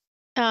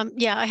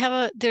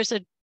 Yeah, there's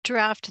a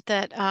draft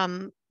that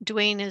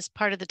Dwayne is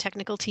part of the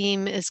technical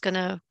team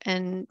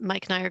and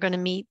Mike and I are going to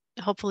meet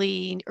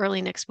hopefully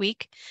early next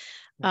week.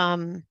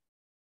 So,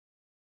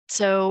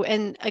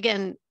 and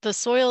again, the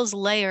soils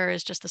layer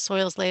is just the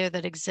soils layer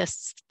that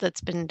exists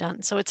that's been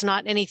done. So it's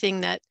not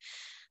anything that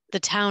the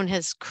town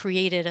has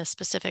created a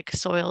specific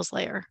soils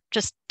layer,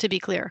 just to be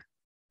clear.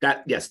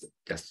 Yes.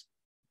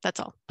 That's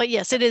all. But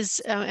yes, it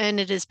is, and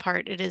it is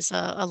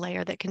a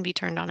layer that can be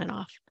turned on and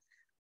off.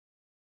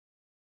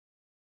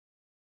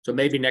 So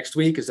maybe next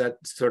week, is that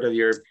sort of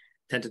your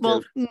tentative?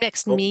 Well,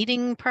 next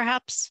meeting,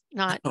 perhaps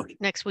not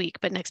next week,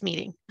 but next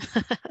meeting.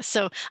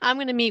 So I'm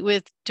going to meet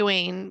with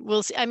Dwayne.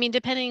 We'll see. I mean,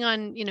 depending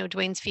on,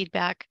 Dwayne's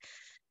feedback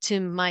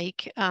to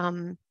Mike,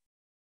 and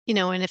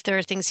if there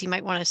are things he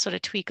might want to sort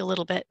of tweak a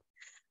little bit.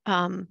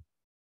 And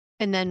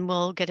then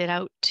we'll get it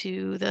out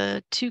to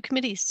the 2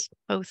 committees,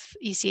 both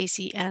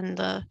ECAC and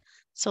the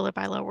Solar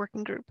Bylaw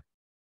Working Group.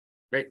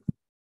 Great.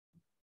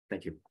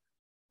 Thank you.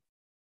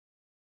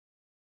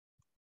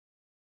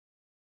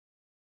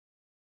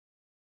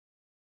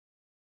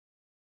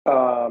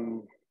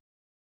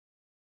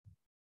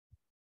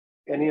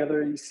 Any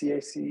other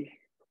ECAC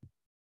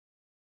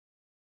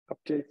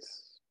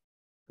updates,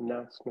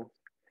 announcements?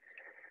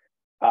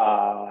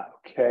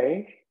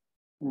 Okay.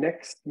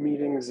 Next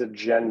meeting's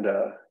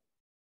agenda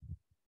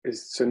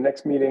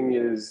next meeting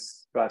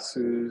is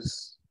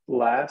Vasu's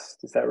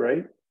last, is that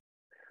right?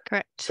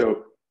 Correct.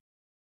 So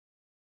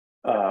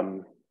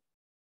a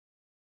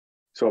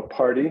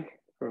party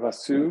for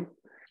Vasu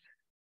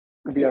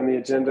will be on the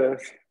agenda,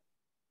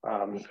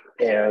 and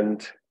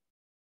and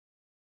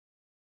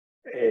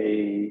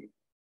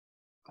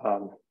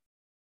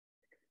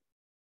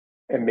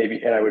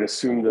I would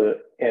assume the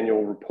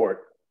annual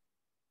report,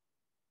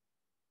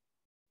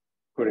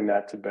 putting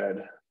that to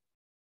bed.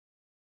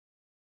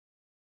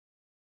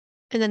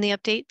 And then the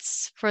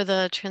updates for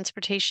the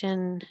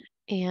transportation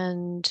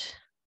and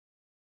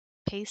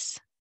PACE.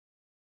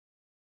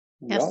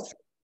 Yes. Yep.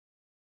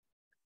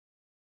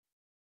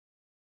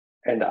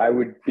 And I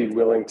would be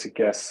willing to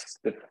guess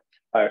that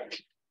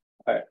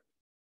that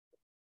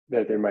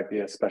there might be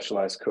a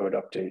specialized code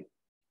update,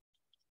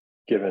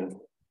 given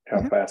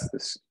how fast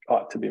this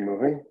ought to be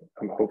moving.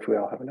 Hopefully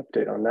I'll have an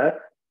update on that.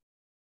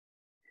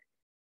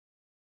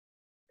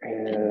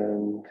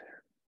 And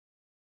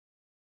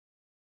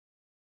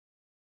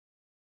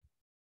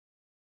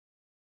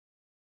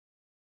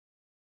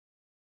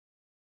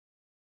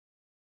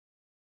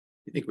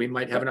you think we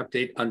might have an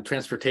update on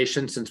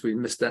transportation since we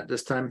missed that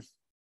this time?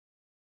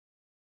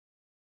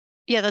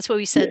 Yeah, that's what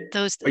we said.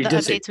 Yeah. The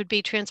updates would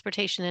be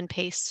transportation and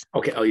PACE.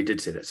 Okay. Oh, you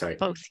did say that. Sorry.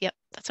 Both. Yep.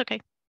 That's okay.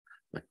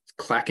 The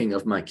clacking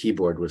of my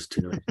keyboard was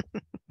too noisy.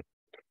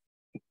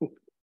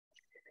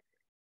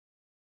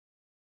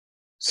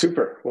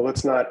 Super. Well,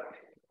 let's not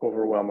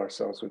overwhelm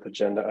ourselves with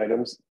agenda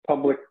items.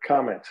 Public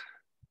comment.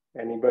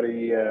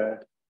 Anybody?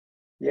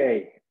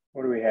 Yay.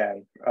 What do we have?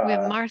 We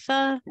have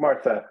Martha.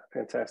 Martha,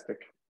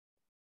 fantastic.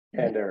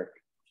 And Eric.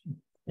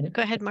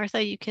 Go ahead,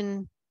 Martha. You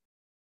can.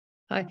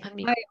 Hi,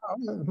 unmute.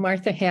 I'm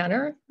Martha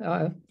Hanner,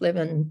 live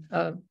in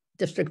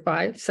District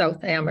 5,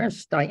 South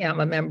Amherst. I am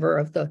a member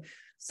of the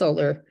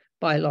Solar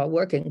Bylaw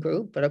Working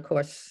Group, but of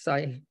course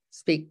I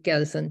speak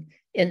as an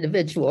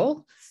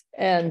individual.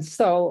 And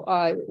so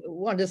I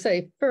want to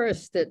say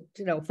first that,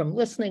 you know, from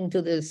listening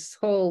to this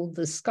whole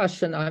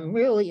discussion, I'm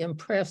really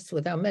impressed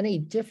with how many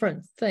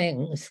different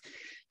things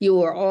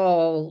you are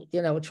all,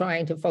 you know,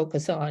 trying to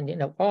focus on, you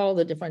know, all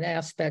the different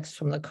aspects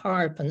from the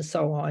CARP and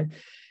so on.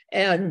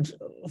 And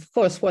of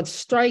course, what's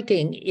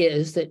striking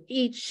is that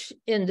each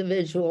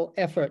individual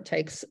effort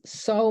takes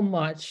so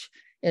much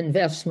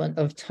investment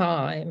of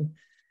time.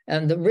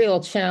 And the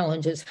real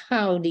challenge is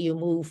how do you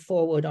move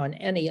forward on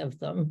any of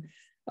them?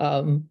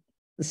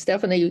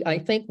 Stephanie, I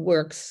think,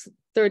 works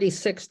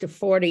 36 to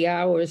 40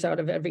 hours out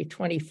of every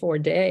 24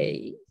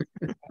 days.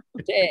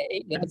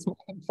 That's my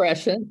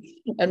impression.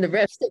 And the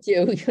rest of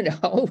you, you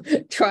know,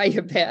 try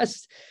your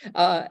best.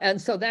 And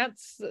so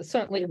that's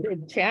certainly a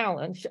big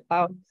challenge.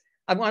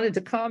 I wanted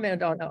to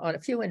comment on a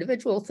few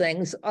individual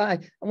things. I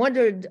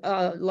wondered,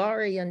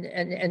 Laurie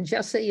and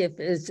Jesse, if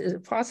is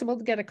it possible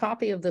to get a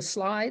copy of the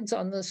slides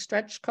on the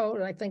stretch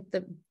code? I think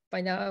that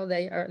by now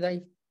are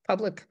they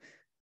public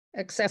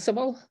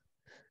accessible,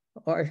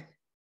 or?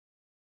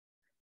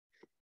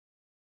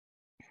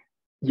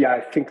 Yeah,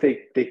 I think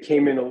they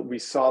came in. We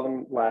saw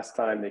them last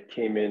time. They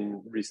came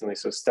in recently.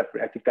 So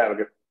Stephanie, I think that'll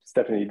get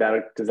Stephanie.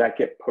 Does that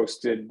get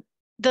posted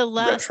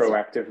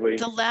retroactively?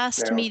 The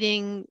last now?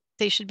 Meeting.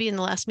 They should be in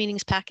the last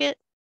meeting's packet.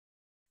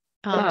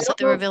 I So don't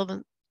they're know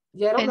available.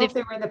 Yeah, I don't And know if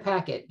they were in the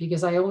packet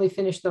because I only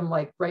finished them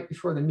like right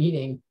before the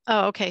meeting.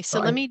 Oh, okay. So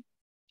So let I- me.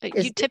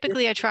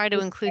 Typically I try to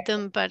include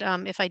them, but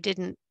if I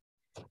didn't,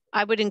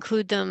 I would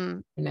include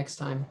them. Next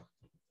time.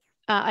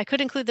 I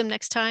could include them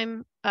next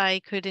time.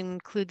 I could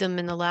include them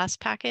in the last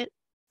packet,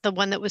 the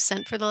one that was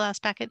sent for the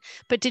last packet.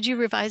 But did you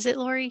revise it,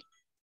 Lori?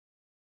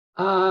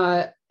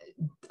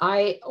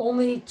 I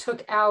only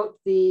took out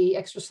the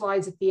extra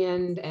slides at the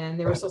end and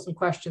there were still some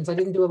questions. I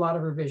didn't do a lot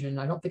of revision.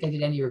 I don't think I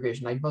did any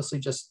revision. I mostly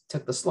just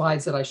took the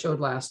slides that I showed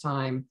last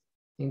time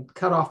and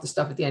cut off the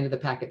stuff at the end of the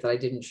packet that I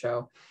didn't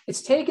show.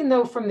 It's taken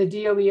though from the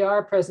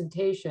DOER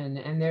presentation,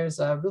 and there's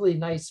a really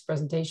nice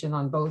presentation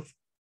on both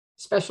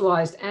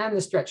specialized and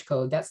the stretch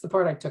code. That's the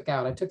part I took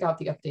out. I took out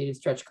the updated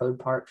stretch code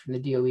part from the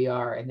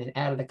DOER and then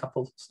added a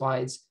couple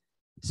slides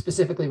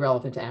specifically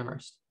relevant to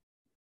Amherst.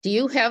 Do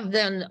you have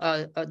then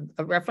a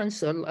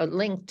reference or a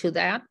link to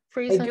that?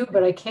 I do,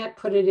 but I can't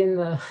put it in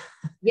the.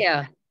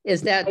 Yeah,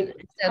 is that I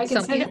can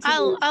something? send it to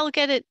you. I'll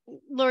get it,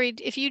 Lori.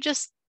 If you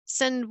just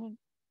send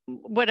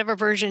whatever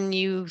version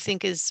you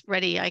think is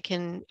ready, I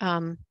can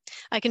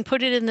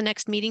put it in the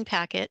next meeting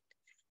packet,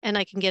 and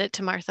I can get it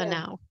to Martha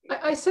now.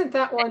 I sent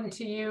that one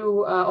to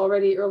you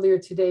already earlier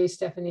today,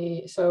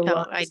 Stephanie. So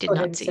No, I just did go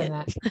ahead not and see send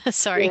it. that.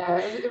 Sorry. Yeah,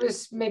 it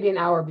was maybe an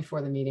hour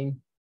before the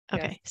meeting.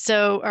 Okay.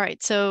 So all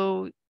right.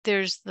 So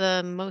there's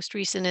the most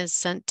recent is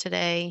sent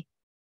today.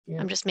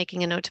 Yeah. I'm just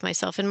making a note to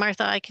myself. And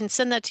Martha, I can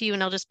send that to you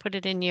and I'll just put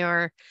it in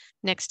your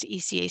next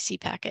ECAC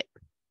packet.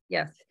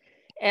 Yes.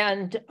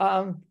 And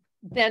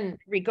then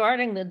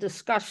regarding the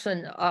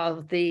discussion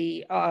of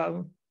the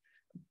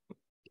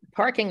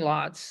parking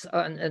lots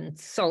and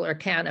solar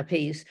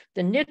canopies,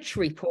 the niche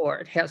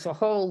report has a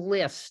whole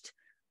list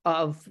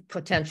of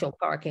potential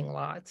parking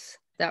lots.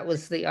 That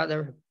was the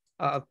other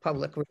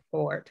public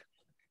report.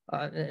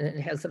 And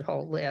it has a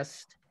whole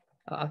list.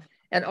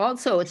 And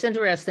also it's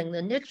interesting,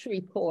 the niche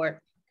report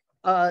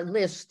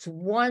lists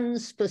one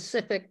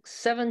specific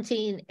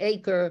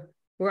 17-acre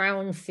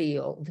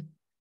brownfield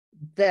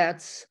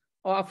that's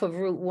off of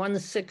Route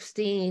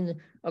 116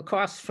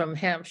 across from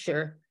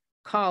Hampshire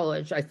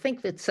College. I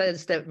think that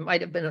says that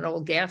might have been an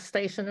old gas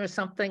station or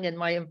something, and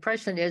my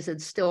impression is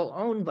it's still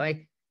owned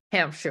by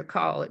Hampshire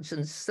College.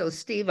 And so,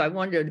 Steve, I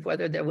wondered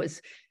whether there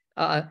was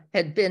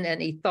had been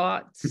any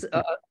thoughts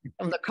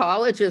from the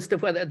college as to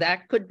whether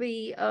that could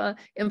be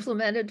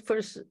implemented for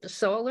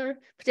solar,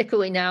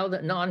 particularly now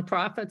that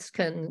nonprofits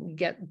can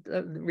get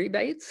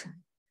rebates?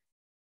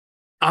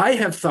 I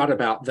have thought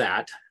about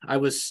that. I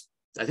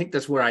think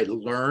that's where I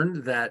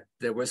learned that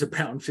there was a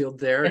brownfield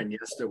there. And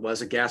yes, there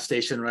was a gas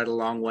station right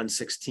along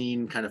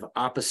 116, kind of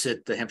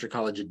opposite the Hampshire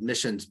College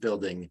admissions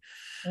building.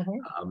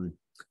 Mm-hmm.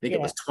 I think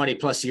it was 20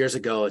 plus years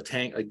ago,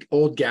 an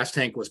old gas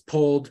tank was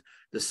pulled.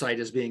 The site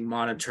is being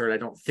monitored. I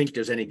don't think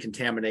there's any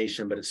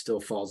contamination, but it still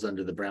falls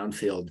under the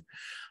brownfield.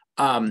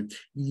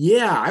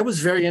 Yeah, I was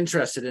very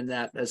interested in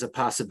that as a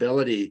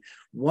possibility.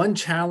 One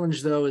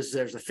challenge, though, is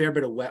there's a fair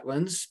bit of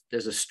wetlands.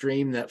 There's a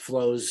stream that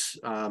flows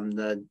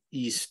the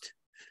east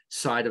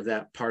side of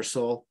that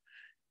parcel.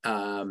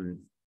 And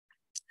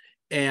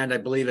I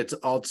believe it's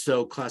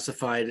also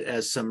classified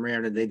as some rare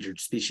and endangered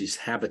species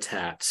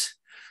habitats.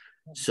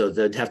 So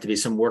there'd have to be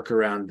some work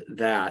around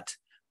that.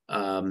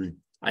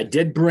 I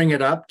did bring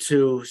it up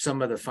to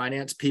some of the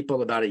finance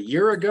people about a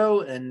year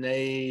ago, and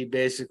they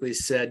basically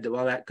said,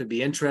 well, that could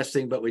be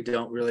interesting, but we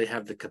don't really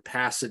have the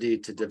capacity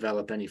to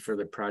develop any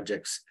further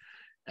projects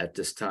at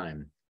this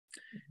time.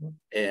 Mhm.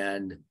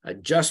 And I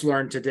just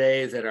learned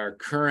today that our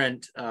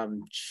current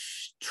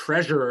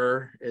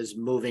treasurer is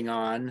moving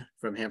on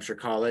from Hampshire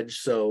College,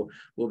 so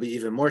we'll be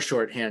even more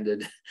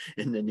shorthanded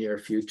in the near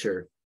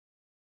future.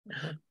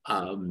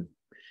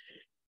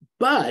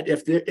 But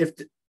if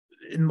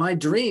in my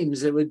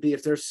dreams, it would be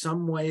if there's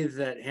some way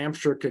that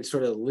Hampshire could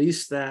sort of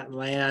lease that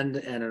land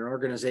and an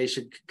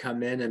organization could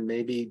come in and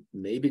maybe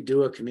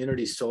do a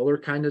community solar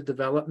kind of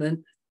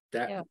development,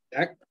 that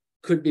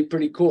could be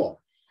pretty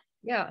cool.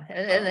 Yeah,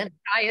 and then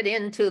tie it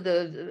into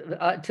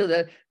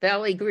the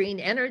Valley Green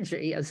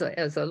Energy as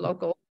a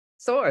local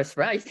source,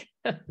 right?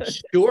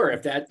 Sure,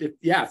 if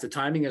the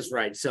timing is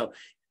right. So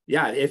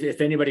yeah,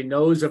 if anybody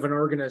knows of an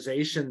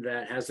organization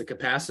that has the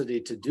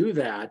capacity to do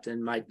that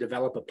and might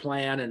develop a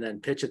plan and then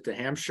pitch it to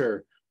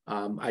Hampshire,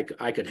 I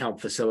could help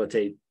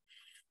facilitate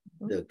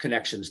the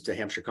connections to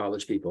Hampshire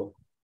College people.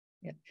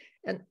 Yeah.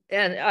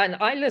 And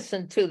I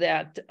listened to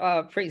that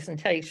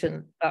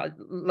presentation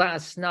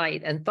last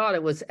night and thought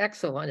it was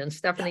excellent. And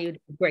Stephanie, you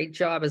did a great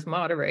job as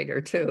moderator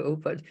too.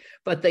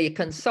 But the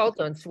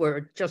consultants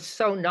were just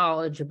so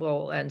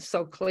knowledgeable and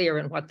so clear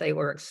in what they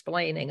were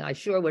explaining. I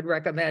sure would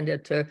recommend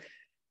it to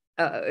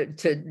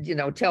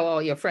tell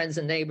all your friends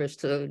and neighbors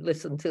to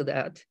listen to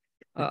that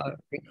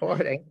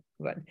recording.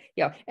 But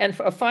yeah, and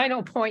for a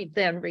final point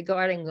then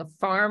regarding the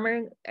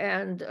farming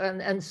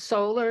and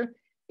solar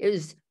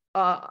is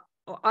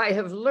I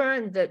have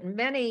learned that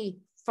many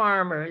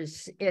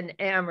farmers in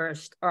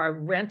Amherst are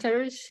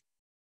renters.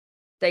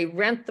 They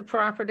rent the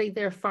property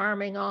they're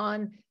farming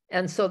on.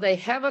 And so they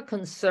have a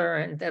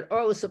concern that,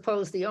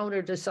 suppose the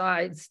owner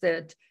decides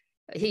that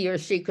he or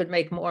she could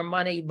make more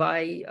money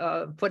by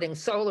putting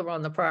solar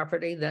on the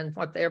property than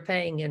what they're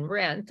paying in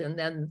rent. And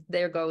then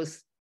there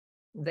goes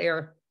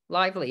their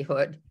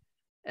livelihood.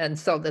 And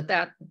so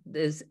that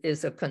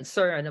is a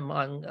concern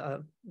among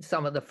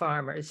some of the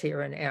farmers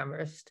here in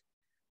Amherst.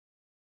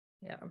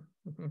 Yeah.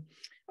 Mm-hmm.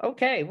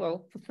 Okay.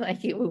 Well,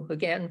 thank you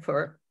again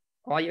for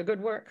all your good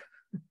work.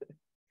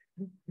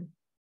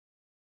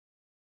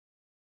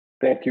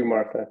 Thank you,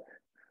 Martha.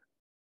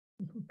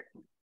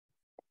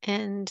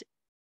 And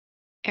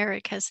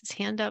Eric has his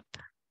hand up.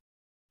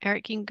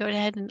 Eric, you can go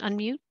ahead and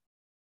unmute.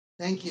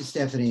 Thank you,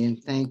 Stephanie,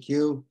 and thank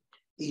you,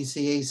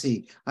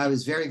 ECAC. I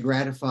was very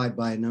gratified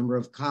by a number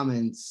of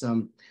comments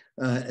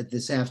at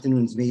this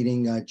afternoon's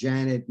meeting.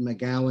 Janet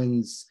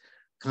McGowan's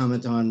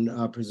comment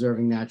on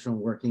preserving natural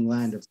and working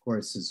land, of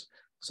course, is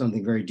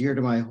something very dear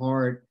to my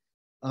heart.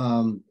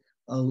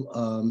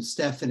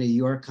 Stephanie,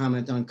 your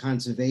comment on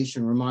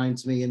conservation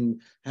reminds me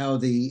in how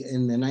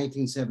in the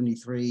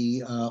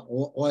 1973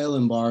 oil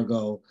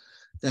embargo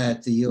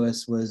that the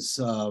U.S.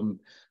 was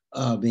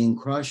being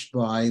crushed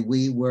by,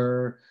 we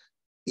were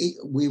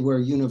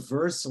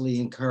universally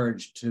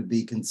encouraged to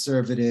be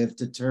conservative,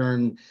 to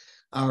turn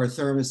our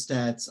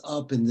thermostats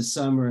up in the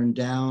summer and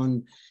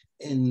down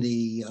in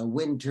the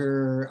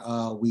winter.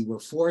 We were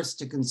forced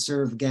to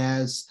conserve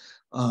gas.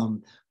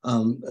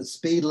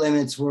 Speed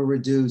limits were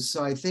reduced.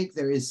 So I think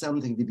there is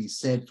something to be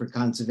said for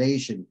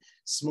conservation.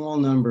 Small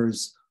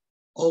numbers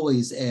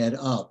always add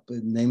up,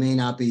 and they may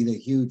not be the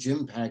huge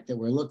impact that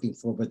we're looking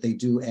for, but they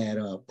do add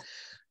up.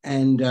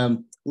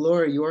 And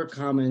Laura, your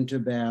comment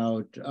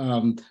about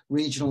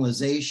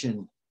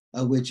regionalization,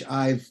 which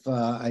I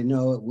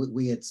know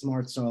we at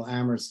Smart Style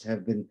Amherst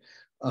have been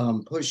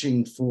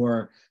pushing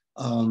for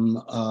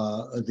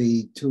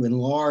to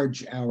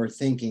enlarge our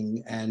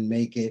thinking and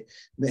make it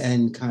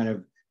and kind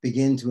of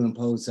begin to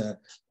impose a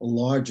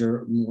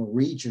larger, more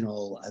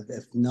regional,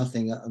 if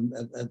nothing,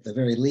 at the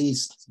very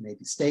least,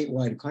 maybe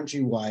statewide,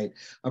 countrywide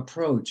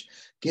approach.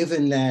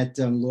 Given that,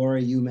 Laura,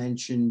 you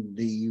mentioned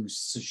you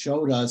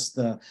showed us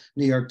the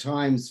New York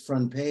Times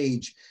front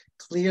page.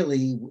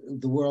 Clearly,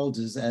 the world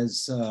is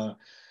I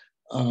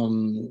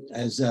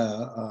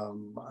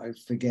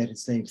forget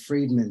his name,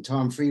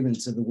 Tom Friedman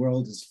said the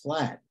world is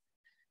flat.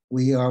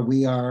 We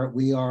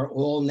are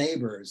all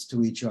neighbors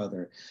to each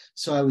other.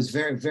 So I was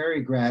very,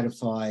 very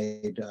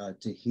gratified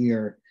to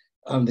hear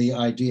the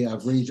idea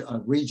of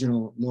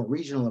more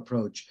regional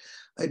approach.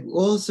 It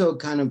also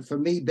kind of, for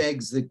me,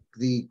 begs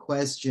the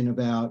question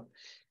about,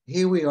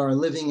 here we are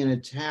living in a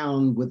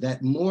town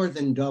that more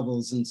than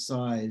doubles in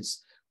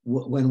size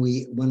when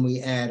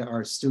we add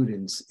our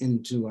students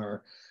into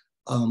our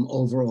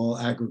overall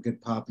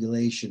aggregate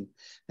population,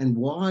 and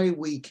why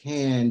we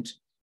can't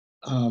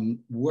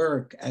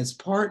work as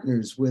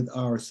partners with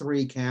our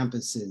 3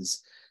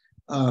 campuses.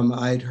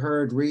 I'd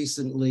heard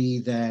recently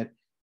that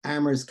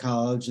Amherst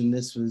College, and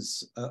this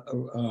was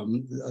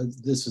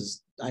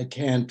I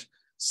can't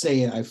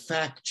say I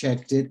fact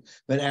checked it,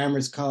 but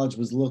Amherst College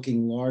was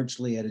looking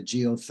largely at a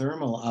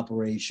geothermal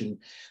operation,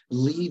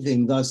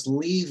 thus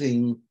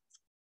leaving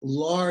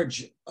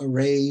large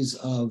arrays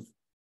of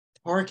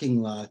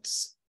parking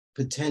lots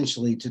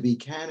potentially to be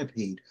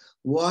canopied.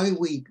 Why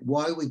we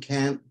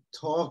can't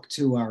talk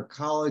to our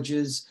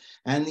colleges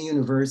and the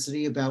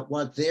university about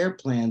what their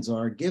plans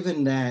are,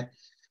 given that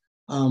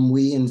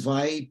we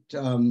invite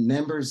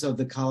members of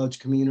the college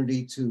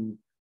community to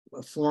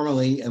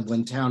formally,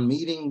 when town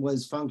meeting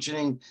was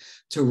functioning,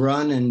 to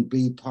run and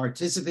be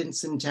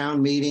participants in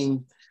town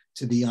meeting,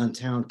 to be on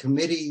town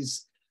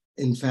committees,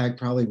 in fact,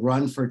 probably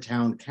run for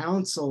town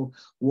council,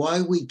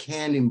 why we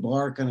can't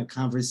embark on a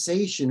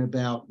conversation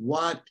about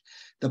what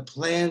the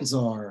plans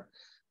are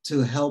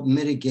to help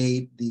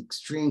mitigate the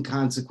extreme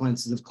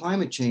consequences of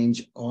climate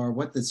change, or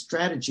what the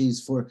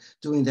strategies for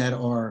doing that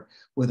are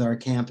with our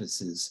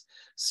campuses.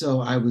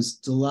 So I was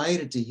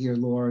delighted to hear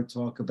Laura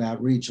talk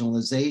about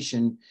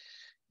regionalization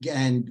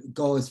and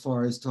go as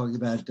far as talking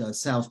about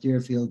South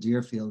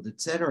Deerfield,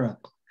 et cetera.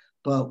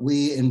 But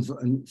we,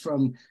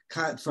 from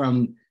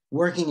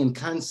working in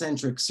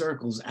concentric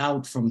circles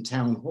out from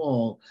town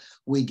hall,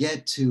 we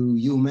get to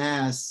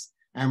UMass,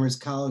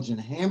 Amherst College,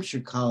 and Hampshire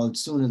College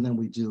sooner than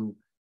we do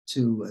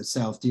to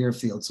South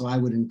Deerfield. So I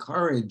would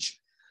encourage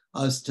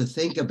us to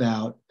think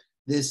about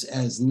this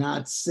as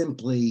not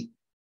simply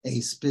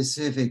a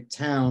specific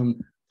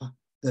town,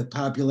 the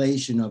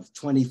population of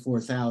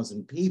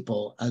 24,000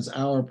 people as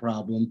our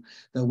problem,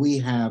 that we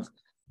have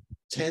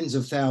tens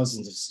of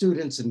thousands of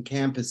students in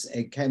campus,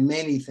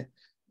 many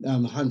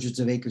hundreds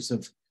of acres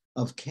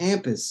of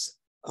campus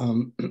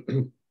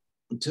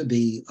to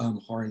be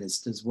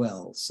harnessed as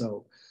well.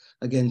 So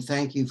again,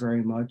 thank you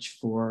very much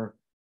for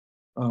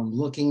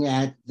looking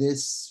at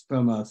this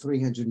from a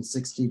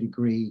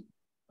 360-degree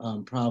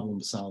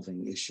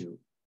problem-solving issue.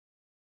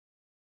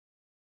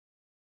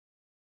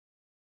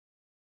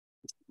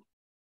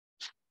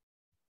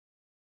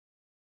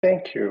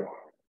 Thank you.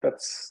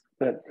 That's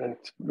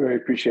very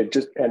appreciated.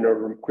 Just and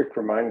a quick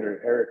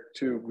reminder, Eric,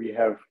 too, we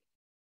have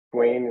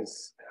Dwayne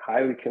is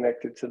highly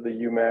connected to the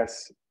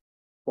UMass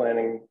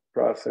planning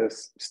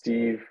process.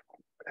 Steve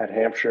at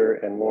Hampshire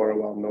and Laura,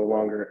 while no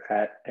longer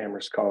at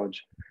Amherst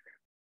College,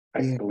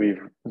 I believe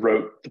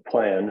wrote the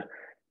plan,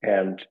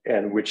 and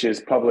which is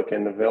public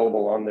and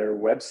available on their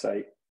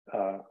website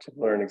to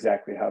learn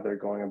exactly how they're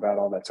going about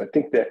all that. So I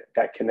think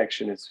that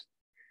connection is,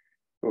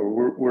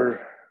 we're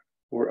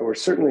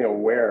certainly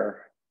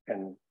aware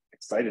and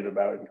excited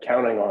about and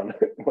counting on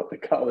what the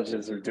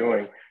colleges are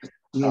doing.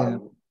 Yeah,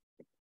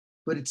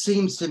 but it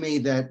seems to me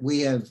that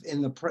we have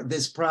in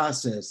this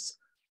process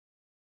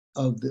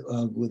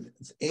with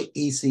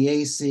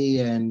ECAC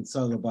and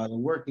Solar Bylaw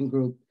Working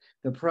Group,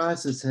 the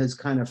process has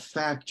kind of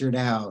factored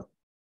out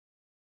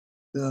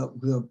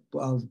the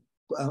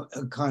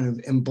kind of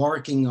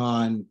embarking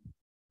on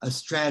a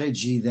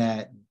strategy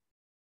that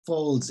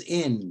folds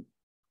in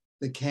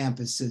the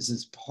campuses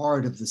as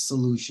part of the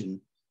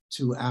solution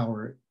to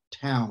our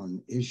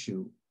town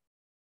issue,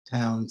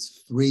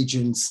 town's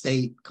region,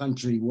 state,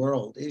 country,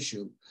 world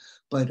issue.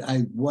 But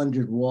I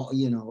wondered, well,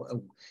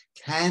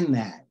 can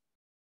that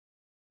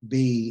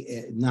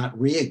be not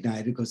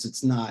reignited, because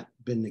it's not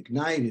been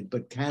ignited,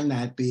 but can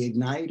that be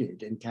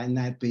ignited, and can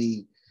that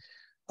be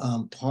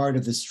part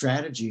of the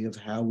strategy of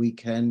how we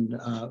can,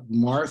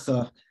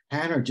 Martha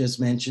Hanner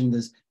just mentioned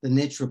this, the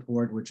niche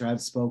report, which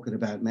I've spoken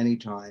about many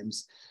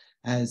times,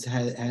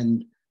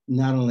 and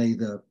not only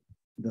the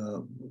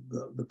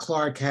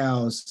Clark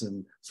House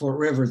and Fort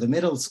River, the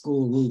middle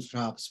school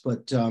rooftops,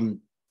 but the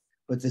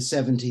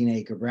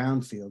 17-acre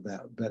brownfield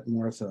that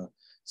Martha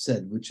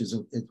said, which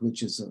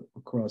is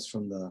across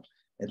from the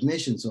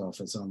admissions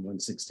office on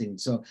 116.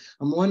 So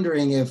I'm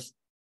wondering if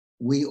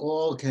we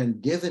all can,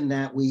 given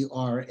that we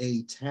are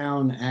a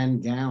town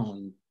and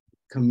gown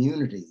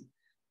community,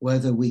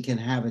 whether we can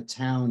have a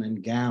town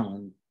and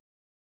gown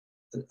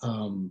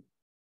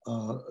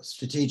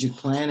strategic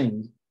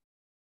planning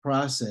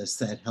process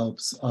that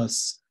helps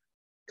us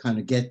kind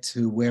of get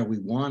to where we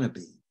want to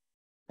be,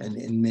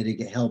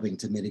 and helping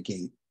to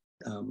mitigate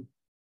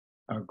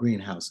our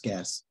greenhouse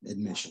gas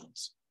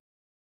emissions.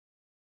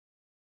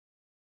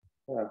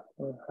 Yeah,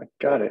 I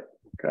got it.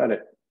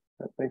 That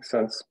makes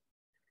sense.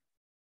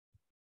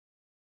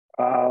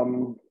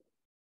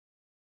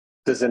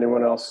 Does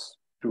anyone else,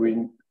 do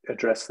we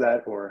address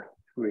that, or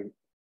do we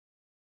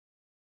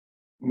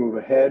move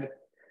ahead?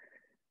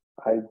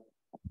 I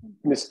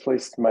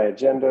misplaced my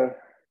agenda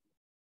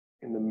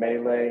in the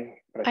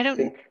melee. But I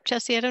think,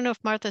 Jesse, I don't know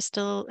if Martha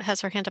still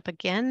has her hand up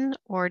again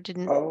or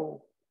didn't.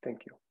 Oh,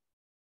 thank you.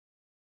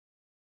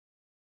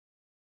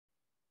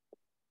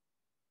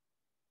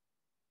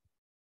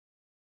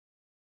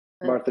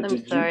 Martha,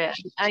 I'm sorry.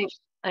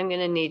 I'm going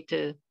to need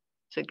to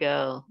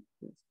go.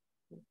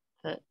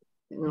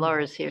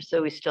 Laura's here,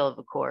 so we still have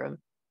a quorum.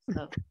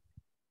 So.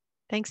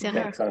 Thanks,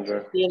 Sandra. Thanks,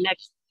 Sandra. See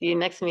you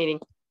next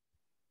meeting.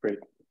 Great.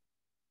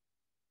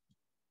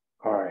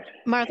 All right.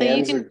 Martha,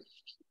 you can.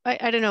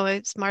 I don't know.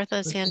 It's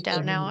Martha's hand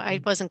down now. I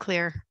wasn't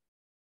clear.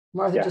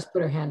 Martha just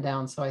put her hand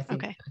down, so I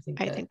think. Okay.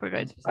 I think we're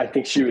good. I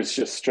think she was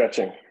just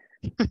stretching.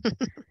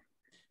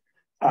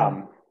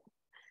 So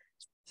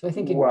I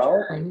think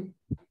adjourn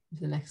is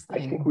the next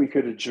thing. I think we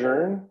could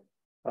adjourn.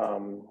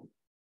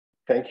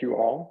 Thank you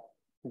all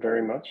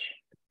very much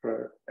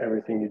for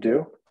everything you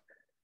do,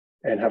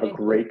 and have a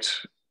great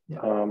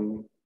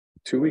 2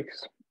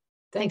 weeks.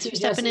 Thanks for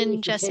stepping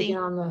in, Jesse. Taking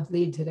on the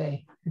lead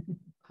today.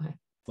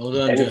 Well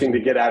done, Anything Jesse. to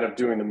get out of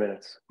doing the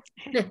minutes.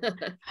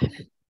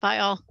 Bye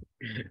all.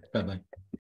 Bye-bye.